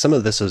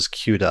of this was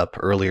queued up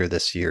earlier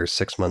this year,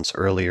 6 months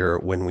earlier,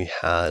 when we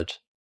had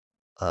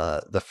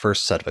the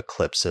first set of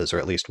eclipses, or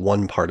at least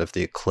one part of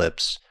the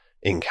eclipse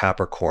in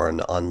Capricorn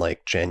on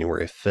like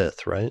January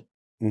 5th, right?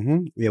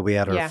 Mm-hmm. Yeah, we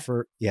had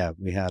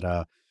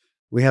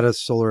we had a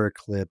solar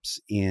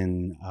eclipse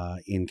in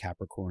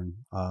Capricorn,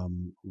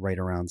 right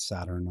around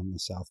Saturn on the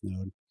south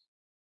node.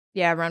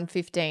 Yeah, around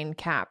 15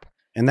 Cap.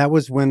 And that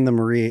was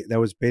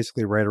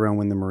basically right around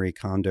when the Marie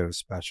Kondo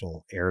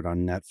special aired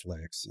on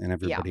Netflix, and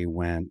everybody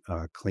went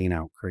clean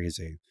out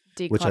crazy,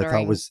 which I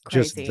thought was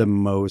just the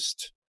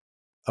most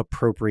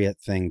appropriate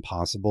thing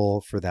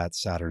possible for that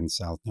Saturn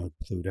South Node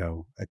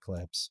Pluto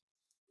eclipse.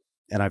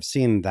 And I've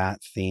seen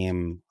that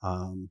theme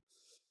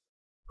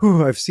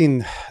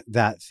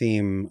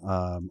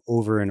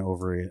over and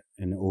over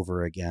and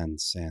over again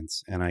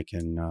since, and I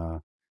can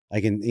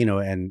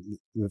and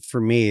for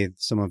me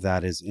some of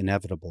that is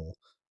inevitable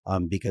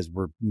because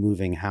we're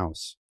moving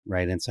house,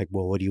 right? And it's like,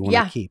 well, what do you want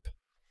to keep?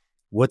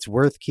 What's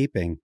worth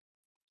keeping?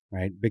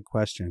 Right? Big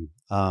question.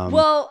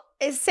 Well,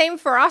 it's same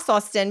for us,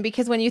 Austin,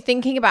 because when you're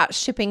thinking about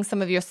shipping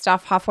some of your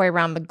stuff halfway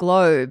around the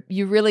globe,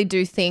 you really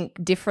do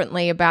think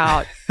differently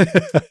about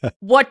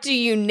what do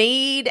you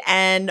need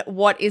and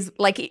what is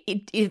like,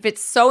 if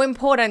it's so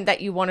important that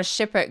you want to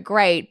ship it,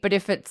 great. But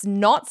if it's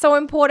not so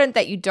important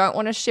that you don't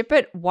want to ship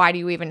it, why do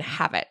you even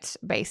have it,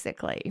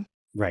 basically?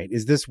 Right.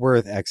 Is this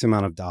worth X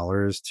amount of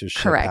dollars to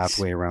ship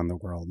halfway around the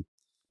world?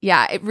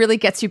 Yeah, it really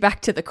gets you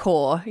back to the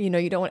core. You know,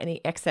 you don't want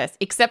any excess,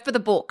 except for the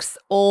books.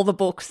 All the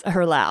books are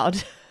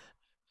allowed.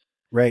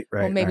 Right.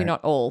 Or maybe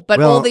not all, but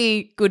all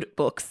the good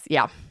books.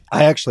 Yeah.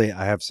 I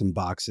have some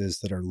boxes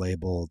that are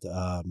labeled,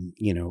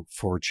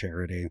 for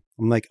charity.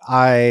 I'm like,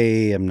 I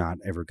am not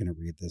ever going to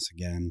read this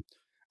again.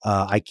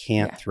 I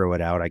can't throw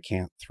it out. I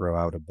can't throw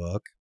out a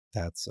book.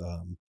 That's,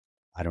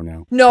 I don't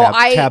know. No,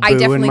 I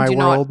definitely in my do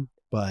world, not.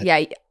 But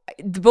yeah,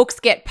 the books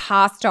get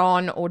passed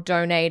on or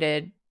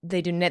donated.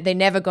 They do. They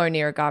never go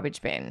near a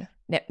garbage bin.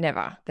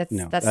 Never. That's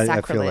sacrilege.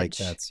 I feel like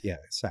that's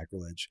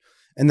sacrilege.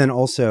 And then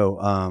also,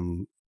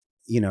 I've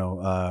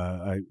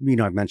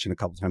mentioned a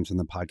couple times in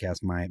the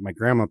podcast, my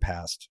grandma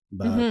passed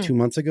 2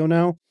 months ago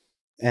now,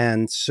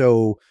 and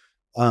so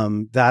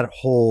that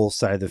whole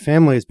side of the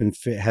family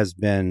has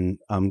been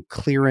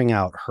clearing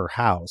out her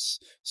house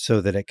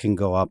so that it can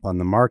go up on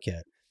the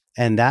market,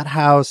 and that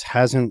house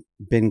hasn't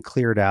been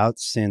cleared out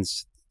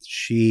since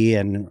she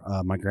and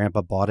my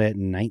grandpa bought it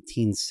in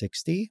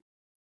 1960.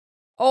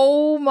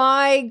 Oh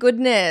my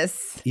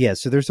goodness! Yeah,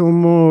 so there's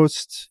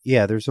almost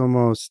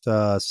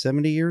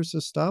 70 years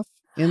of stuff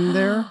in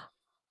there.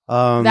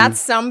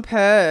 That's some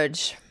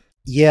purge.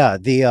 Yeah,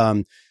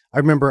 I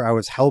remember I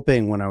was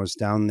helping when I was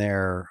down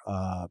there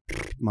a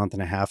month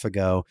and a half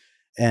ago,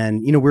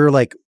 and we were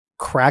like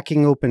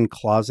cracking open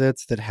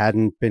closets that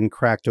hadn't been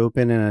cracked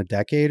open in a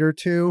decade or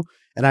two.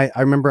 And I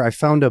remember I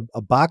found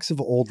a box of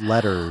old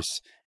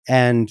letters,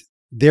 and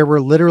there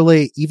were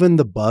literally, even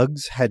the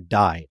bugs had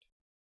died.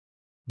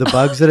 The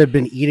bugs that had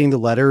been eating the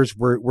letters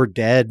were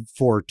dead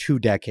for 2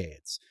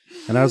 decades.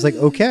 And I was like,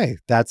 okay,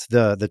 that's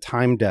the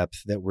time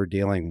depth that we're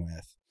dealing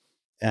with.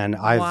 And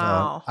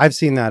I've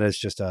seen that as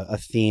just a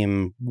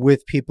theme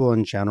with people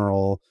in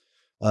general,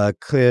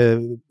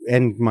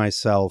 and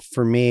myself.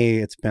 For me,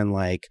 it's been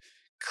like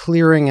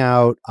clearing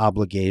out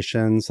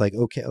obligations. Like,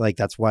 okay, like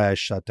that's why I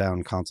shut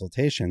down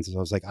consultations. I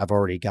was like, I've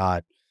already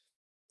got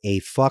a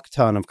fuck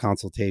ton of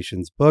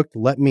consultations booked.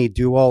 Let me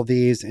do all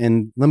these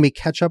and let me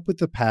catch up with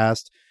the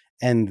past,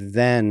 and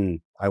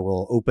then I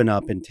will open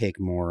up and take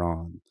more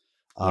on.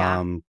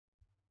 Yeah.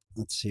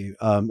 Let's see,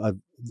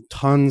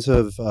 tons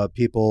of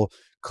people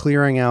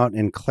clearing out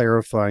and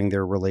clarifying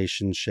their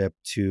relationship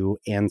to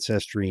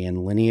ancestry and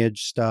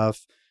lineage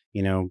stuff.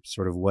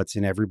 Sort of what's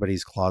in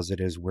everybody's closet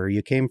is where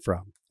you came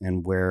from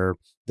and where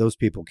those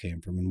people came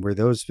from and where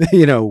those,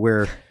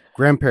 where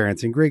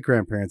grandparents and great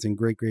grandparents and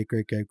great, great,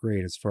 great, great,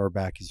 great, as far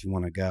back as you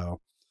want to go.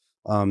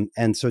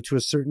 And so to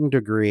a certain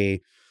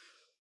degree,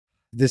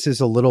 this is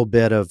a little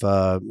bit of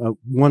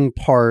one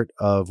part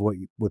of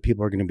what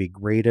people are going to be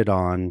graded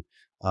on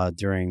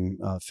during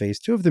phase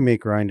 2 of the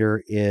Meat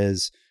Grinder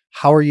is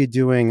how are you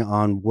doing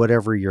on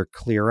whatever your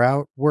clear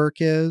out work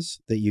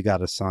is that you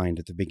got assigned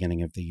at the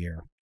beginning of the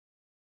year.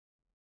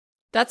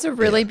 That's a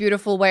really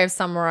beautiful way of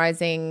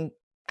summarizing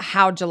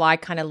how July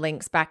kind of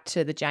links back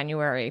to the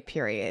January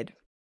period.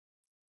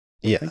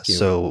 Yeah,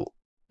 so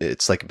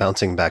it's like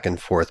bouncing back and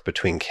forth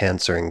between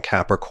Cancer and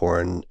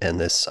Capricorn and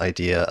this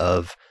idea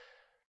of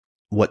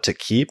what to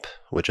keep,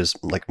 which is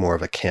like more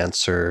of a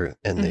Cancer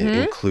and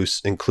the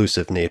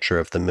inclusive nature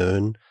of the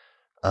moon,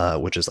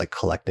 which is like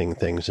collecting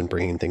things and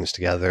bringing things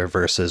together,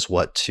 versus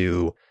what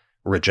to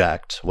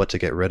reject, what to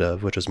get rid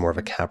of, which is more of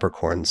a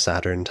Capricorn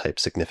Saturn type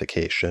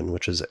signification,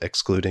 which is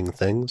excluding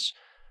things.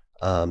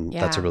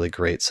 That's a really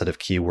great set of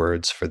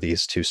keywords for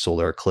these 2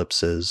 solar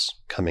eclipses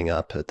coming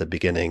up at the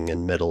beginning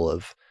and middle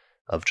of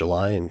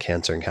July in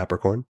Cancer and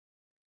Capricorn.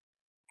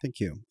 Thank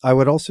you. I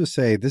would also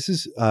say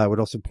I would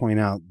also point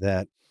out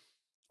that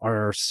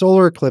our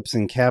solar eclipse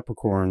in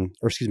Capricorn,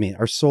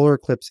 our solar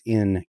eclipse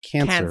in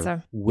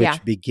Cancer.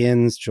 Which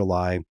begins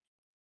July,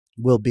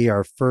 will be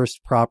our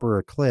first proper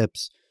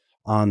eclipse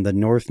on the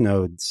North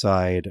Node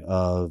side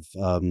of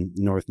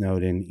North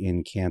Node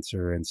in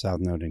Cancer and South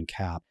Node in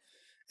Cap.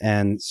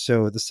 And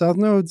so the South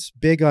Node's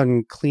big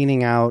on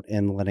cleaning out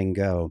and letting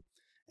go.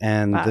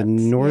 And the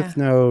North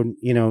Node,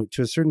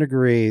 to a certain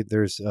degree,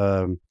 there's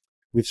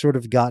we've sort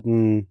of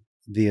gotten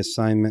the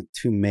assignment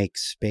to make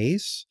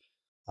space.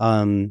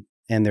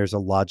 And there's a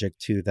logic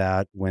to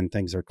that. When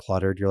things are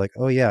cluttered, you're like,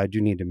 oh yeah, I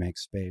do need to make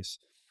space.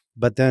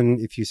 But then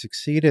if you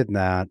succeed in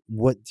that,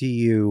 what do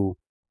you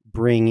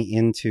bring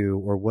into,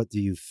 or what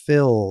do you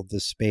fill the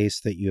space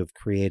that you have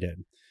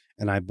created?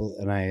 And I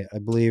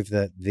believe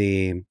that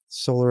the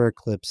solar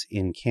eclipse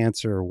in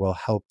Cancer will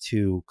help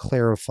to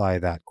clarify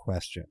that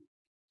question.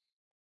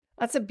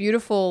 That's a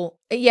beautiful,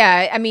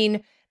 I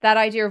mean, that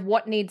idea of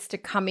what needs to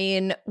come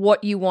in,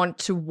 what you want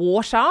to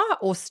water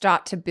or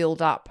start to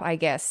build up, I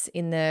guess,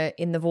 in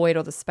the void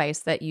or the space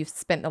that you've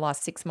spent the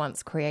last 6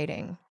 months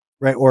creating.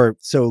 Right. Or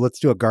so let's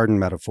do a garden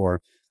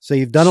metaphor. So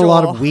you've done a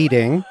lot of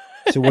weeding.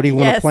 So what do you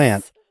want to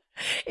plant?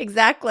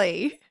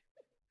 Exactly.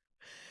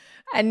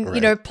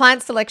 And,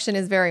 plant selection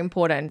is very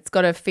important. It's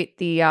got to fit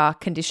the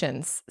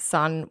conditions,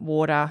 sun,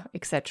 water,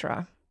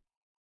 etc.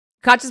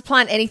 Can't just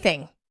plant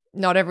anything.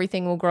 Not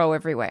everything will grow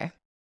everywhere.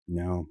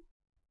 No.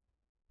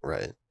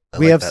 Right.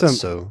 We have some.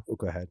 So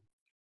go ahead.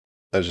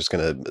 I was just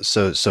going to.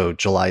 So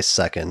July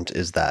 2nd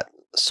is that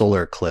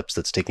solar eclipse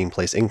that's taking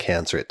place in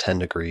Cancer at 10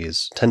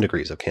 degrees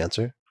of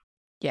Cancer.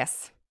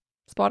 Yes.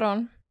 Spot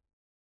on.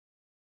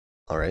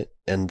 All right.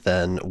 And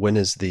then when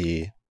is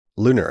the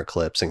lunar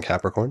eclipse in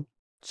Capricorn?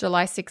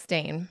 July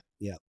 16.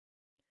 Yeah.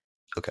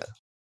 Okay.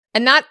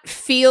 And that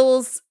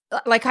feels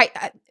like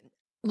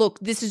look,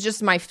 this is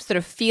just my sort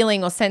of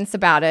feeling or sense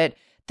about it.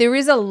 There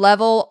is a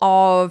level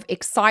of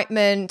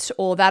excitement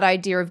or that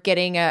idea of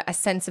getting a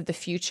sense of the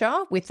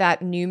future with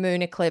that new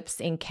moon eclipse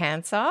in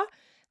Cancer.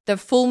 The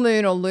full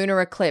moon or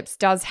lunar eclipse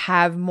does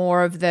have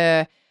more of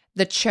the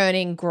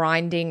churning,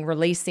 grinding,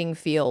 releasing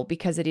feel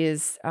because it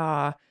is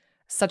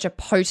such a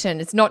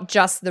potent, it's not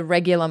just the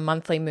regular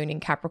monthly moon in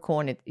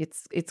Capricorn.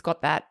 It's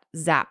got that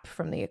zap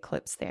from the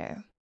eclipse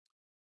there.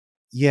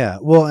 Yeah.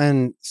 Well,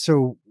 and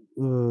so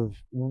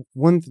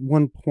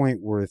one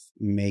point worth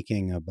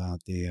making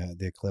about the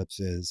eclipse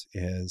is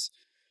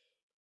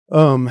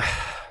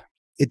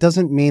it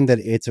doesn't mean that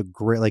it's a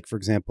great, like, for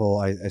example,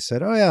 I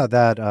said, oh yeah,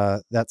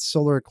 that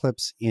solar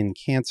eclipse in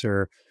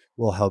Cancer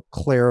will help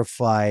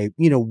clarify,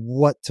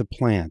 what to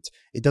plant.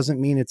 It doesn't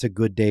mean it's a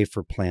good day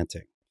for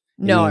planting.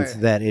 It means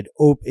that it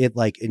opens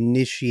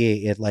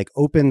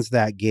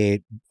that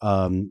gate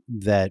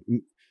that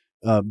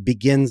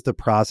begins the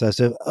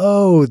process of,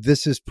 oh,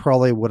 this is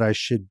probably what I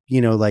should,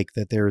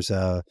 that there's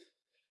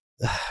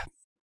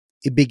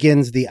it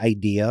begins the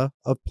idea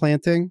of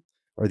planting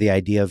or the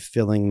idea of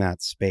filling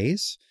that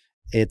space.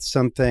 It's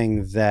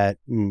something that,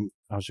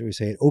 how should we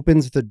say, it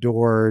opens the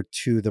door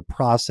to the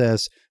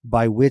process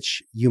by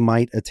which you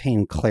might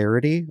attain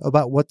clarity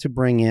about what to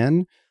bring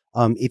in.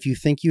 If you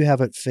think you have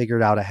it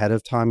figured out ahead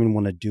of time and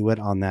want to do it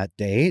on that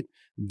date,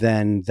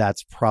 then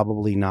that's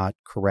probably not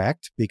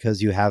correct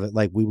because you have it,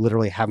 like, we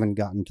literally haven't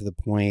gotten to the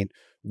point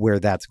where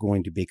that's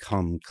going to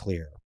become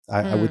clear.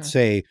 I would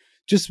say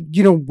just,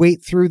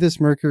 wait through this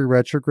Mercury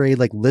retrograde,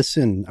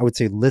 listen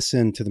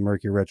to the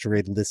Mercury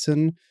retrograde,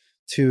 listen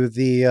to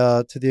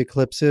the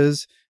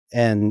eclipses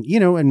and,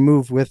 and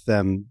move with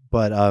them.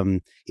 But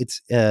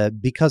it's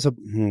because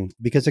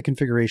a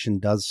configuration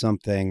does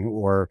something,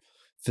 or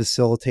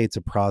facilitates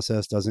a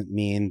process doesn't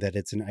mean that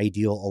it's an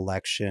ideal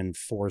election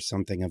for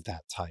something of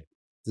that type.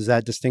 Does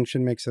that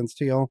distinction make sense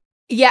to y'all?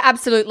 Yeah,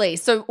 absolutely.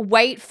 So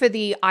wait for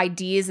the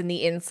ideas and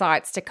the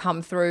insights to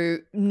come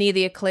through near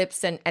the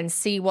eclipse and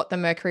see what the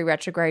Mercury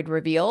retrograde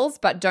reveals,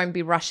 but don't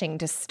be rushing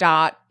to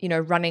start,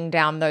 running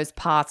down those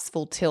paths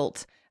full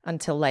tilt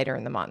until later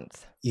in the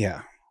month.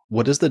 Yeah.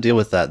 What is the deal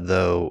with that,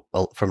 though,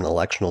 from an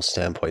electional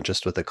standpoint,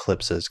 just with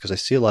eclipses? Because I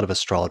see a lot of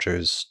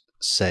astrologers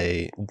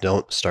say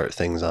don't start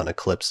things on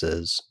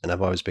eclipses, and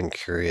I've always been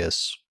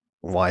curious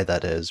why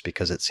that is,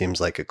 because it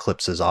seems like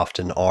eclipses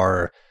often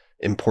are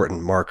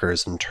important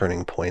markers and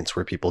turning points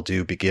where people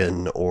do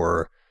begin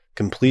or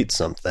complete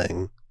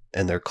something,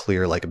 and they're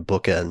clear like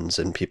bookends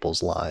in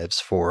people's lives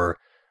for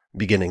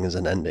beginnings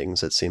and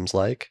endings, it seems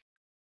like.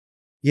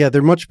 Yeah,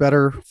 they're much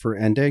better for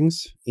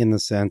endings in the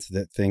sense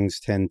that things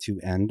tend to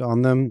end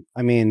on them.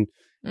 I mean,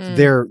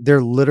 they're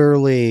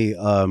literally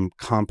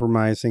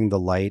compromising the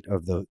light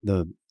of the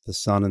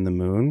sun and the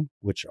moon,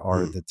 which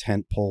are the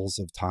tent poles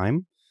of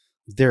time.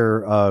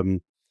 They're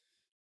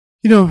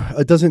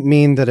it doesn't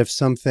mean that if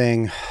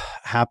something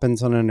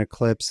happens on an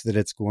eclipse that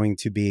it's going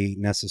to be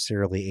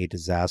necessarily a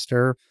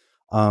disaster.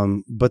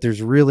 But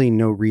there's really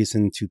no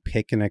reason to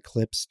pick an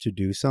eclipse to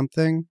do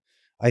something.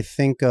 I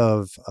think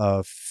of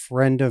a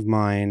friend of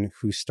mine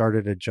who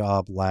started a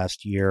job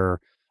last year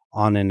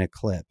on an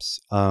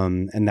eclipse.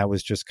 And that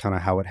was just kind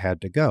of how it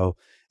had to go.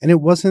 And it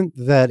wasn't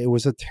that it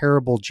was a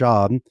terrible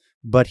job,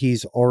 but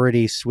he's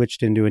already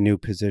switched into a new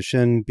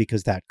position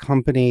because that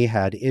company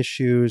had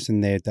issues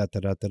and they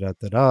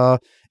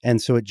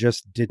and so it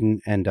just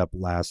didn't end up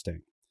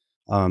lasting.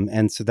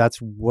 And so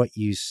that's what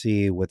you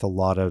see with a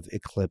lot of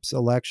eclipse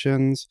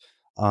elections.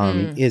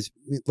 Is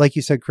like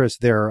you said, Chris,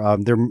 they're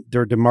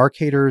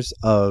demarcators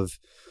of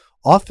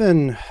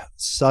often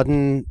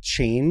sudden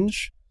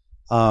change,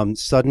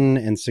 sudden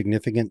and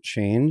significant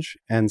change.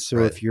 And so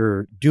if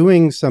you're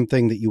doing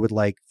something that you would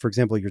like, for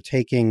example,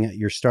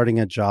 you're starting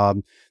a job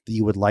that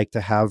you would like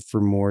to have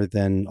for more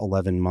than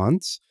 11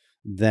 months,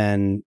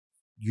 then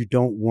you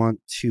don't want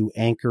to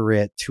anchor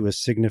it to a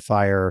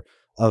signifier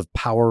of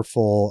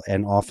powerful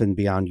and often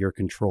beyond your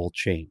control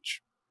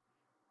change.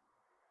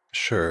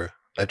 Sure.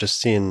 I've just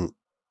seen,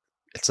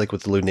 it's like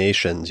with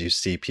lunations, you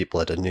see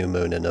people at a new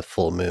moon and a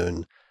full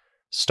moon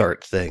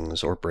start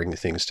things or bring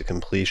things to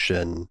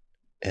completion.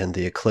 And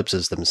the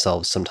eclipses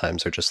themselves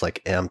sometimes are just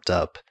like amped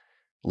up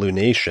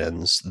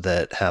lunations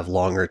that have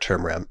longer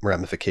term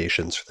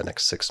ramifications for the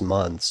next 6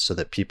 months, so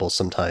that people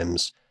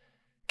sometimes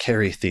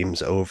carry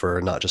themes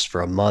over, not just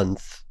for a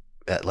month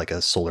at like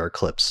a solar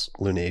eclipse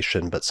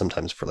lunation, but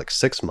sometimes for like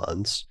 6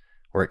 months,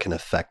 where it can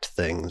affect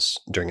things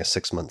during a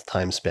 6-month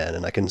time span.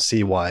 And I can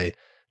see why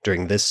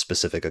during this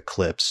specific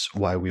eclipse,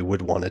 why we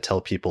would want to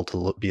tell people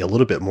to be a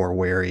little bit more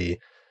wary,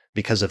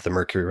 because of the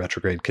Mercury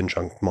retrograde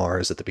conjunct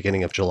Mars at the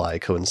beginning of July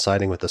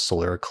coinciding with the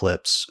solar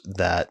eclipse,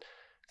 that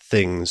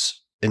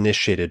things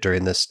initiated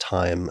during this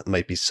time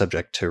might be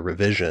subject to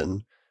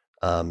revision,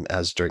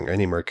 as during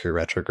any Mercury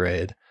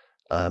retrograde.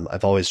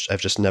 I've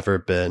just never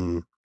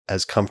been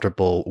as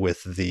comfortable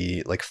with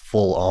the like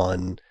full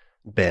on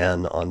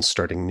ban on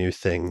starting new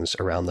things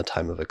around the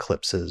time of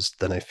eclipses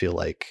than I feel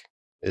like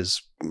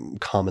is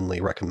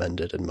commonly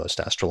recommended in most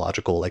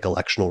astrological like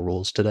electional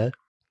rules today.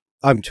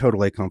 I'm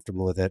totally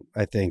comfortable with it.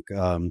 I think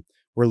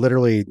we're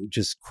literally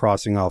just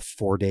crossing off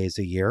 4 days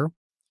a year,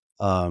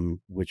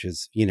 which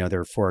is, there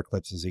are 4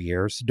 eclipses a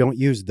year. So don't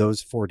use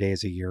those 4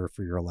 days a year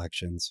for your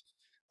elections.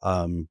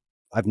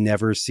 I've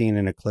never seen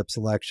an eclipse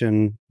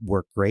election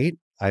work great.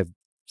 I've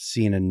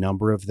seen a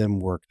number of them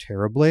work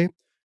terribly.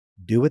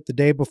 Do it the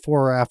day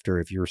before or after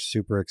if you're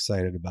super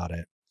excited about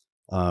it.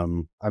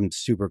 I'm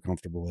super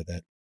comfortable with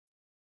it.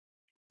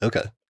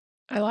 Okay.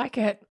 I like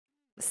it.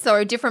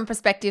 So different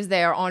perspectives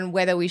there on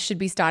whether we should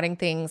be starting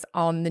things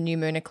on the new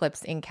moon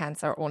eclipse in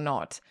Cancer or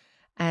not.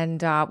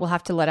 And we'll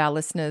have to let our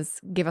listeners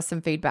give us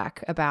some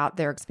feedback about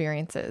their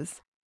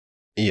experiences.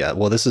 Yeah,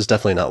 well, this is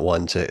definitely not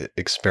one to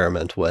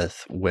experiment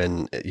with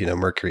when,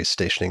 Mercury's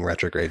stationing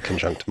retrograde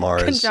conjunct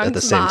Mars at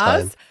the same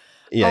time.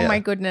 Yeah, my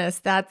goodness.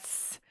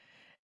 That's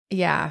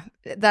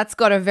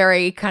got a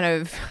very kind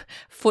of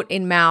foot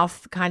in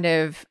mouth kind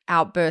of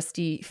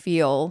outbursty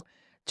feel,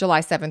 July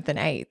 7th and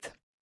 8th.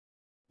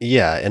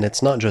 Yeah, and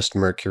it's not just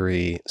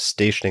Mercury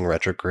stationing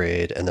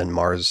retrograde and then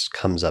Mars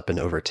comes up and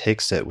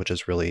overtakes it, which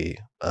is really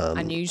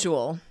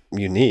unusual,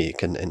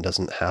 unique, and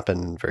doesn't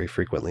happen very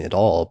frequently at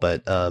all.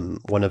 But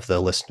one of the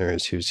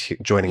listeners who's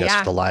joining us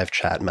for the live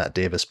chat, Matt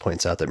Davis,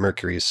 points out that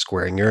Mercury is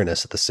squaring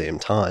Uranus at the same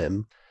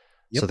time.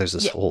 Yep. So there's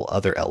this whole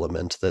other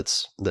element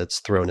that's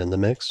thrown in the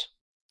mix.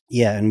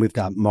 Yeah, and we've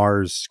got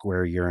Mars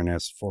square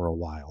Uranus for a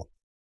while.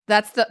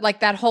 That's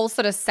that whole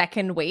sort of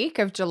second week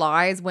of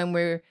July is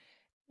when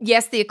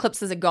yes, the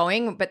eclipses are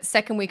going, but the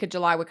second week of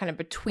July, we're kind of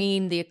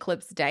between the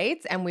eclipse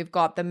dates, and we've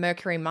got the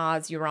Mercury,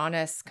 Mars,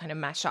 Uranus kind of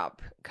mashup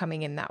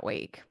coming in that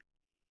week.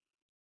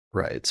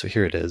 Right. So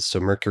here it is.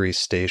 So Mercury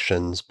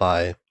stations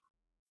by,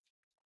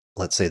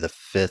 let's say, the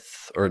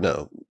 5th, or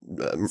no,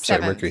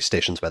 sorry, Mercury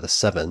stations by the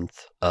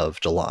 7th of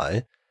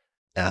July.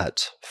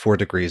 at 4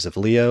 degrees of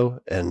Leo,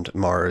 and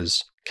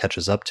Mars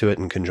catches up to it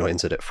and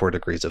conjoins it at 4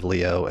 degrees of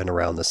Leo, and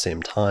around the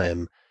same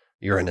time,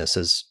 Uranus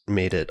has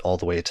made it all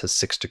the way to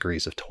 6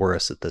 degrees of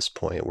Taurus at this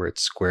point, where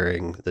it's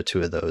squaring the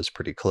two of those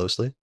pretty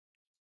closely.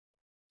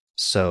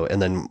 So,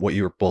 and then what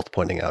you were both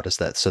pointing out is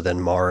that, so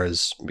then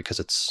Mars, because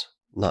it's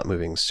not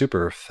moving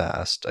super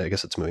fast, I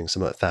guess it's moving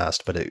somewhat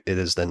fast, but it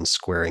is then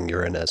squaring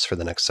Uranus for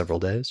the next several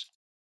days.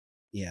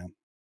 Yeah.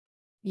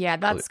 Yeah,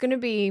 that's going to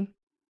be,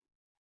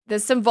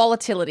 there's some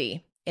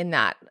volatility in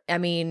that. I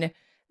mean,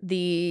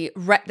 the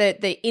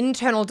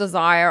internal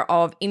desire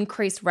of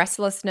increased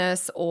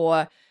restlessness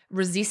or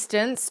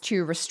resistance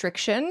to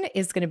restriction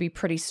is going to be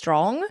pretty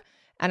strong.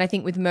 And I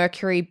think with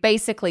Mercury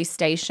basically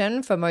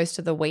stationed for most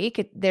of the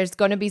week, there's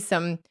going to be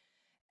some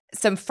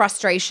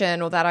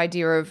frustration, or that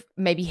idea of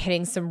maybe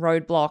hitting some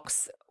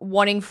roadblocks,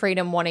 wanting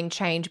freedom, wanting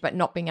change, but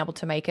not being able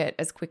to make it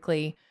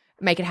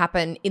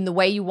happen in the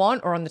way you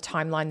want or on the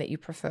timeline that you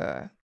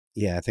prefer.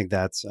 Yeah, I think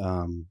that's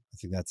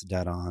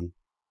dead on.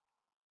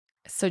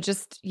 So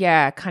just,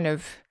 kind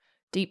of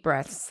deep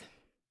breaths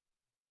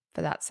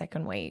for that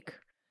second week.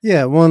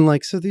 Yeah, well,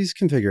 so these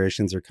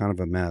configurations are kind of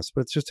a mess,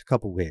 but it's just a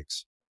couple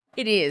weeks.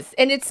 It is.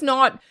 And it's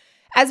not,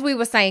 as we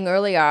were saying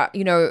earlier,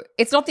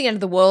 it's not the end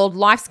of the world.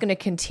 Life's going to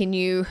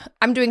continue.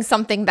 I'm doing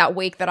something that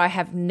week that I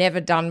have never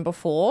done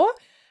before.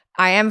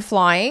 I am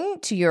flying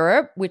to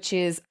Europe, which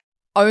is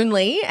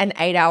only an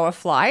 8-hour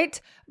flight,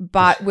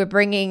 but we're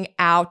bringing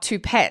our 2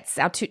 pets.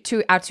 Our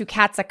two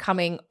cats are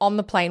coming on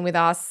the plane with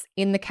us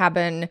in the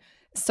cabin.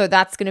 So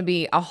that's going to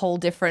be a whole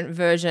different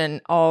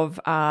version of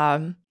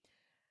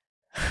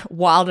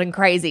wild and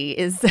crazy,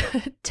 is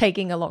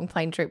taking a long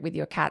plane trip with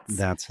your cats.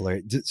 That's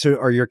hilarious. So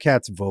are your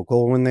cats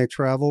vocal when they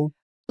travel?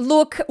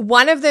 Look,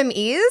 one of them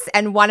is,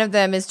 and one of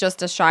them is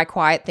just a shy,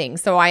 quiet thing.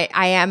 So I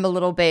am a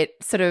little bit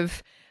sort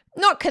of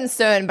not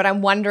concerned, but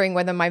I'm wondering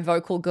whether my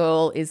vocal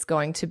girl is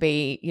going to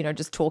be,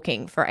 just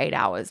talking for 8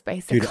 hours,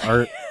 basically.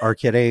 Dude, our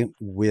kitty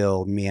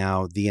will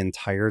meow the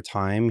entire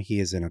time he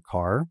is in a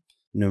car,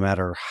 no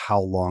matter how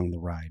long the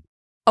ride.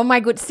 Oh my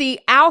good. See,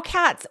 our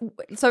cats,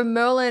 so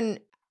Merlin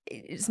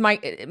is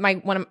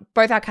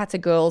both our cats are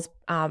girls.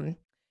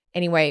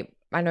 Anyway,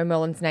 I know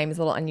Merlin's name is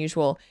a little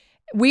unusual.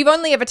 We've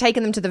only ever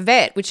taken them to the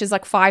vet, which is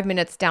like 5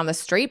 minutes down the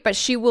street, but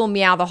she will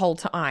meow the whole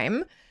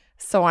time.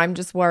 So I'm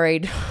just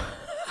worried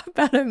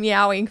about her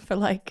meowing for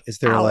Is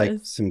there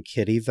hours. Some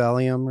kitty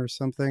Valium or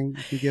something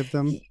you give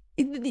them?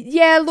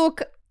 Yeah,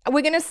 look,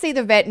 we're going to see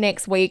the vet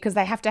next week because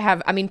they have to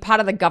have, part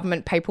of the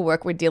government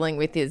paperwork we're dealing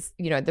with is,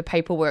 the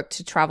paperwork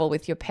to travel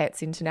with your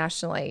pets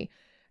internationally.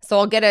 So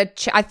I'll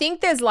get I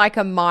think there's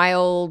a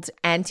mild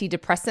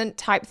antidepressant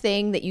type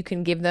thing that you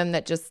can give them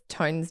that just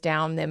tones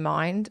down their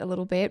mind a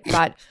little bit.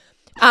 But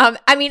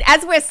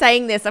as we're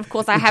saying this, of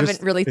course,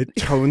 it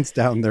tones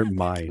down their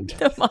mind.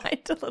 The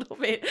mind a little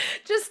bit,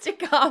 just to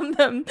calm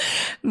them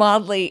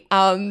mildly.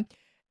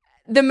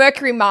 The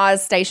Mercury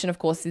Mars station, of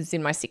course, is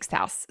in my 6th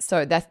house.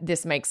 So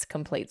this makes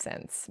complete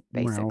sense,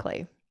 basically.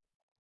 Meow.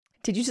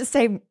 Did you just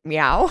say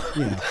meow?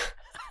 Yeah.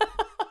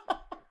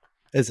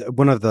 As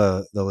one of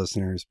the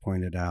listeners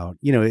pointed out,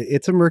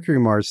 it's a Mercury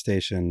Mars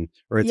station,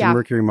 or it's a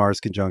Mercury Mars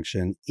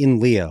conjunction in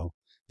Leo,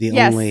 the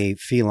only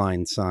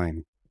feline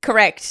sign.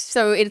 Correct.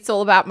 So it's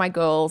all about my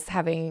girls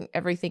having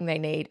everything they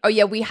need. Oh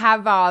yeah, we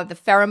have the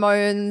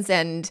pheromones,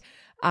 and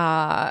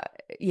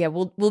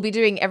we'll be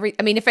doing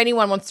if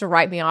anyone wants to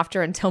write me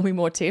after and tell me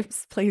more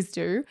tips, please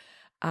do.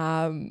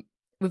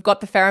 We've got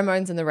the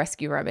pheromones and the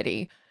rescue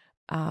remedy.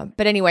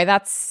 But anyway,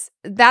 that's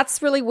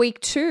really week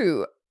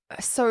 2.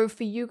 So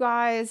for you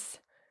guys,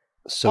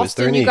 so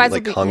Austin, is there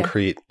any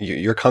concrete?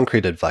 Your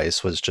concrete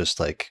advice was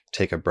just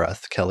take a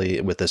breath, Kelly,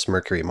 with this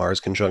Mercury Mars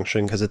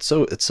conjunction, because it's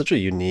such a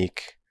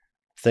unique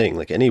thing.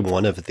 Any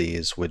one of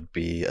these would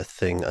be a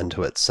thing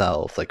unto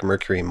itself, like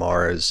Mercury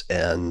Mars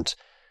and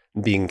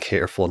being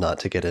careful not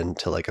to get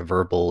into a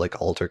verbal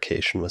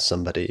altercation with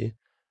somebody.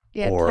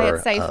 Yeah, or play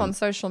it safe on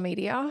social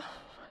media.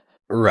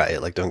 Right,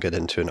 don't get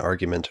into an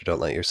argument, or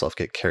don't let yourself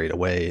get carried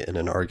away in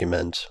an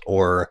argument,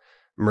 or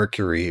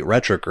Mercury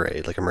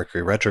retrograde, a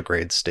Mercury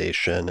retrograde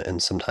station,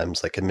 and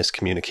sometimes a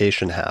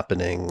miscommunication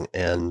happening,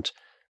 and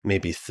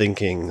maybe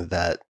thinking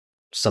that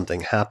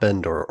something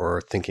happened,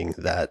 or thinking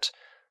that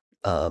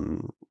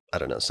I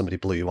don't know, somebody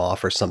blew you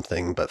off or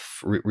something, but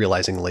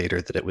realizing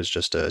later that it was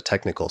just a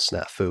technical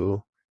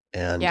snafu,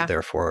 and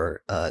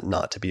therefore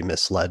not to be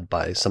misled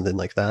by something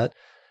like that.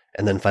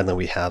 And then finally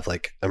we have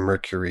a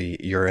Mercury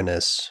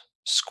Uranus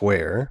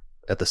square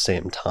at the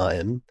same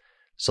time.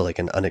 So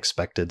an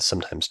unexpected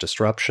sometimes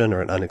disruption,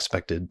 or an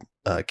unexpected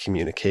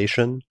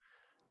communication.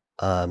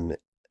 And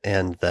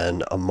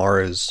then a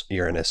Mars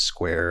Uranus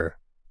square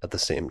at the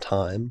same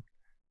time.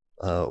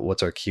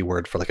 What's our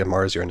keyword for a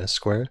Mars Uranus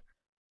square?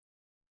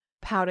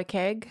 Powder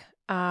keg.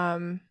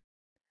 Mars,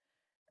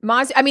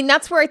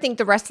 that's where I think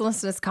the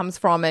restlessness comes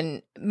from.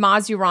 And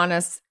Mars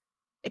Uranus,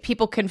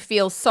 people can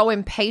feel so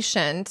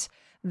impatient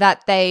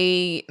that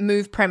they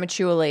move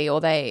prematurely,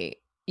 or they,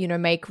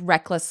 make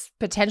reckless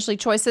potentially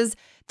choices.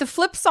 The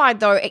flip side,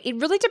 though, it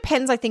really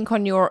depends, I think,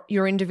 on your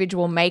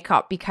individual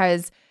makeup,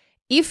 because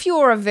if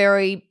you're a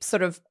very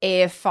sort of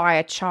air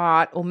fire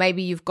chart, or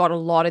maybe you've got a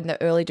lot in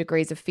the early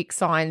degrees of fixed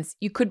signs,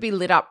 you could be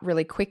lit up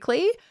really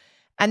quickly.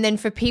 And then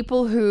for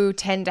people who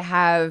tend to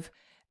have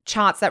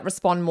charts that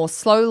respond more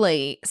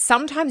slowly,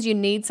 sometimes you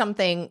need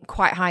something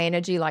quite high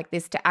energy like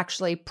this to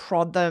actually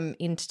prod them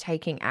into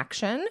taking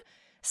action.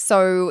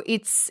 So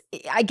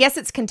I guess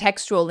it's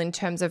contextual in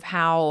terms of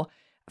how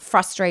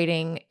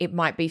frustrating it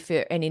might be for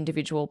an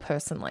individual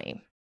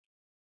personally.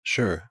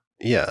 Sure.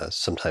 Yeah,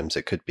 sometimes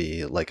it could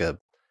be like a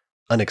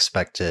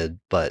unexpected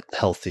but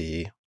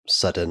healthy,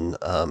 sudden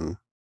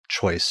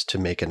choice to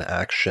make an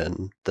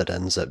action that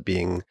ends up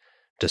being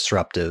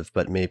disruptive,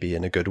 but maybe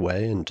in a good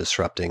way, and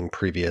disrupting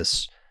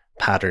previous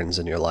patterns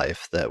in your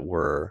life that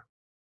were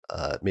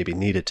maybe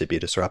needed to be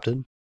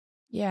disrupted.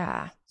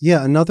 Yeah.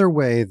 Yeah, another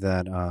way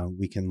that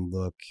we can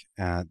look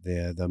at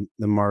the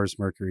Mars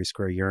Mercury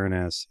square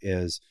Uranus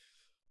is,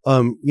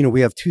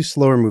 we have two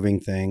slower moving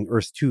things,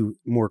 or two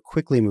more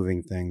quickly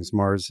moving things,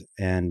 Mars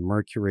and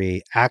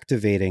Mercury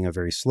activating a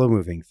very slow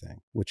moving thing,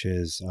 which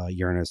is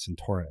Uranus and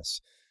Taurus.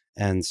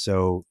 And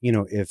so,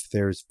 if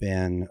there's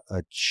been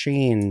a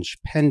change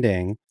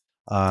pending,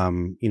 a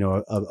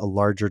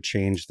larger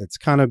change that's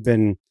kind of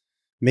been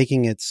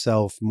making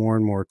itself more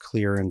and more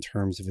clear in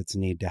terms of its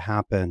need to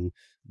happen,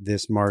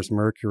 this Mars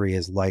Mercury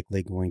is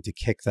likely going to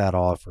kick that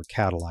off or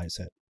catalyze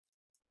it.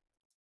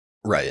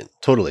 Right,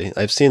 totally.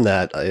 I've seen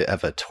that. I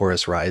have a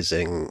Taurus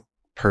rising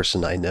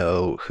person I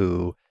know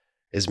who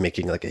is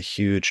making like a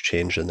huge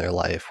change in their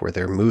life where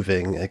they're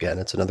moving. Again,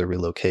 it's another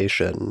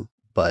relocation,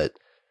 but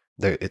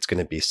it's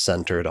going to be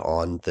centered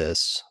on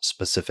this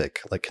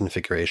specific like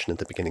configuration at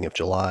the beginning of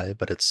July,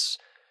 but it's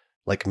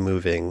like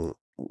moving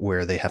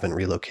where they haven't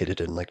relocated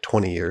in like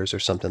 20 years or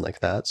something like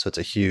that. So it's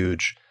a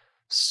huge,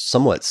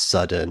 somewhat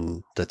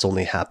sudden, that's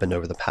only happened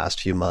over the past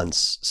few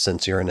months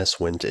since Uranus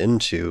went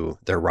into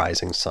their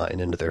rising sign,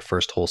 into their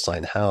first whole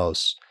sign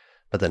house.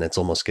 But then it's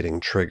almost getting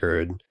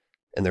triggered,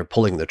 and they're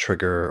pulling the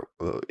trigger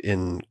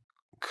in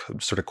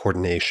sort of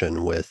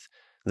coordination with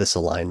this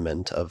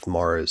alignment of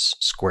Mars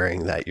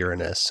squaring that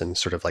Uranus and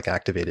sort of like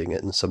activating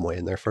it in some way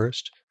in their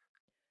first.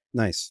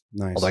 Nice.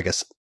 Although I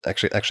guess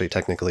actually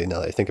technically, now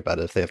that I think about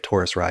it, if they have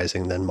Taurus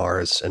rising, then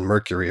Mars and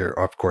Mercury are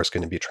of course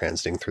going to be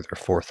transiting through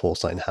their fourth whole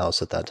sign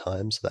house at that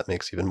time. So that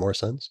makes even more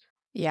sense.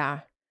 Yeah,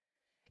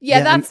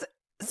 that's...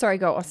 Sorry,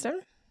 go, Austin.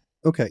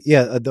 Okay.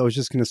 Yeah, I was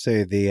just going to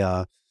say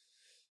the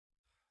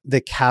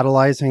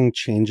catalyzing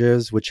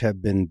changes, which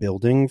have been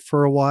building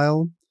for a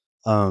while,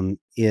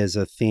 is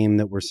a theme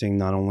that we're seeing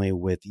not only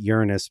with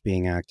Uranus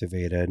being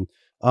activated,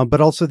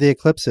 but also the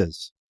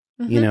eclipses.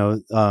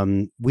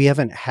 Mm-hmm.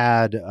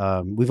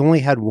 We've only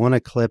had one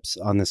eclipse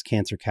on this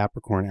Cancer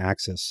Capricorn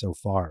axis so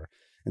far.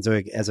 And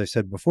so, as I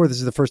said before, this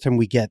is the first time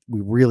we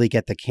really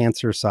get the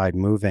Cancer side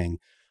moving.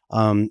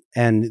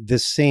 And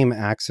this same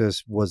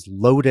axis was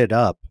loaded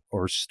up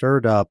or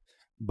stirred up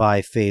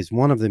by phase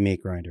one of the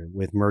meat grinder,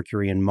 with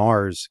Mercury and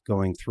Mars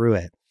going through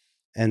it.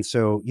 And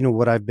so,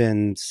 what I've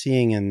been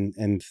seeing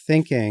and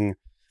thinking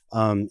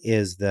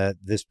is that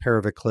this pair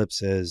of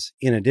eclipses,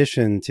 in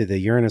addition to the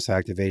Uranus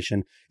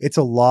activation, it's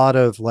a lot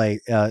of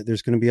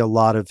there's going to be a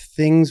lot of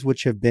things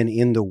which have been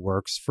in the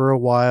works for a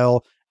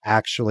while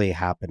actually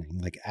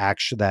happening,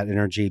 that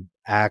energy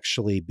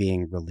actually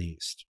being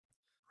released,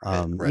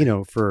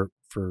 Right. for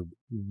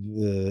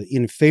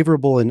in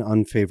favorable and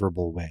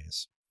unfavorable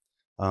ways.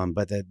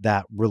 But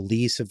that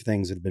release of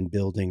things that have been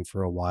building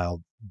for a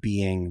while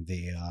being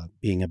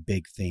a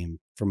big theme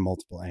from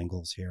multiple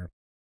angles here.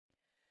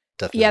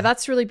 Definitely. Yeah,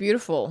 that's really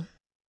beautiful.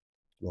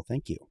 Well,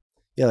 thank you.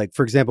 Yeah, like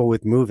for example,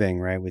 with moving,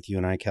 right, with you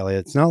and I, Kelly,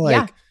 it's not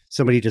like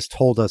somebody just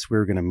told us we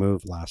were going to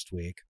move last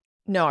week.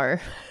 No.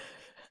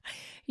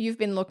 You've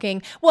been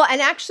looking. Well,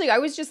 and actually, I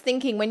was just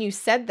thinking when you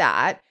said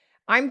that,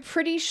 I'm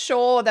pretty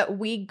sure that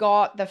we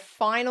got the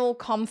final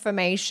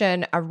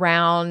confirmation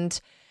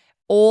around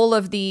all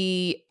of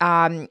the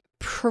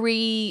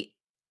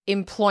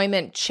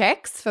pre-employment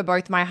checks for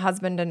both my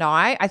husband and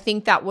I. I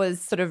think that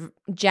was sort of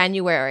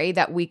January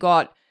that we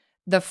got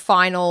the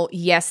final,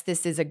 yes,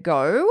 this is a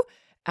go.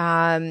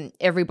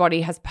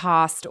 Everybody has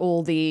passed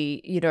all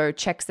the,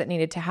 checks that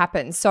needed to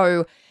happen.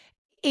 So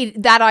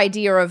that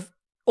idea of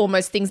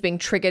almost things being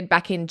triggered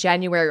back in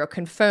January or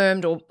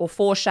confirmed or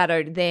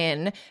foreshadowed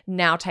then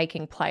now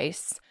taking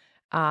place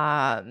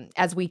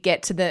as we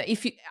get to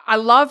I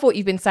love what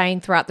you've been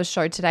saying throughout the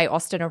show today,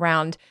 Austin,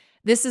 around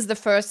this is the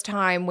first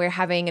time we're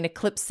having an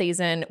eclipse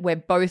season where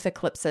both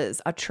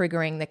eclipses are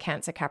triggering the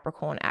Cancer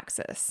Capricorn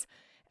axis.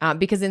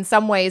 Because in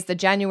some ways, the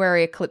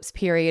January eclipse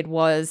period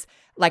was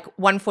like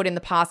 1 foot in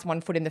the past,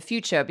 1 foot in the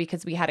future,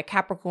 because we had a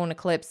Capricorn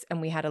eclipse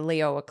and we had a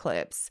Leo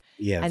eclipse.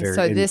 Yeah, and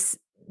so this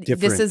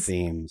is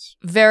themes.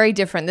 Very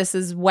different. This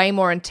is way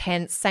more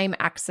intense. Same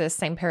axis,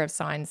 same pair of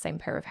signs, same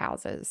pair of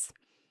houses.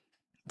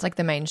 It's like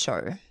the main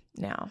show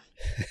now.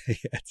 Yeah,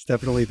 it's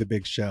definitely the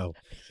big show.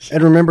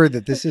 And remember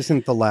that this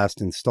isn't the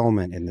last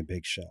installment in the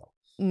big show.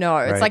 No,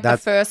 it's right? like the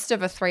first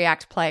of a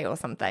 3-act play or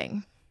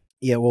something.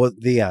 Yeah, well,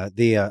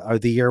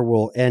 the year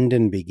will end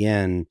and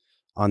begin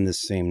on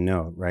this same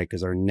note, right?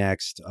 Because our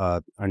next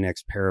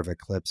pair of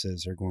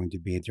eclipses are going to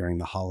be during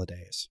the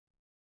holidays.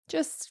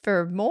 Just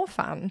for more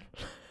fun.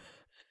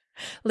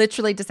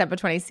 Literally December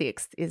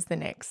 26th is the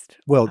next.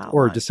 Well,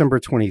 or one. December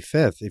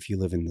 25th if you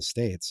live in the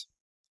States.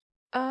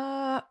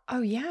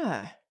 Oh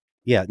yeah.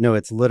 Yeah, no,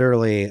 it's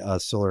literally a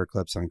solar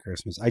eclipse on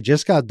Christmas. I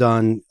just got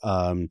done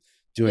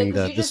doing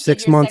the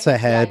 6 months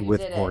ahead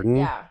with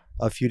Gordon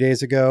a few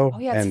days ago. Oh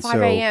yeah, it's and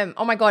 5 a.m.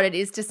 Oh my God, it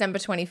is December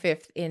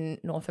 25th in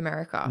North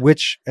America.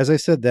 Which, as I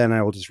said then,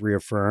 I will just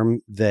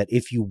reaffirm that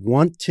if you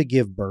want to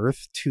give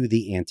birth to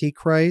the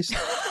Antichrist,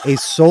 a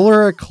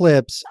solar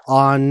eclipse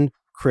on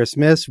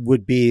Christmas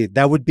would be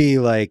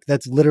like,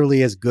 that's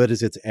literally as good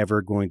as it's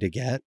ever going to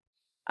get.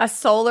 A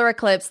solar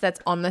eclipse that's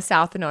on the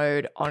South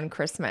Node on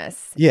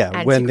Christmas.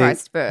 Yeah, when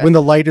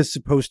the light is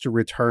supposed to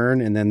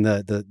return and then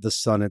the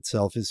sun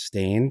itself is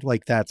stained,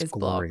 like that's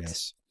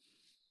glorious.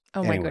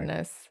 Blocked. Oh my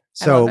goodness.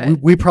 So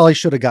we probably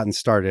should have gotten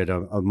started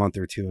a month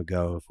or two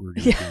ago if we were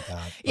going to do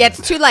that. Yeah,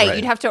 it's too late. Right.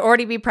 You'd have to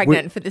already be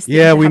pregnant for this.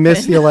 Yeah, we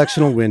missed the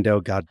electional window.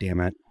 God damn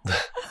it.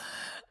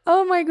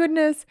 Oh my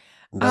goodness.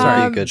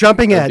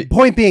 Jumping ahead.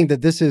 Point being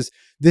that this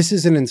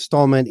is an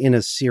installment in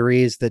a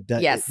series that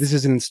yes. This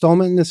is an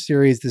installment in a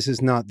series. This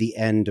is not the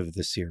end of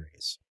the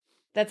series.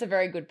 That's a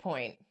very good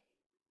point.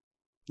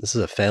 This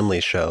is a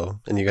family show,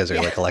 and you guys are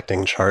like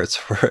collecting charts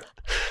for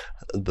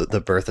the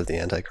birth of the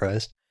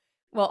Antichrist.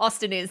 Well,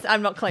 Austin is.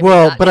 I'm not claiming that.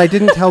 Well, but I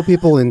didn't tell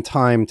people in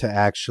time to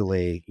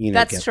actually,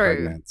 That's get true.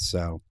 pregnant.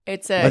 So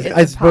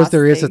I suppose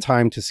there is a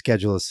time to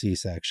schedule a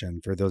C-section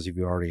for those of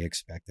you already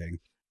expecting.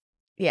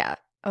 Yeah.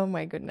 Oh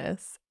my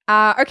goodness.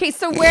 Okay,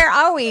 so where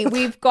are we?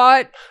 We've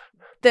got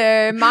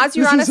the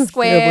Mars-Uranus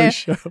square.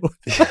 This is a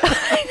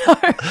family show.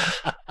 I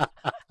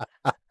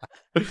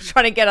know.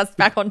 Trying to get us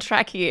back on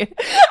track here.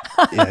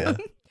 Yeah.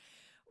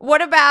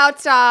 What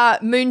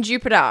about Moon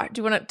Jupiter?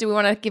 Do we want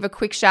to give a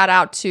quick shout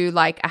out to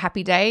like a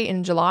happy day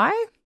in July?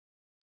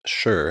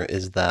 Sure.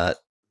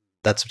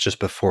 That's just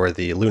before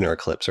the lunar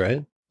eclipse,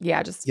 right?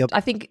 Yeah,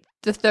 I think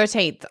the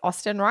 13th,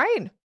 Austin,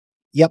 right?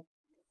 Yep.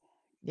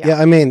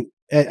 Yeah, I mean,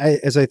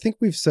 as I think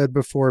we've said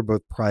before,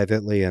 both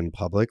privately and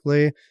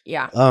publicly,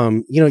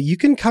 you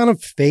can kind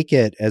of fake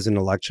it as an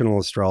electional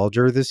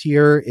astrologer this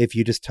year if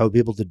you just tell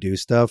people to do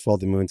stuff while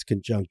the moon's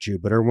conjunct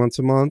Jupiter once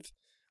a month.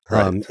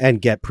 Right.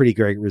 And get pretty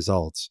great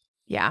results.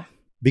 Yeah.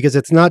 Because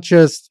it's not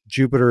just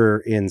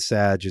Jupiter in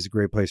Sag is a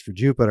great place for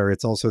Jupiter.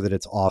 It's also that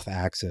it's off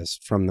axis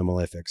from the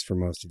malefics for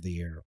most of the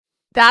year.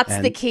 That's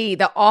the key,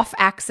 the off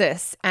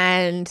axis.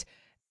 And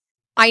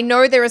I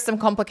know there are some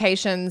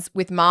complications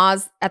with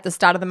Mars at the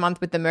start of the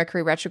month with the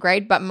Mercury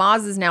retrograde, but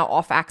Mars is now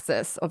off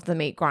axis of the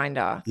meat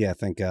grinder. Yeah,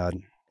 thank God.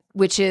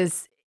 Which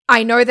is,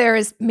 I know there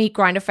is meat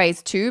grinder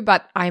phase 2,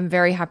 but I'm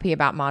very happy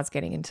about Mars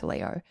getting into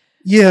Leo.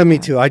 Yeah, me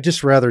too. I'd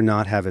just rather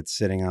not have it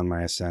sitting on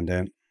my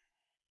ascendant.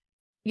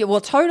 Yeah, well,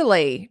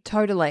 totally.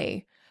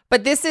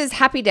 But this is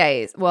happy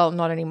days. Well,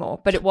 not anymore,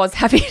 but it was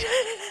happy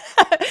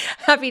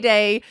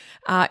day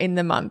in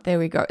the month. There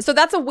we go. So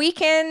that's a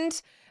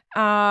weekend,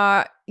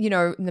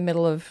 in the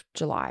middle of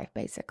July,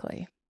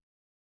 basically.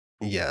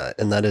 Yeah,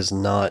 and that is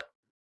not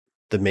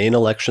the main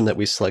election that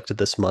we selected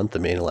this month. The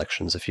main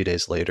election's a few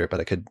days later, but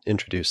I could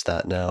introduce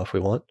that now if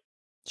we want.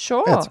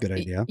 Sure. That's a good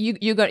idea.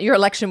 Your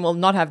election will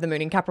not have the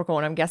moon in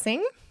Capricorn, I'm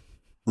guessing.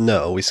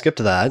 No, we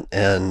skipped that,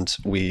 and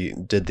we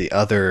did the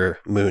other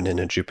moon in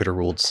a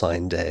Jupiter-ruled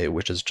sign day,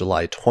 which is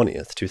July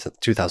 20th,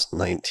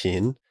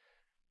 2019.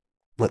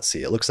 Let's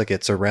see, it looks like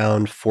it's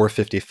around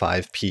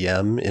 4:55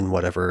 p.m. in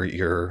whatever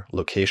your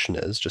location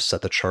is. Just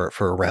set the chart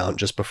for around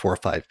just before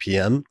 5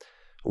 p.m.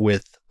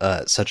 with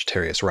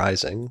Sagittarius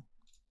rising.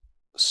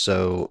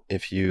 So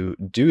if you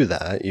do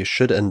that, you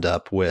should end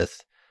up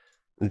with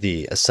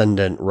the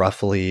ascendant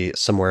roughly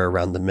somewhere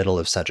around the middle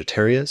of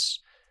Sagittarius,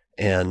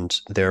 and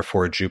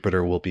therefore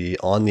Jupiter will be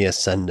on the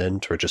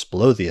ascendant or just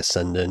below the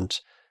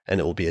ascendant, and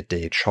it will be a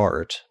day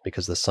chart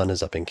because the sun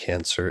is up in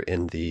Cancer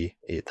in the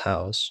 8th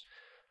house.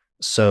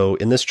 So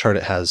in this chart,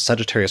 it has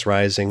Sagittarius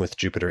rising with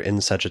Jupiter in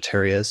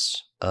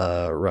Sagittarius,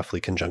 roughly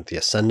conjunct the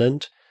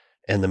ascendant,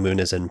 and the moon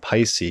is in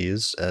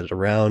Pisces at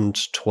around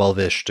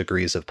 12-ish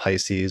degrees of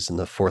Pisces in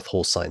the 4th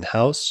whole sign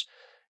house,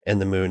 and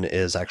the moon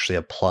is actually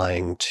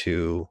applying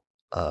to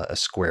a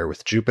square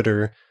with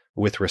Jupiter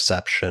with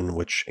reception,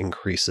 which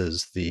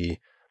increases the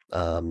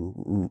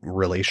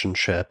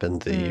relationship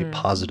and the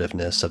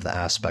positiveness of the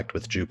aspect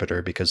with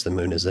Jupiter because the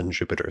moon is in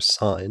Jupiter's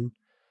sign.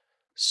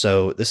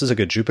 So this is a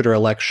good Jupiter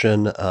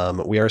election.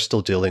 We are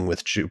still dealing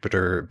with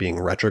Jupiter being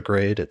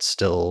retrograde. It's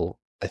still,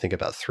 I think,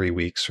 about 3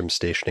 weeks from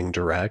stationing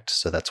direct.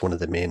 So that's one of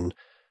the main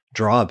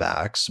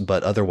drawbacks.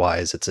 But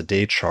otherwise, it's a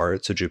day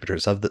chart. So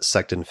Jupiter's of the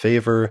sect in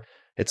favor.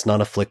 It's not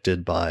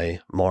afflicted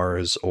by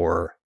Mars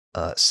or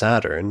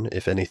Saturn.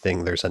 If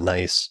anything, there's a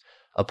nice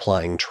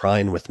applying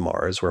trine with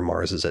Mars, where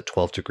Mars is at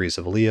 12 degrees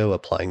of Leo,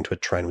 applying to a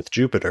trine with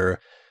Jupiter,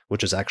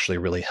 which is actually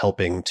really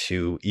helping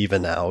to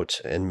even out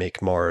and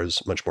make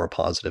Mars much more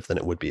positive than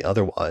it would be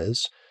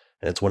otherwise.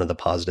 And it's one of the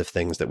positive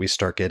things that we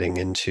start getting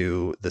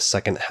into the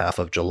second half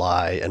of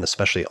July and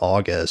especially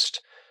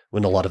August,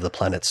 when a lot of the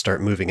planets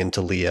start moving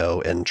into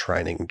Leo and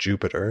trining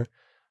Jupiter,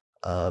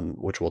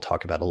 which we'll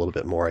talk about a little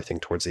bit more, I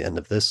think, towards the end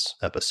of this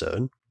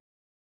episode.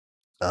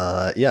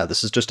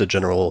 This is just a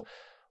general,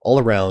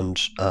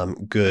 all-around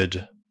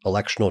good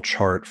electional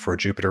chart for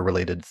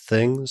Jupiter-related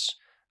things.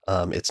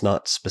 It's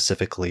not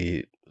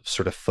specifically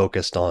sort of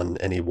focused on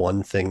any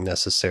one thing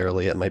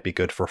necessarily. It might be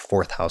good for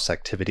fourth house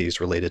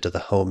activities related to the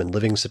home and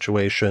living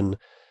situation,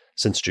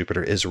 since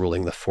Jupiter is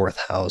ruling the fourth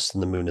house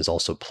and the moon is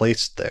also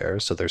placed there.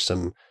 So there's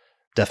some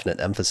definite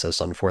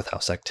emphasis on fourth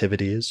house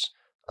activities,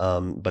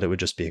 but it would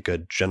just be a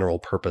good general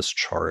purpose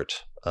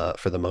chart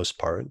for the most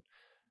part.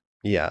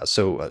 Yeah,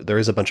 so there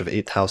is a bunch of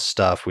 8th house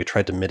stuff. We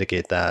tried to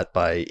mitigate that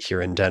by,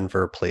 here in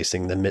Denver,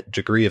 placing the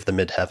degree of the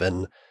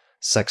midheaven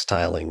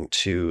sextiling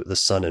to the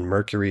Sun and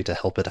Mercury to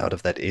help it out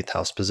of that 8th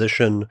house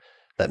position.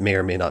 That may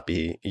or may not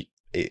be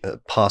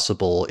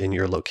possible in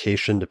your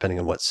location, depending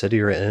on what city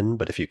you're in.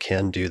 But if you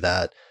can do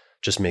that,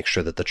 just make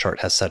sure that the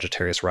chart has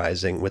Sagittarius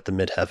rising with the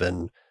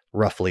midheaven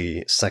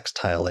roughly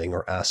sextiling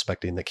or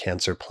aspecting the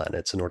Cancer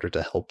planets in order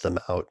to help them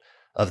out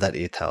of that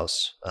 8th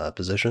house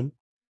position.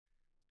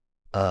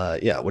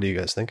 What do you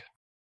guys think?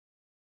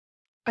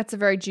 That's a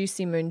very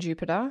juicy moon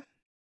Jupiter.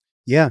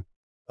 Yeah,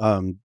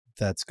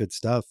 that's good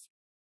stuff.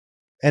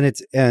 And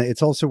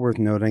it's also worth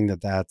noting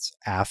that that's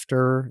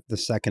after the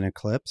second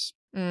eclipse.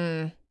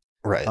 Mm.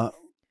 Right.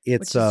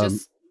 It's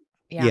just,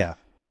 yeah.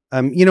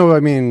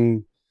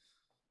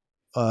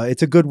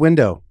 It's a good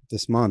window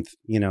this month.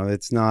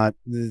 It's not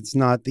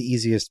the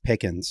easiest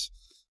pickings.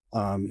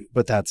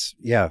 But that's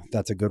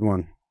a good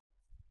one.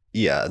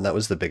 Yeah, and that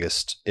was the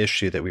biggest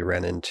issue that we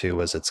ran into,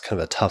 was it's kind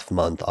of a tough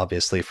month,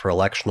 obviously, for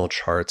electional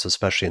charts,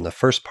 especially in the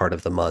first part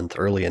of the month,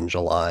 early in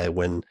July,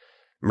 when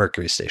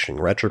Mercury's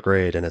stationing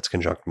retrograde and it's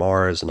conjunct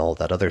Mars and all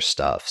that other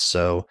stuff.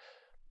 So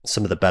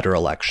some of the better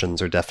elections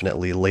are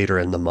definitely later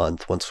in the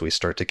month once we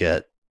start to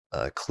get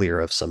clear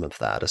of some of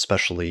that,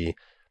 especially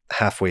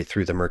halfway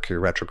through the Mercury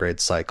retrograde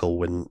cycle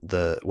when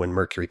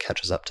Mercury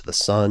catches up to the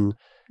Sun,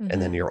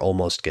 and then you're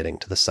almost getting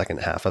to the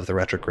second half of the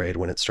retrograde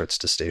when it starts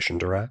to station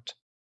direct.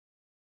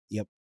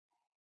 Yep.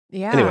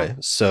 Yeah. Anyway,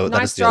 so Nice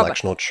that is the job.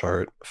 electional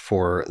chart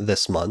for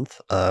this month.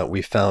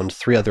 We found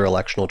 3 other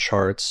electional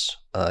charts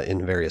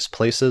in various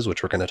places,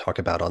 which we're going to talk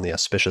about on the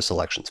Auspicious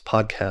Elections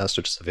podcast,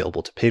 which is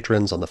available to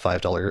patrons on the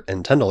 $5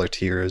 and $10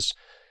 tiers.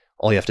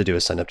 All you have to do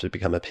is sign up to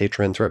become a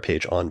patron through our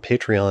page on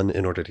Patreon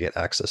in order to get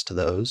access to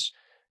those.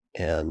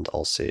 And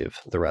I'll save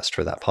the rest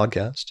for that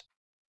podcast.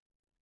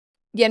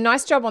 Yeah,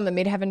 nice job on the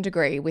midheaven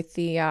degree with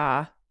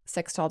the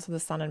sextile to the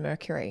Sun and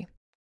Mercury.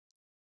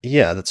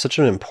 Yeah, that's such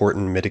an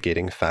important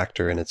mitigating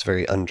factor, and it's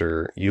very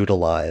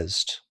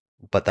underutilized.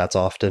 But that's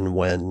often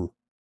when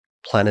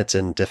planets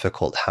in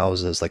difficult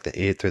houses, like the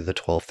 8th or the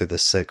 12th or the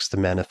 6th,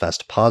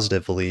 manifest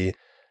positively.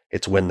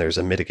 It's when there's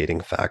a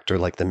mitigating factor,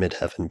 like the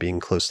midheaven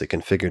being closely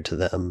configured to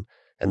them,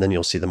 and then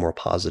you'll see the more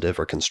positive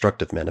or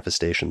constructive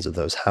manifestations of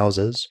those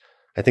houses.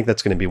 I think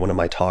that's going to be one of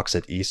my talks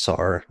at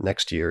ESAR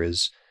next year,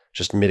 is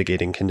just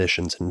mitigating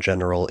conditions in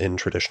general in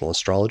traditional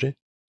astrology.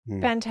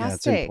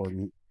 Fantastic. Yeah, it's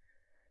important.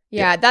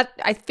 Yeah, that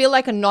I feel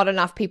like not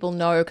enough people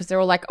know, because they're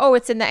all like, oh,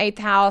 it's in the 8th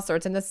house or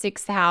it's in the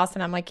 6th house.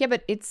 And I'm like, yeah,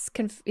 but it's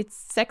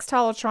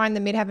sextile or trine the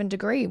midheaven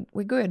degree.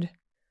 We're good.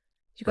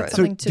 You got Right.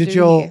 something to do did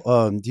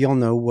y'all, here. do y'all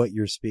know what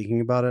you're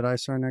speaking about at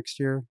ISAR next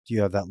year? Do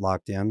you have that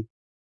locked in?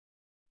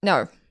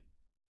 No.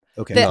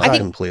 Okay. The- Not I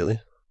think- completely.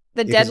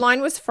 The Because-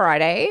 deadline was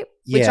Friday,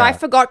 which Yeah. I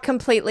forgot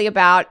completely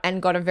about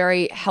and got a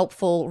very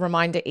helpful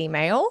reminder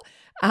email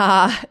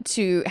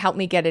to help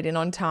me get it in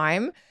on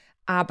time.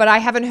 But I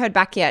haven't heard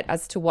back yet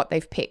as to what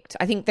they've picked.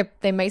 I think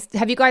they may.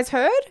 Have you guys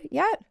heard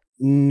yet?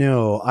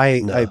 No,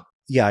 No.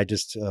 I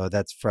just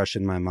that's fresh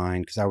in my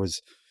mind because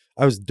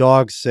I was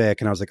dog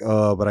sick and I was like,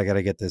 oh, but I got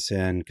to get this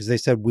in because they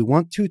said we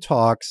want 2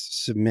 talks,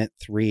 submit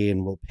 3,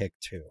 and we'll pick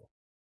 2.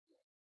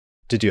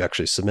 Did you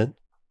actually submit?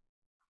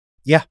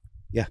 Yeah.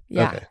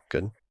 Okay,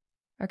 good.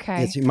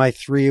 Okay. Yes, my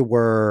 3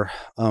 were.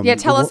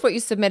 Tell us what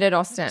you submitted,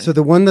 Austin. So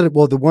the one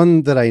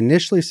that I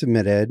initially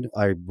submitted,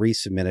 I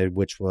resubmitted,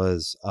 which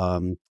was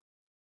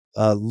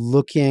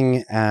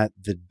looking at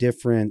the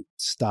different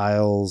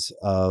styles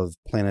of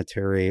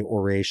planetary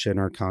oration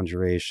or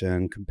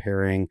conjuration,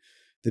 comparing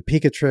the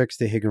Picatrix,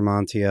 the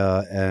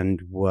Hygromantia,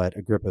 and what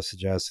Agrippa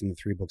suggests in the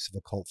 3 books of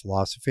occult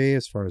philosophy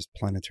as far as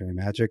planetary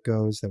magic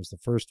goes. That was the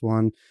first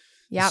one.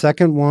 Yeah. The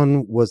second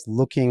one was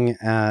looking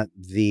at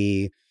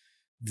the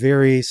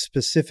very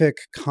specific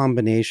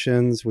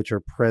combinations which are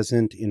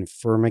present in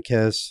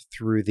Firmicus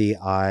through the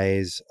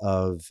eyes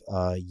of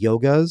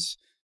yogas.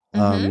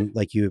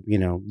 Like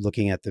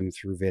looking at them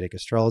through Vedic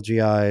astrology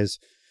eyes.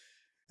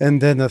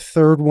 And then the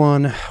third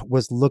one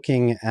was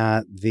looking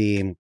at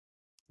the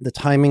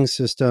timing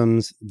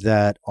systems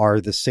that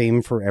are the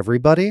same for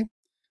everybody,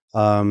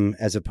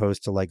 as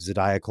opposed to like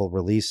zodiacal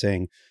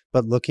releasing,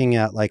 but looking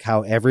at like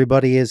how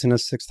everybody is in a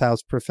 6th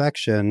house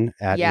perfection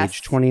at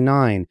age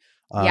 29.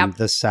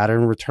 The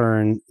Saturn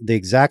return, the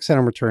exact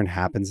Saturn return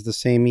happens the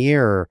same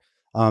year.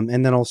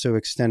 And then also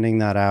extending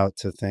that out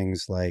to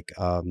things like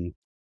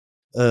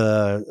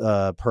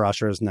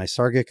Parashara's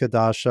Naisargika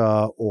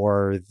Dasha,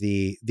 or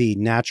the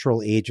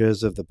natural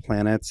ages of the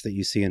planets that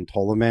you see in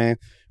Ptolemy,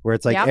 where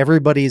it's like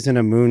everybody's in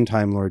a moon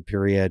time lord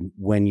period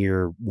when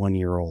you're 1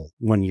 year old,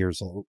 1 year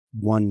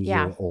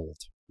old,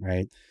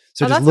 right?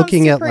 So just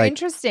looking at like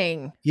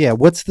interesting. Yeah,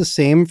 what's the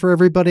same for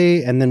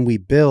everybody, and then we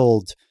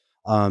build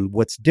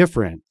what's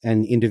different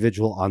and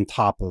individual on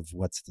top of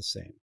what's the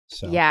same.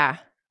 So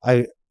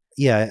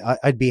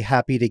I'd be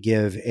happy to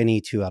give any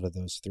 2 out of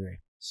those 3.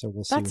 So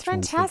we'll see. That's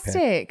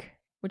fantastic.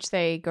 Which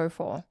they go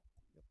for.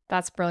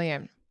 That's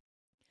brilliant.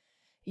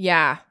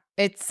 Yeah.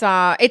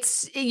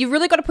 It's you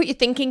really got to put your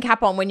thinking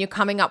cap on when you're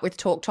coming up with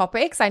talk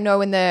topics. I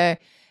know in the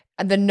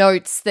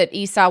notes that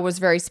Isa was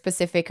very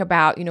specific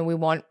about, we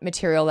want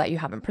material that you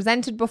haven't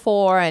presented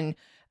before. And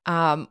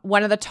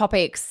one of the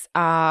topics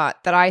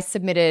that I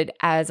submitted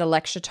as a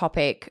lecture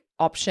topic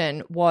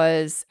option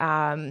was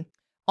on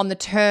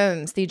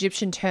the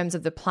Egyptian terms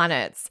of the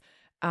planets.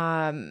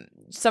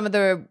 Some of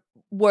the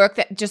work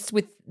that just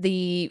with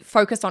the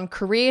focus on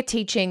career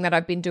teaching that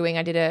I've been doing.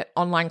 I did an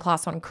online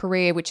class on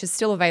career, which is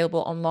still available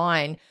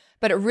online,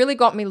 but it really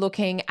got me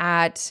looking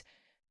at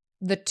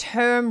the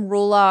term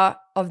ruler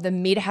of the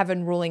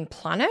midheaven ruling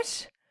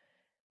planet.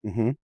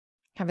 Mm-hmm.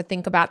 Have a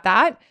think about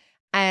that.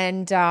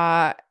 And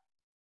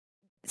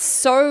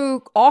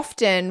so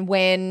often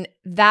when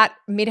that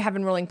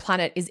midheaven ruling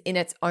planet is in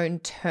its own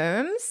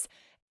terms,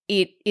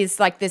 it is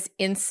like this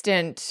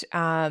instant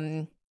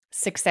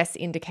success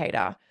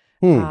indicator.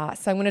 So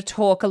I'm going to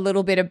talk a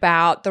little bit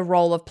about the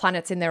role of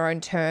planets in their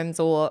own terms,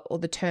 or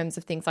the terms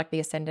of things like the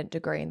ascendant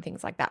degree and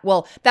things like that.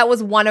 Well, that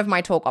was one of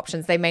my talk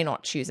options. They may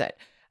not choose it.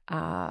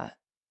 I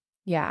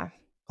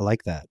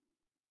like that.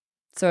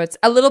 So it's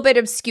a little bit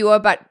obscure,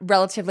 but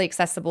relatively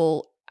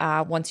accessible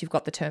once you've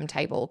got the term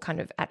table kind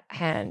of at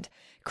hand.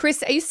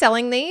 Chris, are you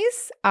selling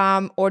these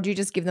or do you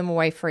just give them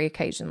away free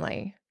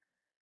occasionally?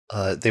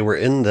 They were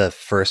in the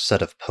first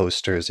set of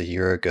posters a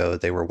year ago.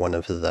 They were one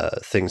of the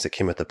things that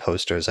came with the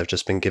posters. I've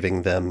just been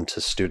giving them to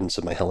students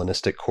of my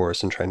Hellenistic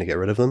course and trying to get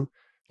rid of them.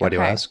 Why do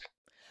you ask?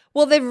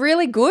 Well, they're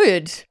really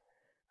good.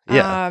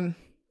 Yeah.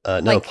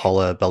 No,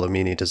 Paula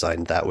Bellomini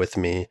designed that with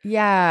me.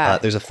 Yeah.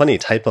 There's a funny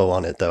typo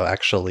on it, though,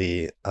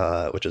 actually,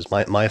 which is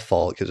my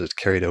fault because it's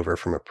carried over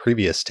from a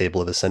previous table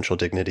of essential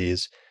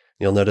dignities.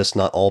 You'll notice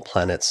not all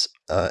planets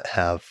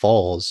have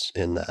falls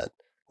in that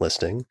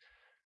listing.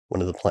 One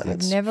of the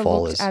planets'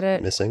 fall is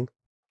missing.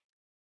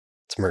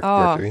 It's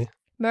Mercury.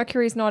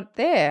 Mercury's not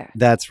there.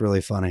 That's really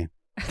funny.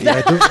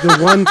 Yeah, the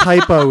one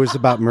typo is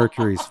about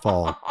Mercury's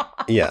fall.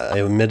 Yeah,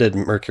 I omitted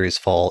Mercury's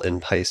fall in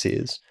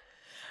Pisces.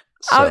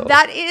 So.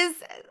 That is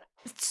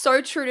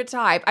so true to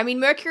type. I mean,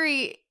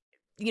 Mercury,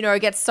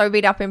 gets so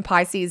beat up in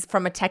Pisces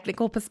from a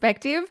technical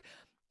perspective.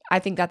 I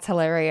think that's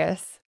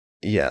hilarious.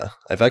 Yeah,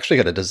 I've actually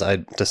got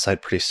to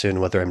decide pretty soon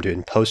whether I'm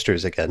doing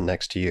posters again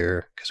next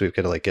year, because we've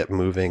got to get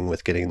moving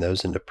with getting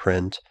those into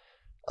print.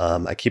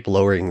 I keep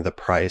lowering the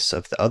price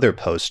of the other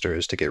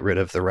posters to get rid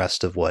of the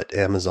rest of what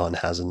Amazon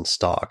has in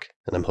stock,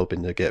 and I'm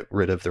hoping to get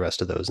rid of the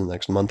rest of those in the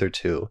next month or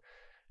two,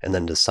 and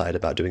then decide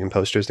about doing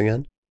posters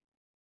again.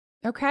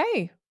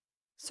 Okay,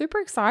 super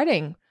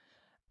exciting.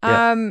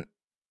 Yeah.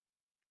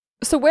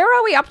 So where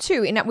are we up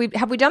to?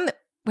 Have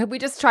we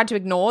just tried to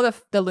ignore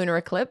the lunar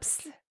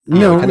eclipse?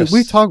 No,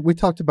 we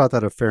talked about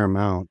that a fair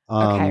amount.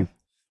 Okay.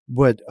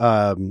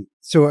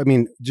 So I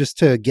mean, just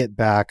to get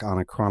back on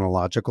a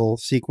chronological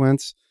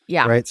sequence.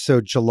 Yeah. Right.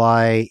 So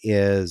July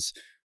is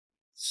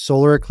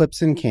solar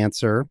eclipse in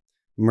Cancer,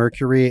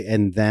 Mercury,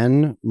 and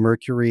then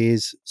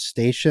Mercury's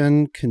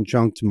station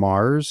conjunct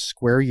Mars,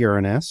 square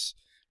Uranus.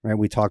 Right.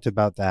 We talked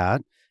about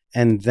that.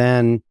 And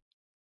then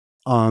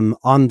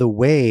on the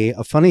way,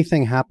 a funny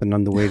thing happened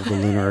on the way to the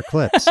lunar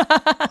eclipse.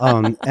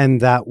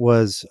 And that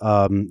was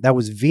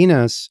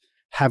Venus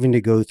having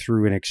to go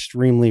through an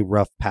extremely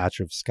rough patch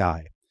of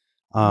sky.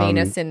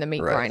 Venus in the meat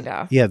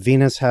grinder. Yeah,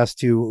 Venus has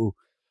to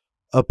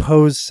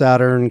oppose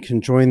Saturn,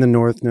 conjoin the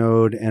North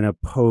Node, and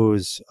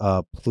oppose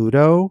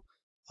Pluto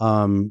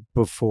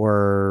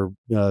before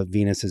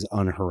Venus is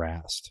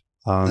unharassed.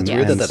 It's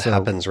weird that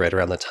happens right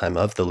around the time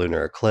of the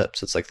lunar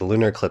eclipse. It's like the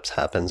lunar eclipse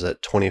happens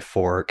at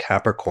 24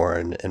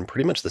 Capricorn, and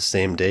pretty much the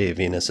same day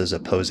Venus is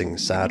opposing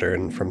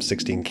Saturn from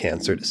 16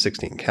 Cancer to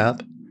 16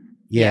 Cap.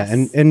 Yeah,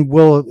 yes. and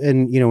we'll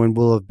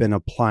have been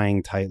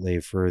applying tightly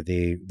for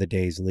the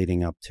days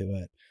leading up to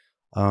it.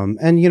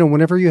 And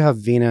whenever you have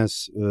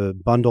Venus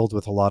bundled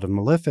with a lot of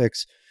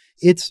malefics,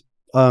 it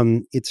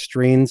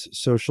strains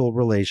social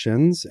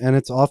relations, and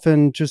it's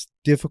often just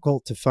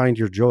difficult to find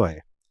your joy.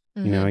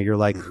 Mm-hmm. You're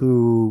like,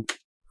 who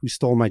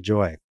stole my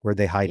joy? Where'd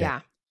they hide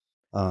it?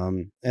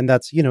 And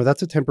that's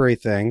a temporary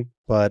thing,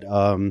 but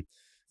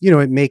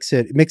it makes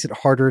it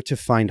harder to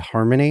find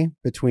harmony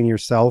between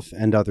yourself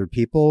and other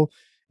people.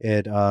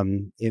 It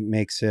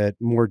makes it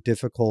more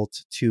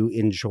difficult to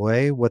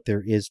enjoy what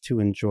there is to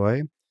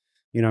enjoy.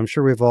 I'm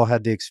sure we've all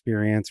had the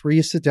experience where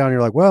you sit down and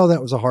you're like, well,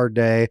 that was a hard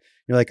day.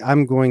 You're like,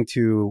 I'm going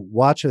to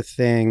watch a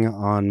thing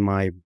on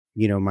my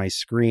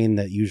screen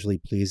that usually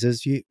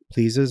pleases me.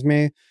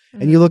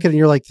 Mm-hmm. And you look at it and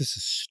you're like, this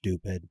is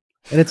stupid.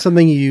 And it's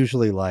something you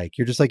usually like.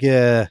 You're just like,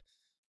 yeah,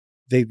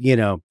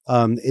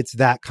 it's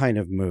that kind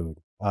of mood.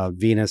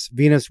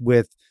 Venus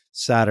with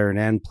Saturn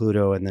and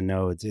Pluto and the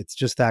nodes. It's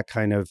just that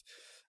kind of,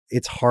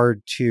 it's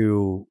hard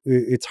to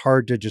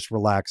just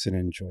relax and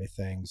enjoy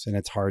things. And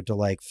it's hard to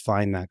like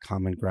find that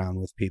common ground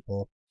with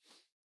people.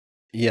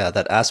 Yeah,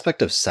 that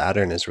aspect of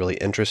Saturn is really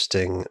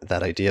interesting.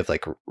 That idea of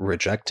like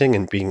rejecting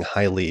and being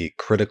highly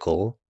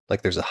critical.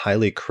 Like there's a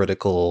highly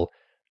critical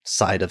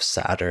side of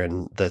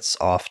Saturn that's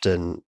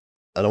often,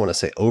 I don't want to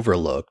say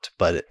overlooked,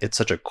 but it's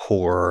such a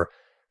core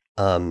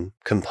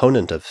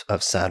component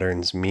of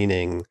Saturn's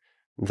meaning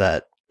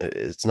that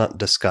it's not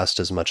discussed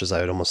as much as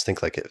I would almost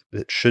think like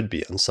it should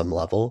be on some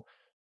level,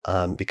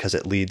 because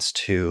it leads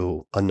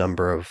to a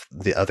number of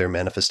the other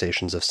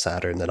manifestations of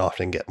Saturn that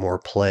often get more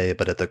play.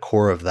 But at the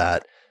core of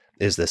that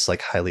is this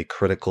like highly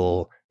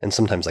critical and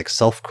sometimes like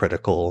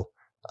self-critical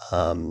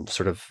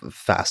sort of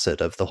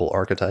facet of the whole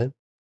archetype.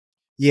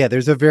 Yeah,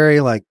 there's a very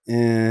like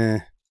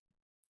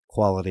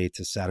quality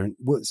to Saturn.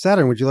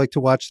 Saturn, would you like to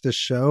watch this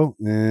show?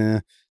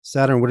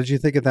 Saturn, what did you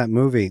think of that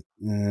movie?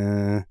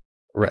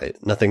 Right.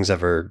 Nothing's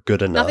ever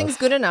good enough. Nothing's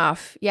good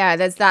enough. Yeah,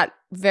 there's that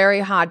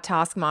very hard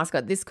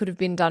taskmaster. This could have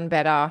been done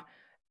better.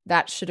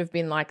 That should have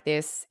been like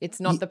this. It's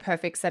not the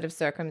perfect set of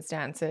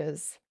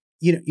circumstances.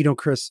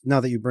 Chris,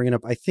 now that you bring it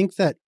up, I think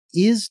that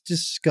is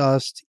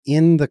discussed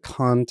in the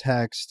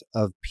context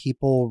of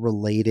people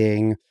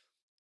relating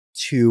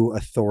to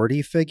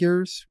authority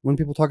figures. When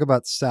people talk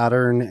about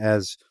Saturn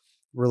as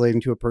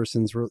relating to a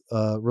person's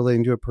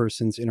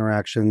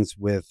interactions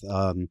with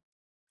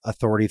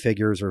authority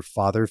figures or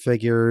father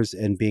figures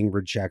and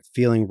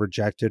feeling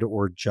rejected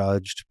or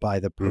judged by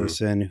the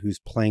person who's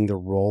playing the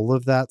role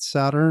of that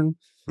Saturn.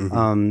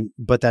 Mm-hmm.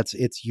 But that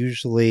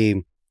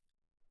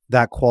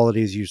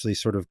quality is usually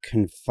sort of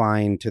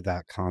confined to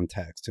that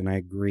context. And I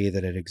agree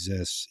that it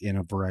exists in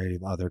a variety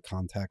of other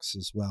contexts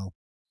as well.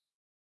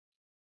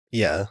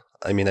 Yeah.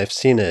 I mean, I've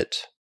seen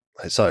it.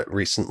 I saw it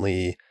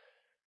recently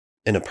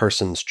in a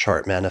person's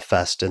chart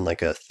manifest in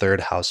like a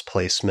third house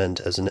placement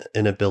as an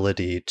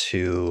inability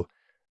to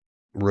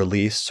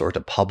release or to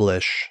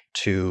publish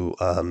to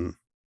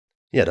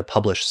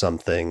publish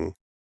something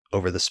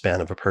over the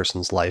span of a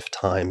person's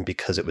lifetime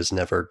because it was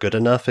never good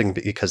enough and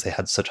because they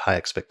had such high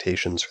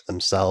expectations for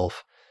themselves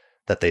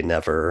that they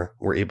never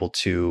were able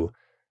to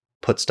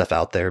put stuff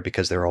out there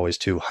because they're always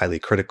too highly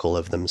critical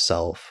of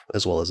themselves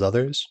as well as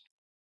others.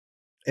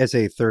 As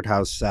a third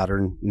house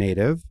Saturn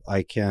native,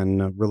 I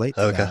can relate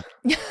to that.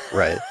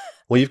 Right.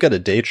 Well, you've got a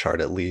day chart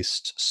at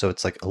least, so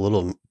it's like a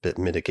little bit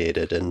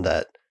mitigated in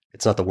that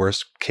it's not the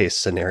worst case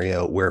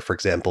scenario where, for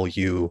example,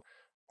 you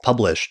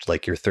published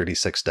like your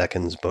 36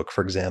 Decans book,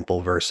 for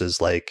example, versus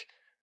like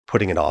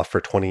putting it off for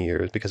 20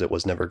 years because it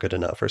was never good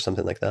enough or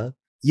something like that.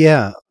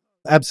 Yeah,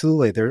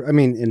 absolutely.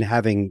 And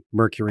having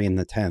Mercury in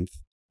the 10th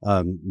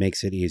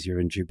makes it easier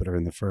and Jupiter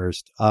in the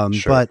first.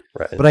 Sure,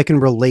 but I can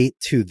relate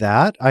to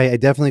that. I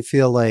definitely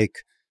feel like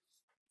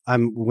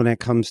when it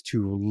comes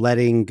to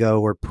letting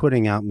go or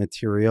putting out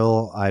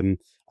material,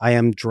 I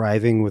am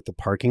driving with the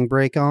parking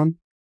brake on.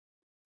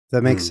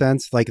 That makes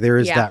sense. Like there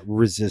is that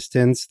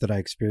resistance that I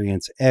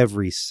experience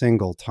every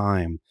single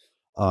time,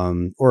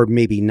 or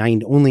maybe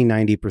only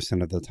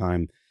 90% of the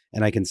time.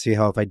 And I can see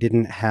how if I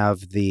didn't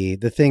have the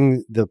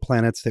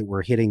planets that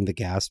were hitting the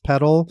gas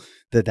pedal,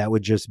 that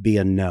would just be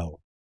a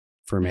no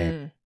for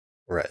me.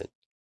 Right.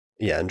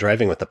 Yeah, and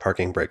driving with the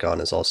parking brake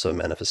on is also a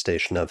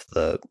manifestation of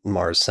the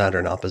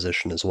Mars-Saturn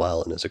opposition as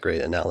well, and is a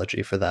great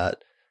analogy for that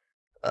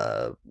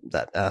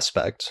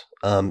aspect.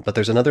 But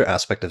there's another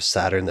aspect of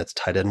Saturn that's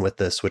tied in with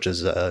this, which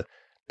is a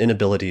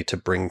inability to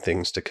bring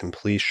things to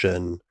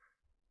completion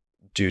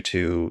due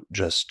to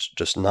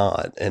just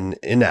not. And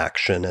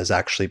inaction as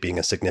actually being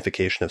a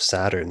signification of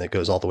Saturn that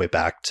goes all the way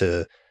back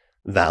to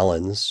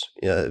Valens.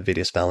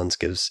 Vedius Valens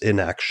gives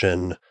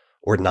inaction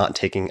or not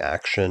taking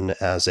action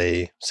as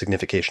a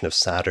signification of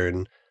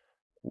Saturn,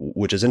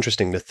 which is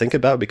interesting to think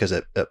about because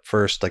at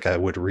first, like I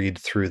would read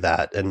through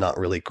that and not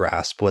really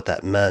grasp what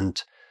that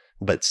meant.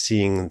 But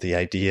seeing the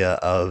idea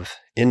of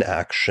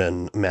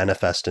inaction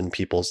manifest in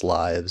people's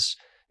lives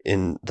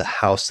in the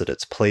house that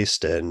it's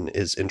placed in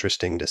is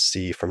interesting to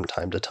see from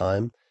time to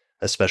time,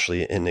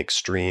 especially in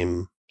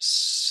extreme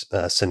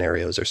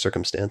scenarios or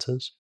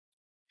circumstances.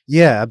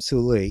 Yeah,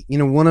 absolutely.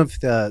 One of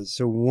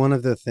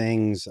the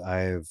things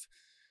I've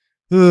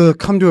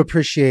come to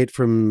appreciate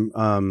from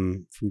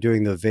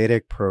doing the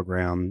Vedic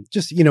program,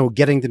 just,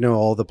 getting to know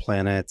all the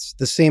planets,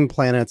 the same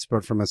planets,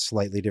 but from a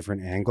slightly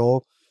different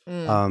angle.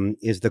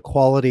 Is the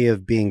quality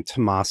of being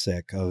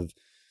tamasic, of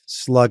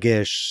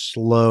sluggish,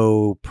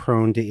 slow,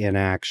 prone to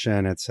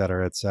inaction, et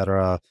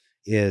cetera,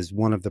 is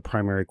one of the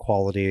primary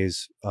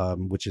qualities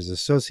which is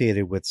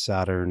associated with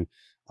Saturn,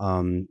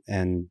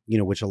 and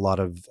which a lot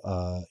of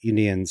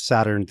Indian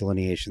Saturn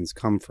delineations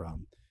come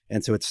from.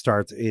 And so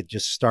it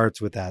just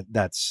starts with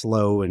that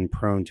slow and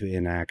prone to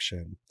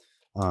inaction,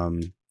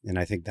 and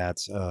I think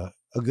that's a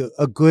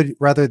good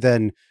rather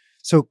than.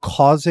 So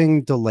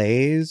causing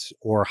delays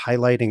or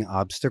highlighting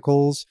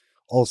obstacles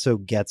also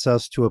gets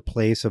us to a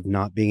place of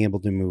not being able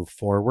to move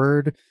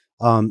forward.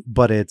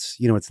 But it's,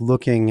 it's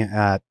looking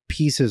at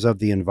pieces of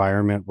the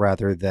environment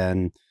rather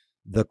than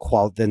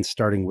then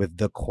starting with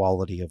the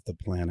quality of the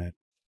planet.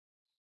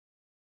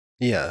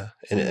 Yeah,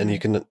 and you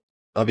can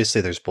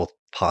obviously there's both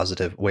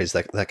positive ways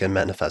that can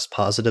manifest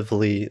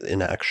positively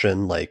in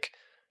action, like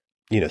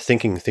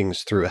thinking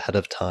things through ahead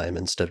of time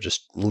instead of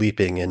just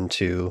leaping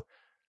into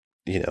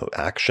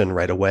action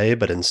right away,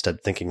 but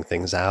instead thinking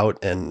things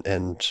out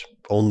and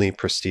only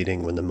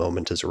proceeding when the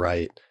moment is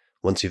right.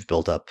 Once you've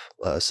built up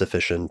a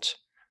sufficient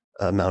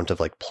amount of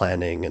like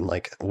planning and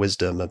like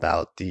wisdom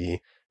about the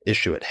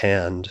issue at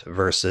hand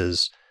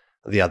versus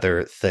the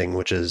other thing,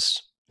 which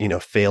is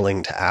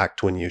failing to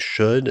act when you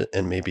should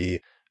and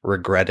maybe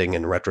regretting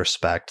in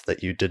retrospect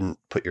that you didn't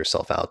put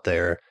yourself out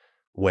there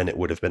when it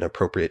would have been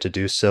appropriate to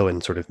do so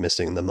and sort of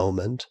missing the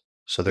moment.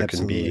 So there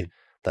can be Absolutely.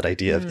 that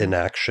idea of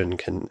inaction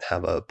can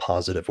have a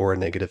positive or a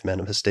negative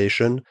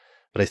manifestation.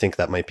 But I think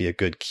that might be a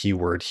good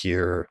keyword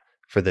here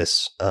for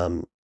this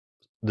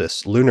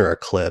lunar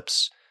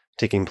eclipse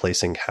taking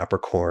place in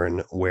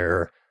Capricorn,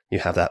 where you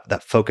have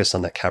that focus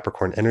on that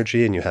Capricorn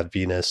energy and you have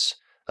Venus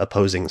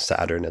opposing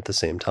Saturn at the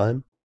same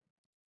time.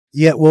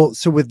 Yeah, well,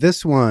 so with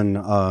this one,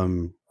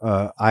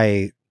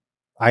 I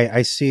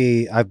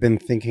see, I've been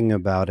thinking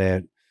about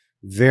it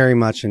very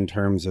much in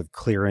terms of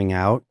clearing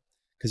out,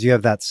 because you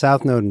have that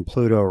South Node and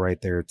Pluto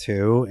right there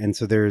too. And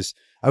so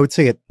I would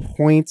say it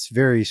points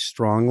very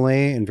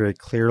strongly and very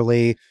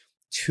clearly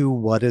to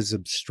what is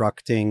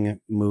obstructing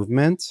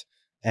movement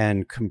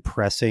and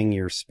compressing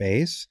your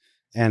space.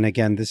 And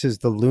again, this is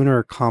the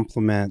lunar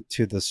complement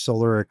to the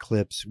solar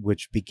eclipse,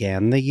 which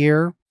began the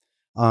year.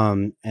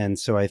 And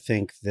so I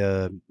think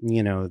the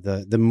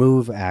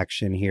move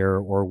action here,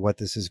 or what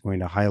this is going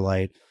to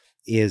highlight,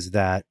 is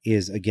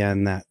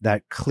again,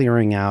 that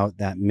clearing out,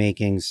 that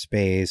making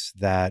space,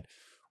 that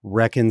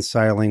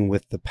reconciling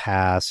with the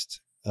past,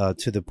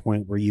 to the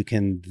point where you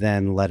can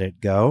then let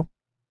it go,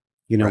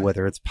 Right.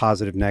 whether it's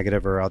positive,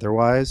 negative, or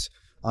otherwise.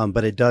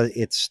 But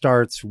it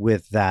starts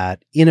with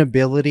that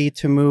inability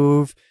to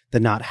move, the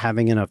not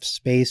having enough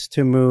space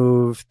to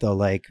move,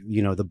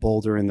 the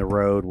boulder in the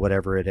road,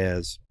 whatever it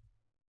is.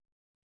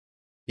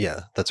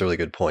 Yeah, that's a really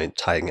good point,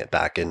 tying it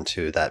back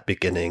into that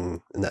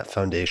beginning and that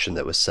foundation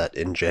that was set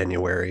in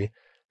January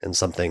and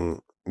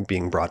something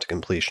being brought to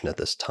completion at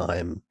this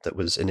time that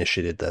was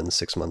initiated then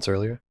 6 months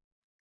earlier.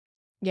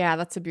 Yeah,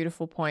 that's a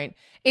beautiful point.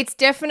 It's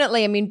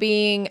definitely,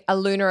 being a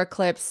lunar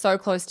eclipse so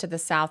close to the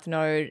South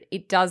Node,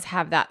 it does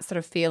have that sort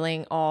of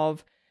feeling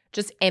of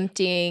just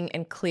emptying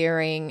and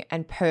clearing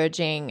and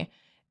purging,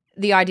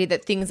 the idea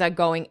that things are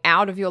going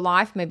out of your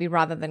life maybe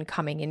rather than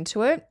coming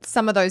into it.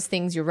 Some of those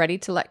things you're ready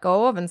to let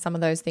go of, and some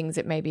of those things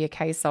it may be a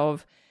case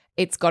of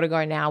it's got to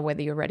go now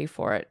whether you're ready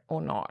for it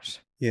or not.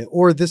 Yeah,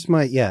 or this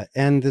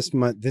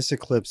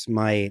eclipse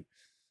might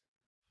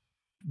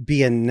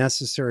be a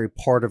necessary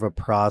part of a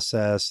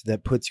process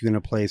that puts you in a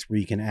place where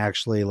you can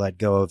actually let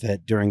go of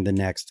it during the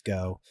next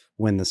go,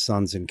 when the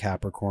sun's in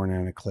Capricorn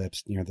and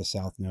eclipse near the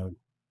South Node.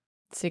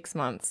 6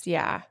 months,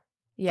 yeah.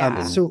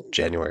 Yeah. So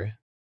January.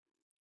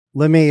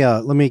 let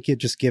me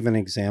just give an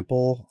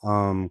example.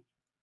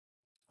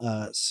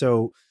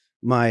 So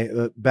my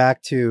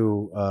back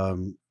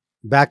to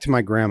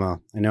my grandma.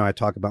 I know I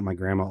talk about my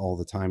grandma all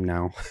the time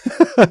now,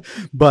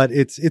 but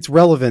it's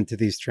relevant to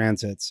these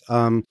transits.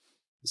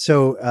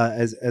 So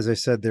as I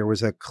said, there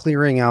was a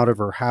clearing out of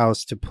her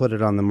house to put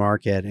it on the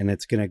market, and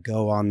it's going to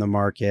go on the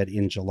market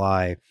in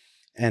July.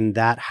 And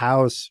that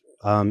house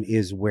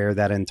is where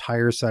that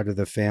entire side of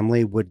the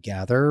family would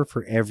gather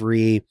for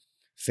every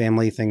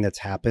family thing that's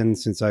happened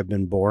since I've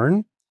been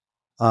born.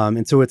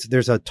 And so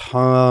there's a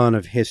ton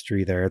of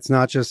history there. It's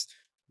not just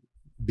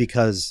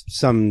because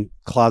some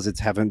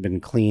closets haven't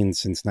been cleaned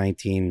since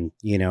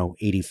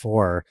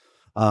 1984.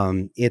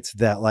 It's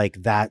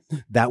that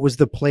that was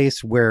the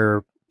place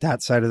where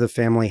that side of the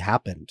family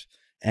happened.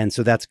 And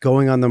so that's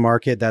going on the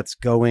market. That's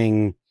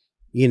going,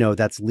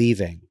 that's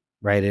leaving.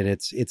 Right. And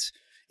it's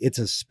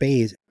a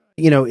space,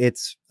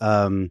 it's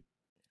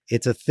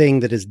a thing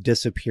that is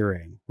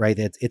disappearing, right?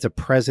 It's a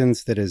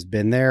presence that has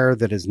been there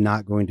that is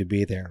not going to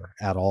be there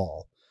at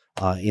all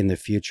in the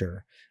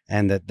future.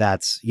 And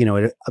that's,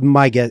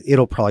 my guess,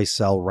 it'll probably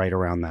sell right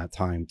around that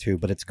time too,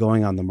 but it's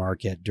going on the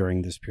market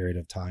during this period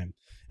of time.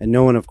 And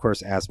no one, of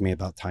course, asked me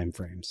about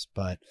timeframes,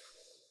 but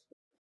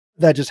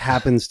that just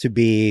happens to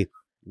be,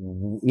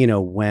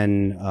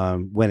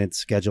 when it's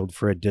scheduled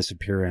for a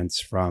disappearance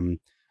from,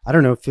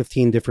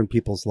 15 different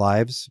people's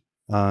lives,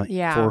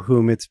 for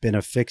whom it's been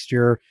a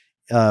fixture,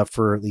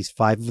 for at least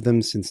 5 of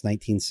them since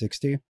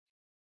 1960.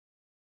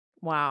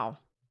 Wow.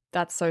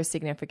 That's so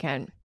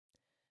significant.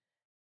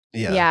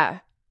 Yeah.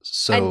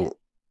 So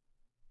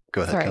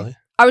go ahead, sorry. Kelly.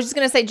 I was just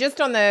going to say,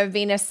 just on the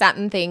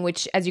Venus-Saturn thing,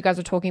 which, as you guys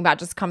were talking about,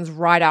 just comes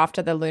right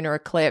after the lunar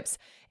eclipse,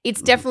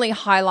 it's definitely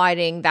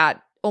highlighting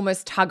that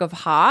almost tug of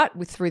heart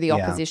through the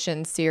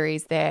opposition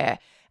series there.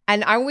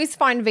 And I always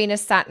find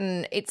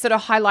Venus-Saturn, it sort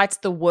of highlights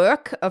the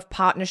work of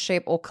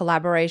partnership or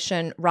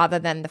collaboration rather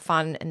than the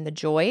fun and the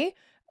joy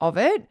of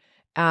it.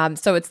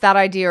 So it's that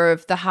idea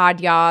of the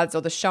hard yards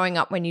or the showing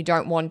up when you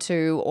don't want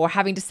to, or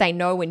having to say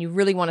no when you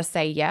really want to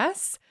say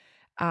yes.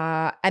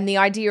 And the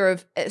idea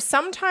of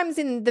sometimes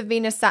in the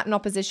Venus-Saturn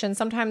opposition,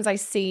 sometimes I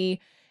see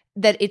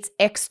that it's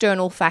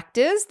external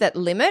factors that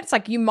limit. It's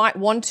like you might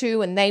want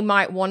to and they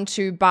might want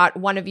to, but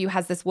one of you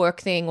has this work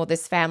thing or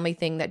this family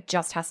thing that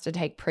just has to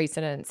take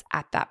precedence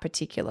at that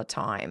particular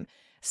time.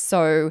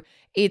 So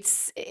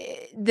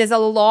there's a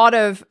lot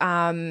of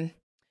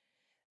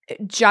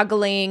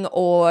juggling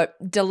or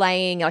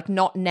delaying, like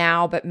not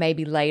now, but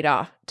maybe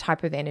later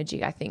type of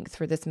energy, I think,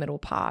 through this middle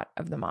part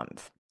of the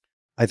month.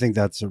 I think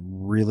that's a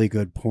really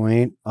good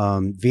point.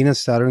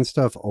 Venus-Saturn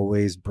stuff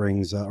always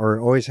brings or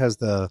always has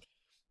the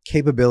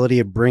capability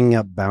of bringing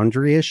up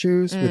boundary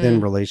issues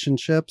within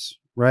relationships,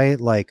 right?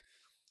 Like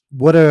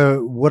what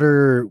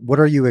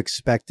are you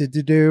expected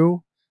to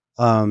do?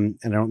 And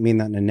I don't mean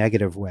that in a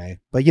negative way,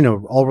 but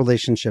all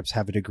relationships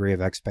have a degree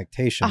of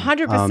expectation.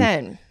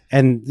 100%.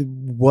 And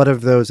what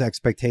of those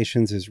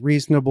expectations is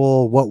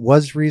reasonable? What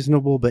was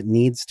reasonable but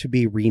needs to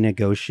be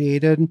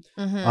renegotiated?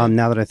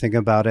 Now that I think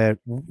about it,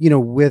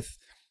 with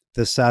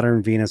the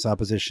Saturn-Venus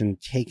opposition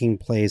taking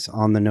place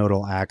on the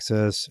nodal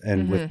axis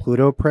and with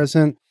Pluto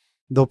present,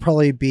 there'll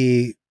probably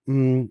be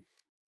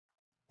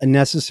a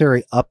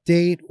necessary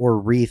update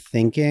or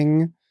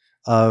rethinking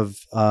of,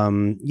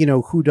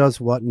 who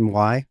does what and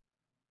why.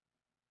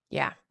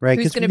 Yeah. Right.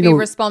 Who's going to be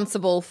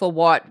responsible for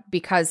what,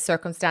 because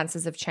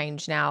circumstances have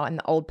changed now and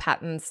the old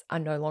patterns are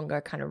no longer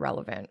kind of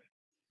relevant.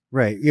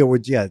 Right.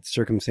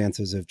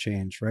 Circumstances have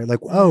changed, right? Like,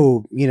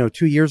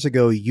 2 years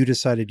ago, you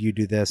decided you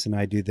do this and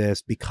I do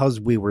this because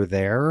we were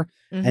there.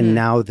 And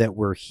now that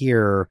we're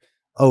here,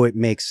 it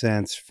makes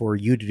sense for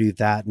you to do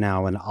that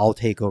now and I'll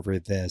take over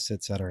this,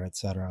 et cetera, et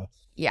cetera.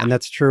 Yeah. And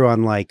that's true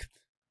on like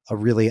a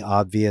really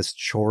obvious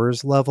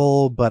chores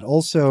level, but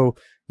also,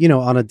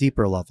 on a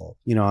deeper level,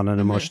 on an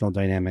emotional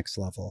dynamics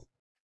level.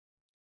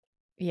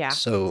 Yeah.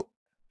 So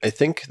I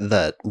think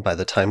that by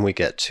the time we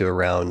get to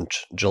around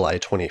July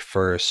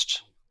 21st,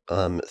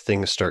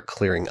 things start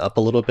clearing up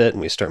a little bit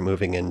and we start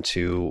moving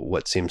into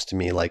what seems to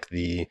me like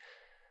the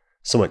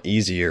somewhat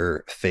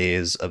easier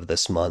phase of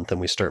this month, and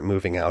we start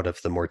moving out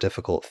of the more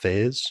difficult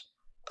phase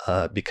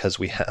because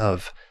we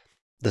have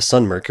the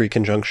Sun-Mercury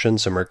conjunction.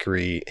 So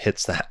Mercury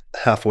hits the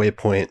halfway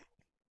point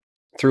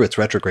through its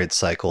retrograde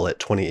cycle at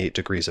 28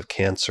 degrees of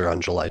Cancer on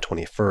July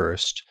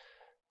 21st.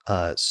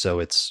 So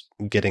it's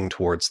getting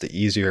towards the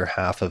easier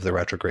half of the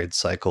retrograde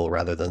cycle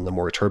rather than the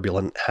more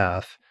turbulent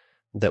half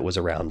that was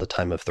around the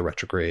time of the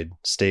retrograde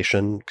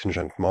station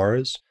conjunct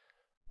Mars.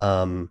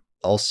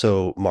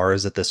 Also,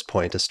 Mars at this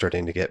point is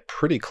starting to get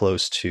pretty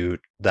close to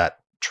that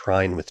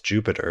trine with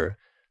Jupiter.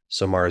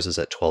 So Mars is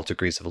at 12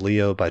 degrees of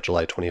Leo by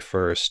July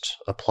 21st,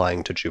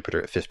 applying to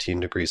Jupiter at 15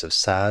 degrees of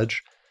Sag.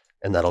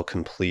 And that'll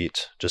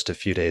complete just a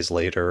few days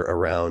later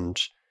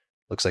around,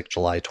 looks like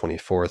July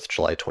 24th,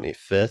 July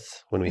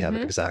 25th, when we have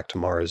an exact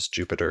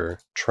Mars-Jupiter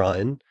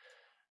trine.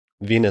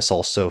 Venus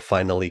also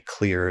finally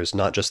clears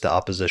not just the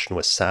opposition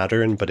with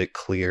Saturn, but it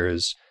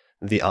clears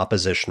the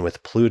opposition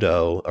with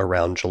Pluto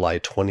around July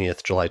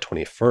 20th, July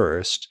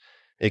 21st.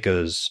 It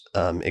goes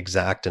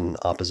exact in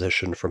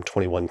opposition from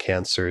 21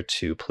 Cancer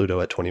to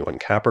Pluto at 21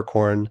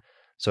 Capricorn.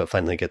 So it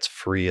finally gets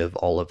free of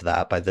all of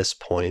that by this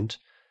point.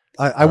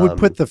 I would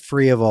put the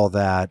free of all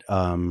that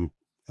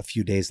a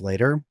few days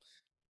later.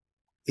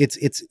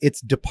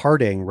 It's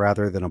departing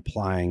rather than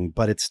applying,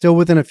 but it's still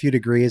within a few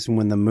degrees. And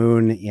when the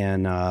moon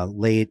in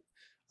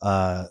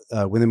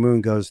when the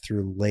moon goes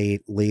through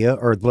late Leo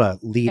or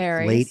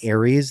late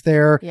Aries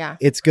there,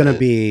 it's going to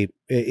be,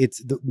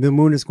 the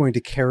moon is going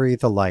to carry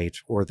the light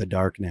or the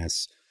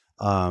darkness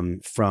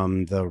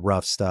from the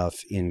rough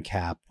stuff in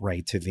Cap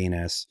right to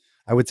Venus.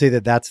 I would say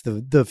that that's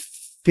the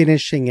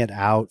finishing it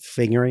out,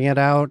 figuring it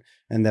out.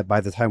 And that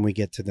by the time we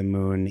get to the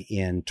moon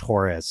in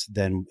Taurus,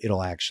 then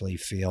it'll actually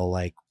feel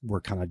like we're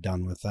kind of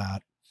done with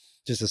that.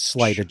 Just a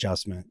slight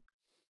adjustment.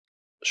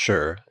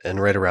 Sure. And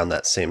right around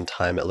that same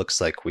time, it looks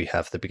like we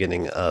have the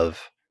beginning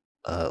of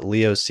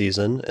Leo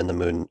season, and the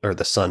moon or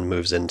the sun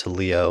moves into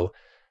Leo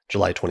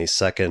July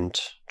 22nd,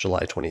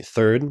 July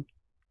 23rd.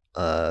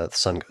 The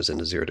sun goes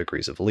into 0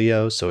 degrees of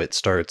Leo. So it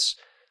starts,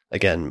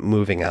 again,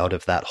 moving out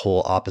of that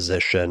whole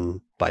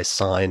opposition by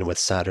sign with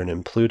Saturn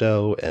and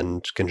Pluto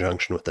and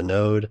conjunction with the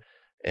node,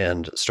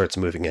 and starts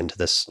moving into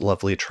this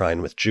lovely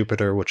trine with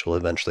Jupiter, which will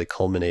eventually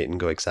culminate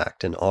and go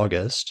exact in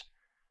August.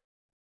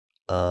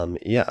 So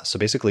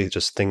basically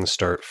just things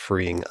start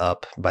freeing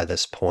up by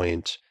this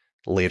point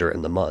later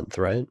in the month,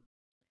 right?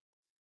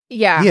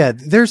 Yeah. Yeah,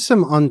 there's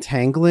some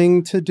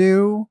untangling to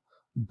do,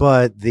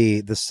 but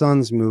the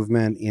sun's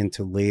movement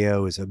into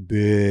Leo is a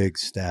big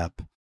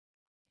step.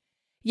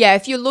 Yeah,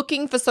 if you're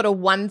looking for sort of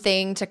one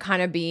thing to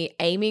kind of be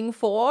aiming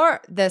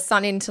for, the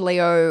sun into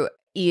Leo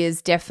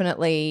is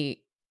definitely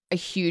a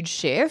huge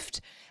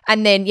shift.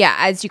 And then,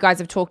 as you guys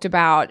have talked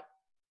about,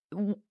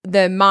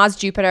 the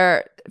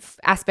Mars-Jupiter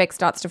aspect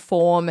starts to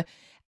form,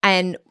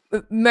 and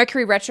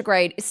Mercury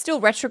retrograde is still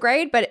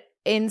retrograde, but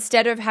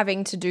instead of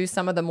having to do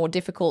some of the more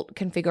difficult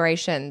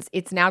configurations,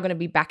 it's now going to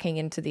be backing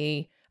into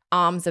the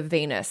arms of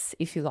Venus,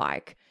 if you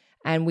like.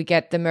 And we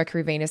get the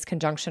Mercury-Venus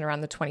conjunction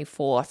around the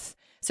 24th.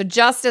 So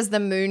just as the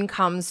moon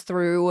comes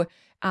through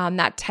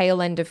that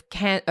tail end of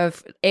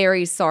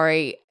Aries,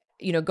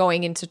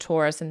 going into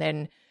Taurus, and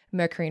then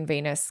Mercury and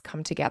Venus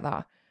come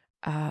together.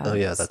 Oh,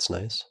 yeah, that's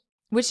nice.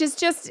 Which is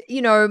just,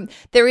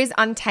 there is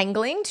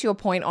untangling, to your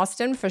point,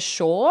 Austin, for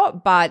sure.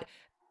 But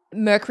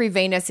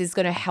Mercury-Venus is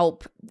going to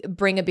help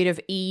bring a bit of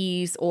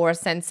ease or a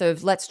sense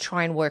of let's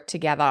try and work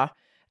together,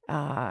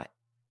 even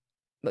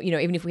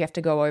if we have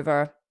to go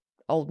over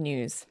old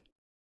news.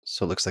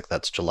 So it looks like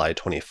that's July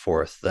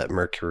 24th that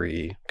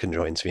Mercury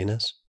conjoins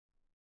Venus?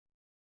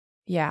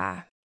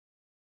 Yeah.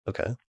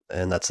 Okay.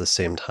 And that's the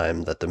same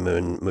time that the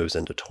moon moves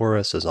into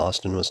Taurus, as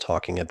Austin was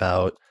talking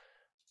about.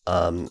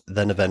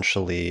 Then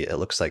eventually, it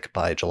looks like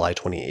by July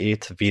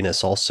 28th,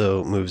 Venus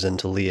also moves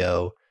into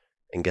Leo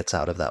and gets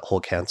out of that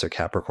whole Cancer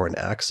Capricorn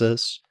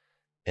axis.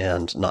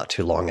 And not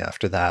too long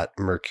after that,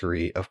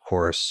 Mercury, of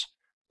course,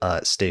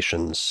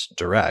 stations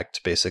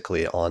direct,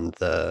 basically on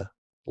the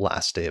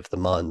last day of the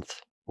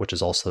month, which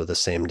is also the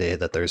same day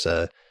that there's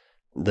the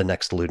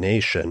next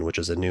lunation, which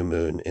is a new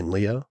moon in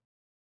Leo.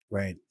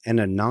 Right. And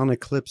a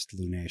non-eclipsed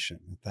lunation.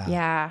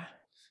 Yeah.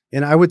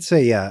 And I would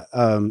say,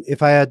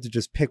 if I had to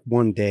just pick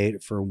one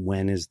date for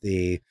when is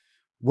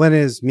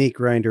Meat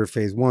Grinder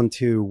phase 1,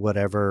 2,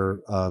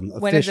 whatever,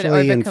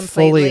 officially and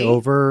fully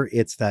over,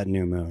 it's that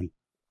new moon.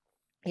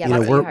 Yeah,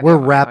 we're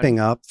wrapping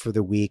up for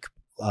the week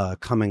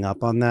coming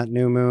up on that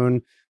new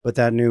moon, but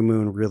that new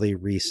moon really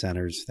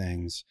recenters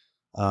things,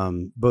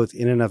 both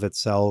in and of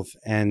itself,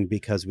 and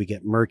because we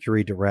get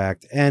Mercury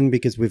direct, and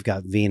because we've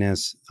got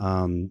Venus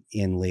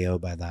in Leo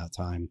by that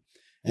time.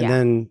 And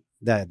then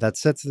that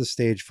sets the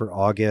stage for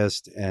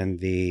August and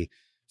the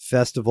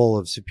Festival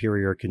of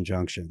Superior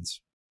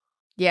Conjunctions.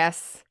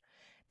 Yes.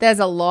 There's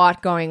a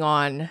lot going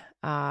on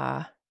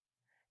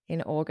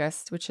in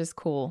August, which is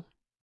cool.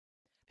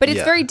 But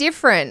it's very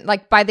different.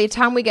 Like by the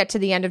time we get to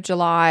the end of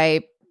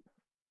July,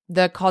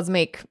 the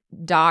cosmic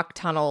dark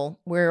tunnel,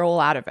 we're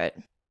all out of it.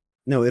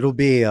 No, it'll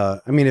be,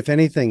 if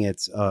anything,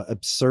 it's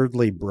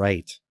absurdly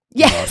bright.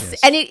 Yes,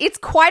 and it's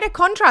quite a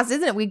contrast,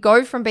 isn't it? We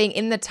go from being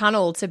in the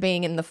tunnel to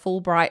being in the full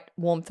bright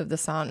warmth of the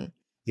sun.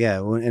 Yeah,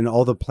 and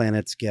all the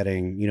planets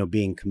getting,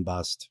 being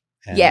combust.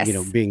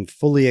 And, being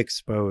fully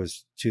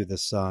exposed to the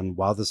sun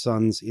while the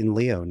sun's in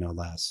Leo, no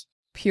less.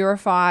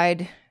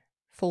 Purified,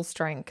 full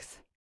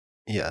strength.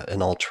 Yeah,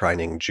 and all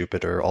trining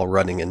Jupiter, all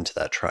running into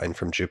that trine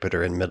from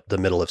Jupiter in the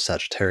middle of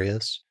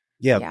Sagittarius.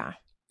 Yeah.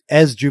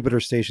 As Jupiter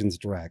stations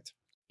direct.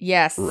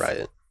 Yes.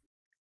 Right.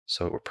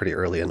 So we're pretty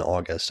early in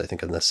August. I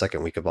think in the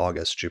second week of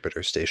August,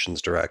 Jupiter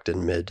stations direct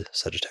in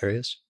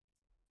mid-Sagittarius.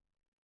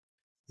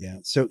 Yeah.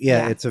 So,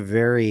 it's a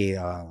very...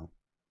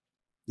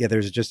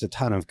 there's just a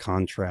ton of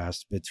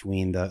contrast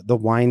between the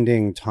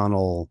winding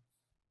tunnel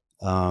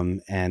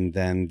and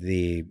then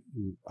the,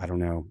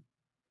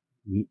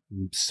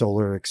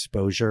 solar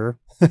exposure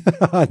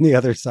on the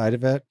other side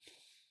of it.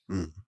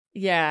 Mm.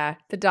 Yeah,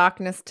 the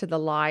darkness to the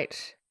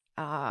light.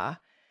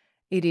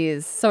 It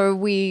is. So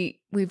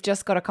we've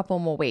just got a couple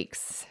more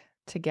weeks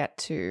to get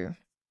to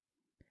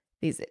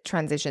these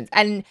transitions.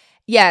 And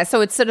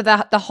so it's sort of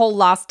the whole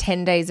last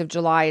 10 days of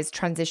July is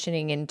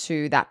transitioning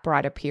into that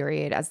brighter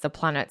period as the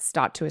planets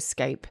start to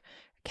escape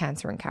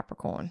Cancer and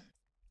Capricorn.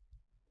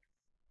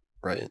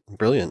 Right.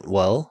 Brilliant.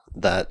 Well,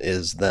 that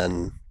is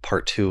then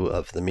part 2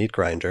 of the Meat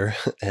Grinder.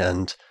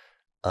 And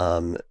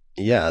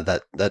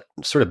that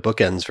sort of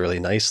bookends really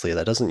nicely.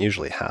 That doesn't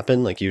usually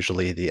happen. Like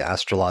usually the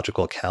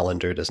astrological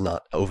calendar does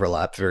not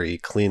overlap very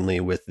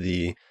cleanly with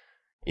the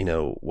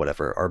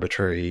whatever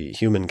arbitrary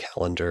human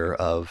calendar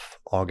of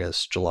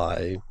August,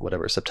 July,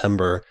 whatever,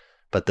 September.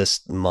 But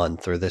this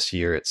month or this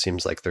year, it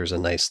seems like there's a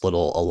nice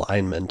little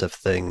alignment of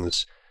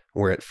things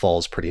where it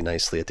falls pretty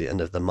nicely at the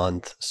end of the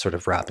month, sort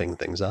of wrapping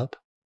things up.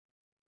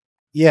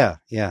 Yeah,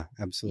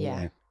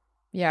 absolutely.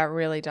 Yeah, it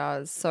really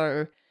does.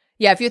 So,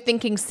 if you're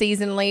thinking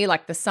seasonally,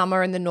 like the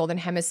summer in the Northern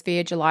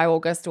Hemisphere, July,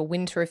 August, or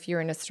winter if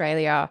you're in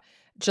Australia,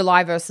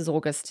 July versus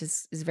August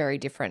is very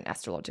different,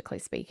 astrologically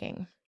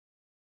speaking.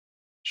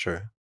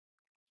 Sure.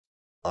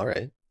 All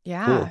right.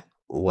 Yeah. Cool.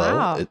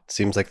 Well, It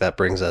seems like that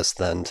brings us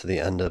then to the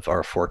end of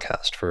our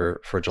forecast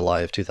for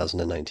July of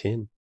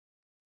 2019.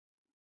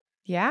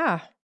 Yeah.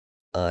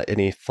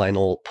 Any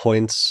final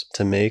points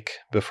to make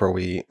before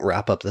we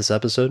wrap up this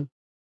episode?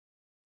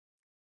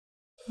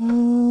 I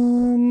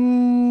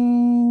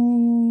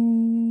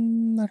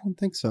don't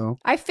think so.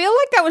 I feel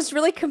like that was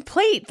really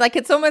complete. Like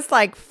it's almost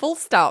like full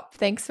stop.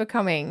 Thanks for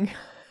coming.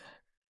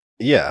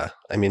 Yeah,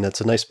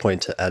 it's a nice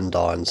point to end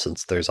on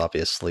since there's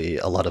obviously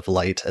a lot of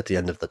light at the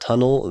end of the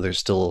tunnel. There's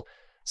still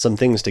some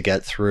things to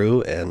get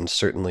through, and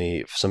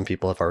certainly some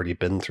people have already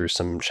been through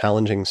some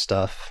challenging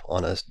stuff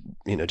on a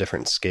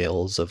different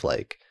scales of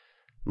like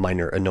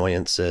minor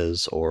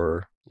annoyances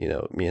or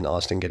me and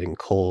Austin getting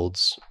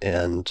colds,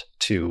 and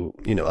to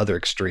other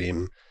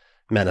extreme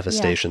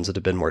manifestations that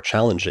have been more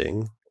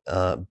challenging.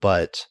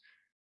 But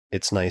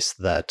it's nice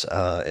that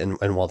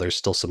and while there's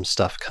still some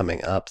stuff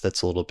coming up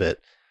that's a little bit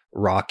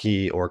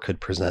rocky or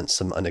could present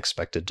some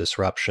unexpected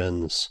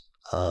disruptions,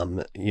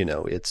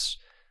 It's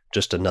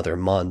just another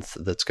month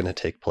that's going to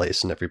take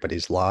place in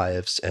everybody's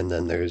lives. And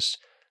then there's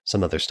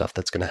some other stuff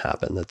that's going to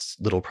happen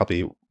that'll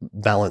probably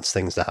balance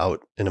things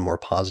out in a more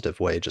positive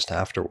way just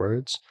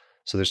afterwards.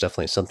 So there's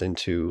definitely something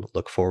to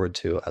look forward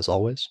to, as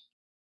always.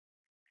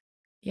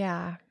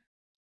 Yeah.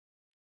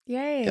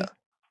 Yay. Yeah.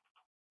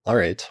 All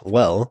right.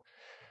 Well,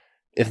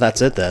 if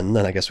that's it, then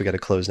I guess we got to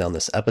close down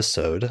this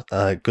episode.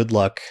 Good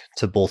luck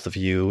to both of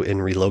you in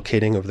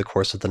relocating over the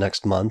course of the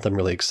next month. I'm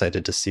really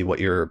excited to see what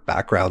your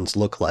backgrounds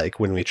look like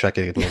when we check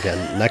in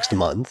again next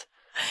month.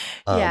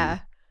 Yeah.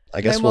 I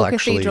guess no more we'll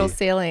cathedral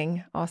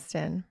ceiling,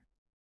 Austin.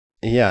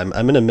 Yeah, I'm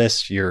going to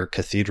miss your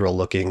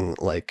cathedral-looking,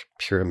 like,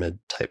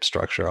 pyramid-type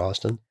structure,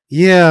 Austin.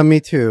 Yeah,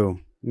 me too.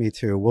 Me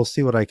too. We'll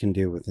see what I can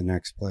do with the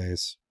next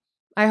place.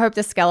 I hope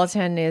the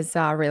skeleton is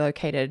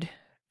relocated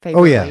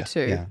favorably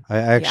too. Yeah. I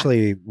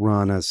actually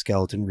run a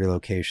skeleton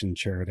relocation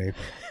charity.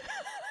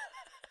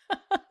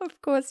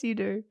 Of course you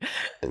do.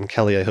 And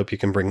Kelly, I hope you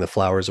can bring the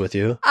flowers with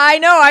you. I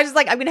know. I'm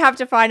going to have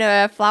to find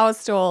a flower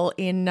stall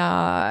in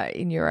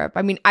Europe.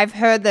 I mean, I've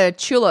heard the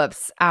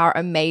tulips are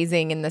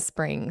amazing in the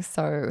spring.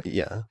 So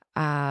yeah.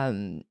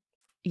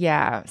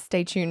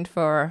 Stay tuned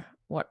for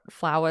what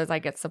flowers I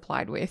get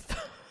supplied with.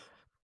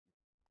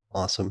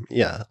 Awesome.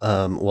 Yeah.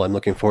 Well, I'm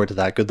looking forward to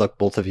that. Good luck,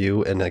 both of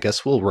you. And I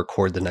guess we'll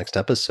record the next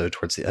episode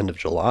towards the end of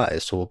July.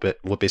 So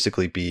we'll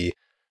basically be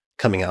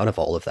coming out of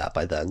all of that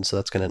by then. So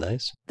that's kind of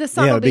nice. The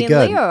sun will be in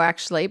Leo,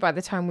 actually, by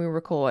the time we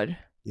record.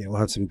 Yeah, we'll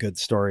have some good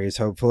stories,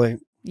 hopefully.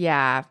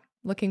 Yeah.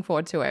 Looking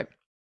forward to it.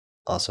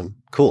 Awesome.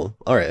 Cool.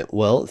 All right.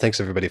 Well,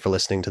 thanks everybody for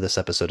listening to this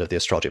episode of the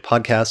Astrology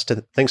Podcast.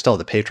 And thanks to all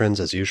the patrons,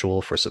 as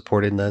usual, for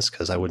supporting this,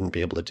 because I wouldn't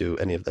be able to do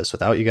any of this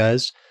without you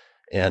guys.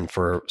 And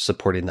for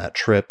supporting that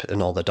trip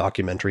and all the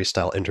documentary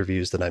style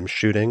interviews that I'm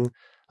shooting.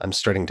 I'm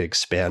starting to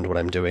expand what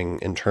I'm doing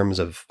in terms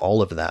of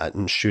all of that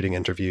and shooting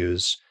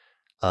interviews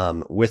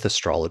with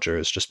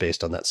astrologers just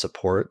based on that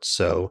support.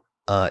 So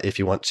if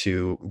you want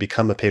to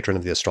become a patron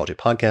of the Astrology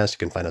Podcast, you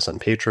can find us on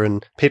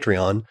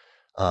Patreon.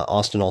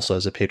 Austin also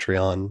has a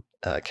Patreon.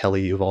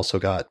 Kelly, you've also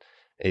got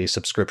a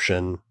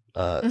subscription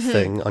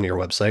thing on your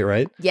website,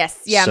 right?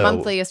 Yes. Yeah. So,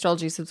 monthly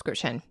astrology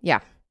subscription. Yeah.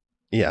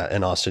 Yeah,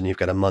 and Austin, you've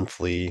got a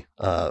monthly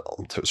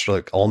sort of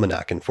like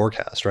almanac and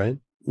forecast, right?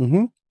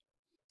 Mm-hmm.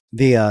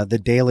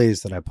 The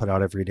dailies that I put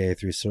out every day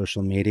through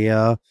social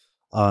media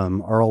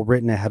are all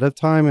written ahead of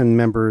time, and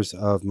members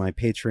of my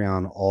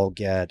Patreon all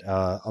get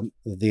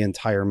the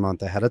entire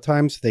month ahead of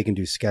time, so they can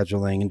do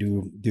scheduling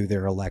and do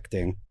their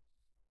electing.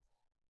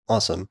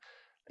 Awesome.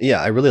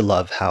 Yeah, I really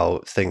love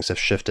how things have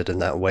shifted in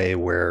that way,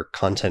 where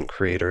content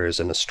creators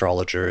and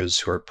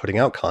astrologers who are putting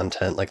out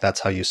content, like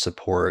that's how you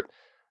support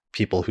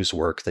people whose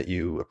work that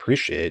you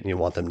appreciate and you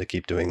want them to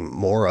keep doing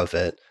more of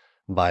it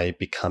by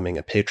becoming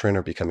a patron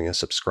or becoming a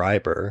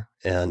subscriber.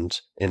 And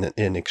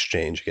in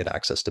exchange, you get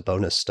access to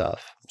bonus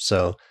stuff.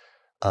 So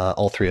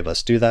all three of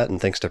us do that. And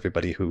thanks to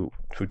everybody who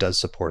does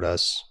support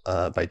us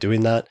by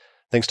doing that.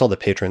 Thanks to all the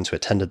patrons who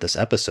attended this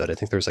episode. I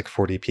think there's like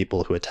 40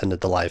 people who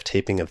attended the live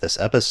taping of this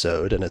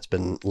episode, and it's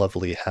been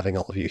lovely having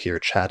all of you here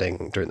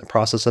chatting during the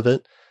process of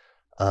it.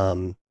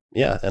 I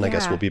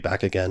guess we'll be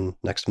back again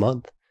next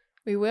month.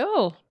 We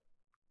will.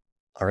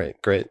 All right,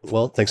 great.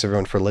 Well, thanks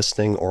everyone for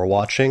listening or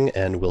watching,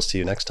 and we'll see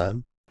you next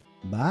time.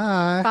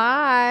 Bye.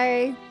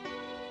 Bye.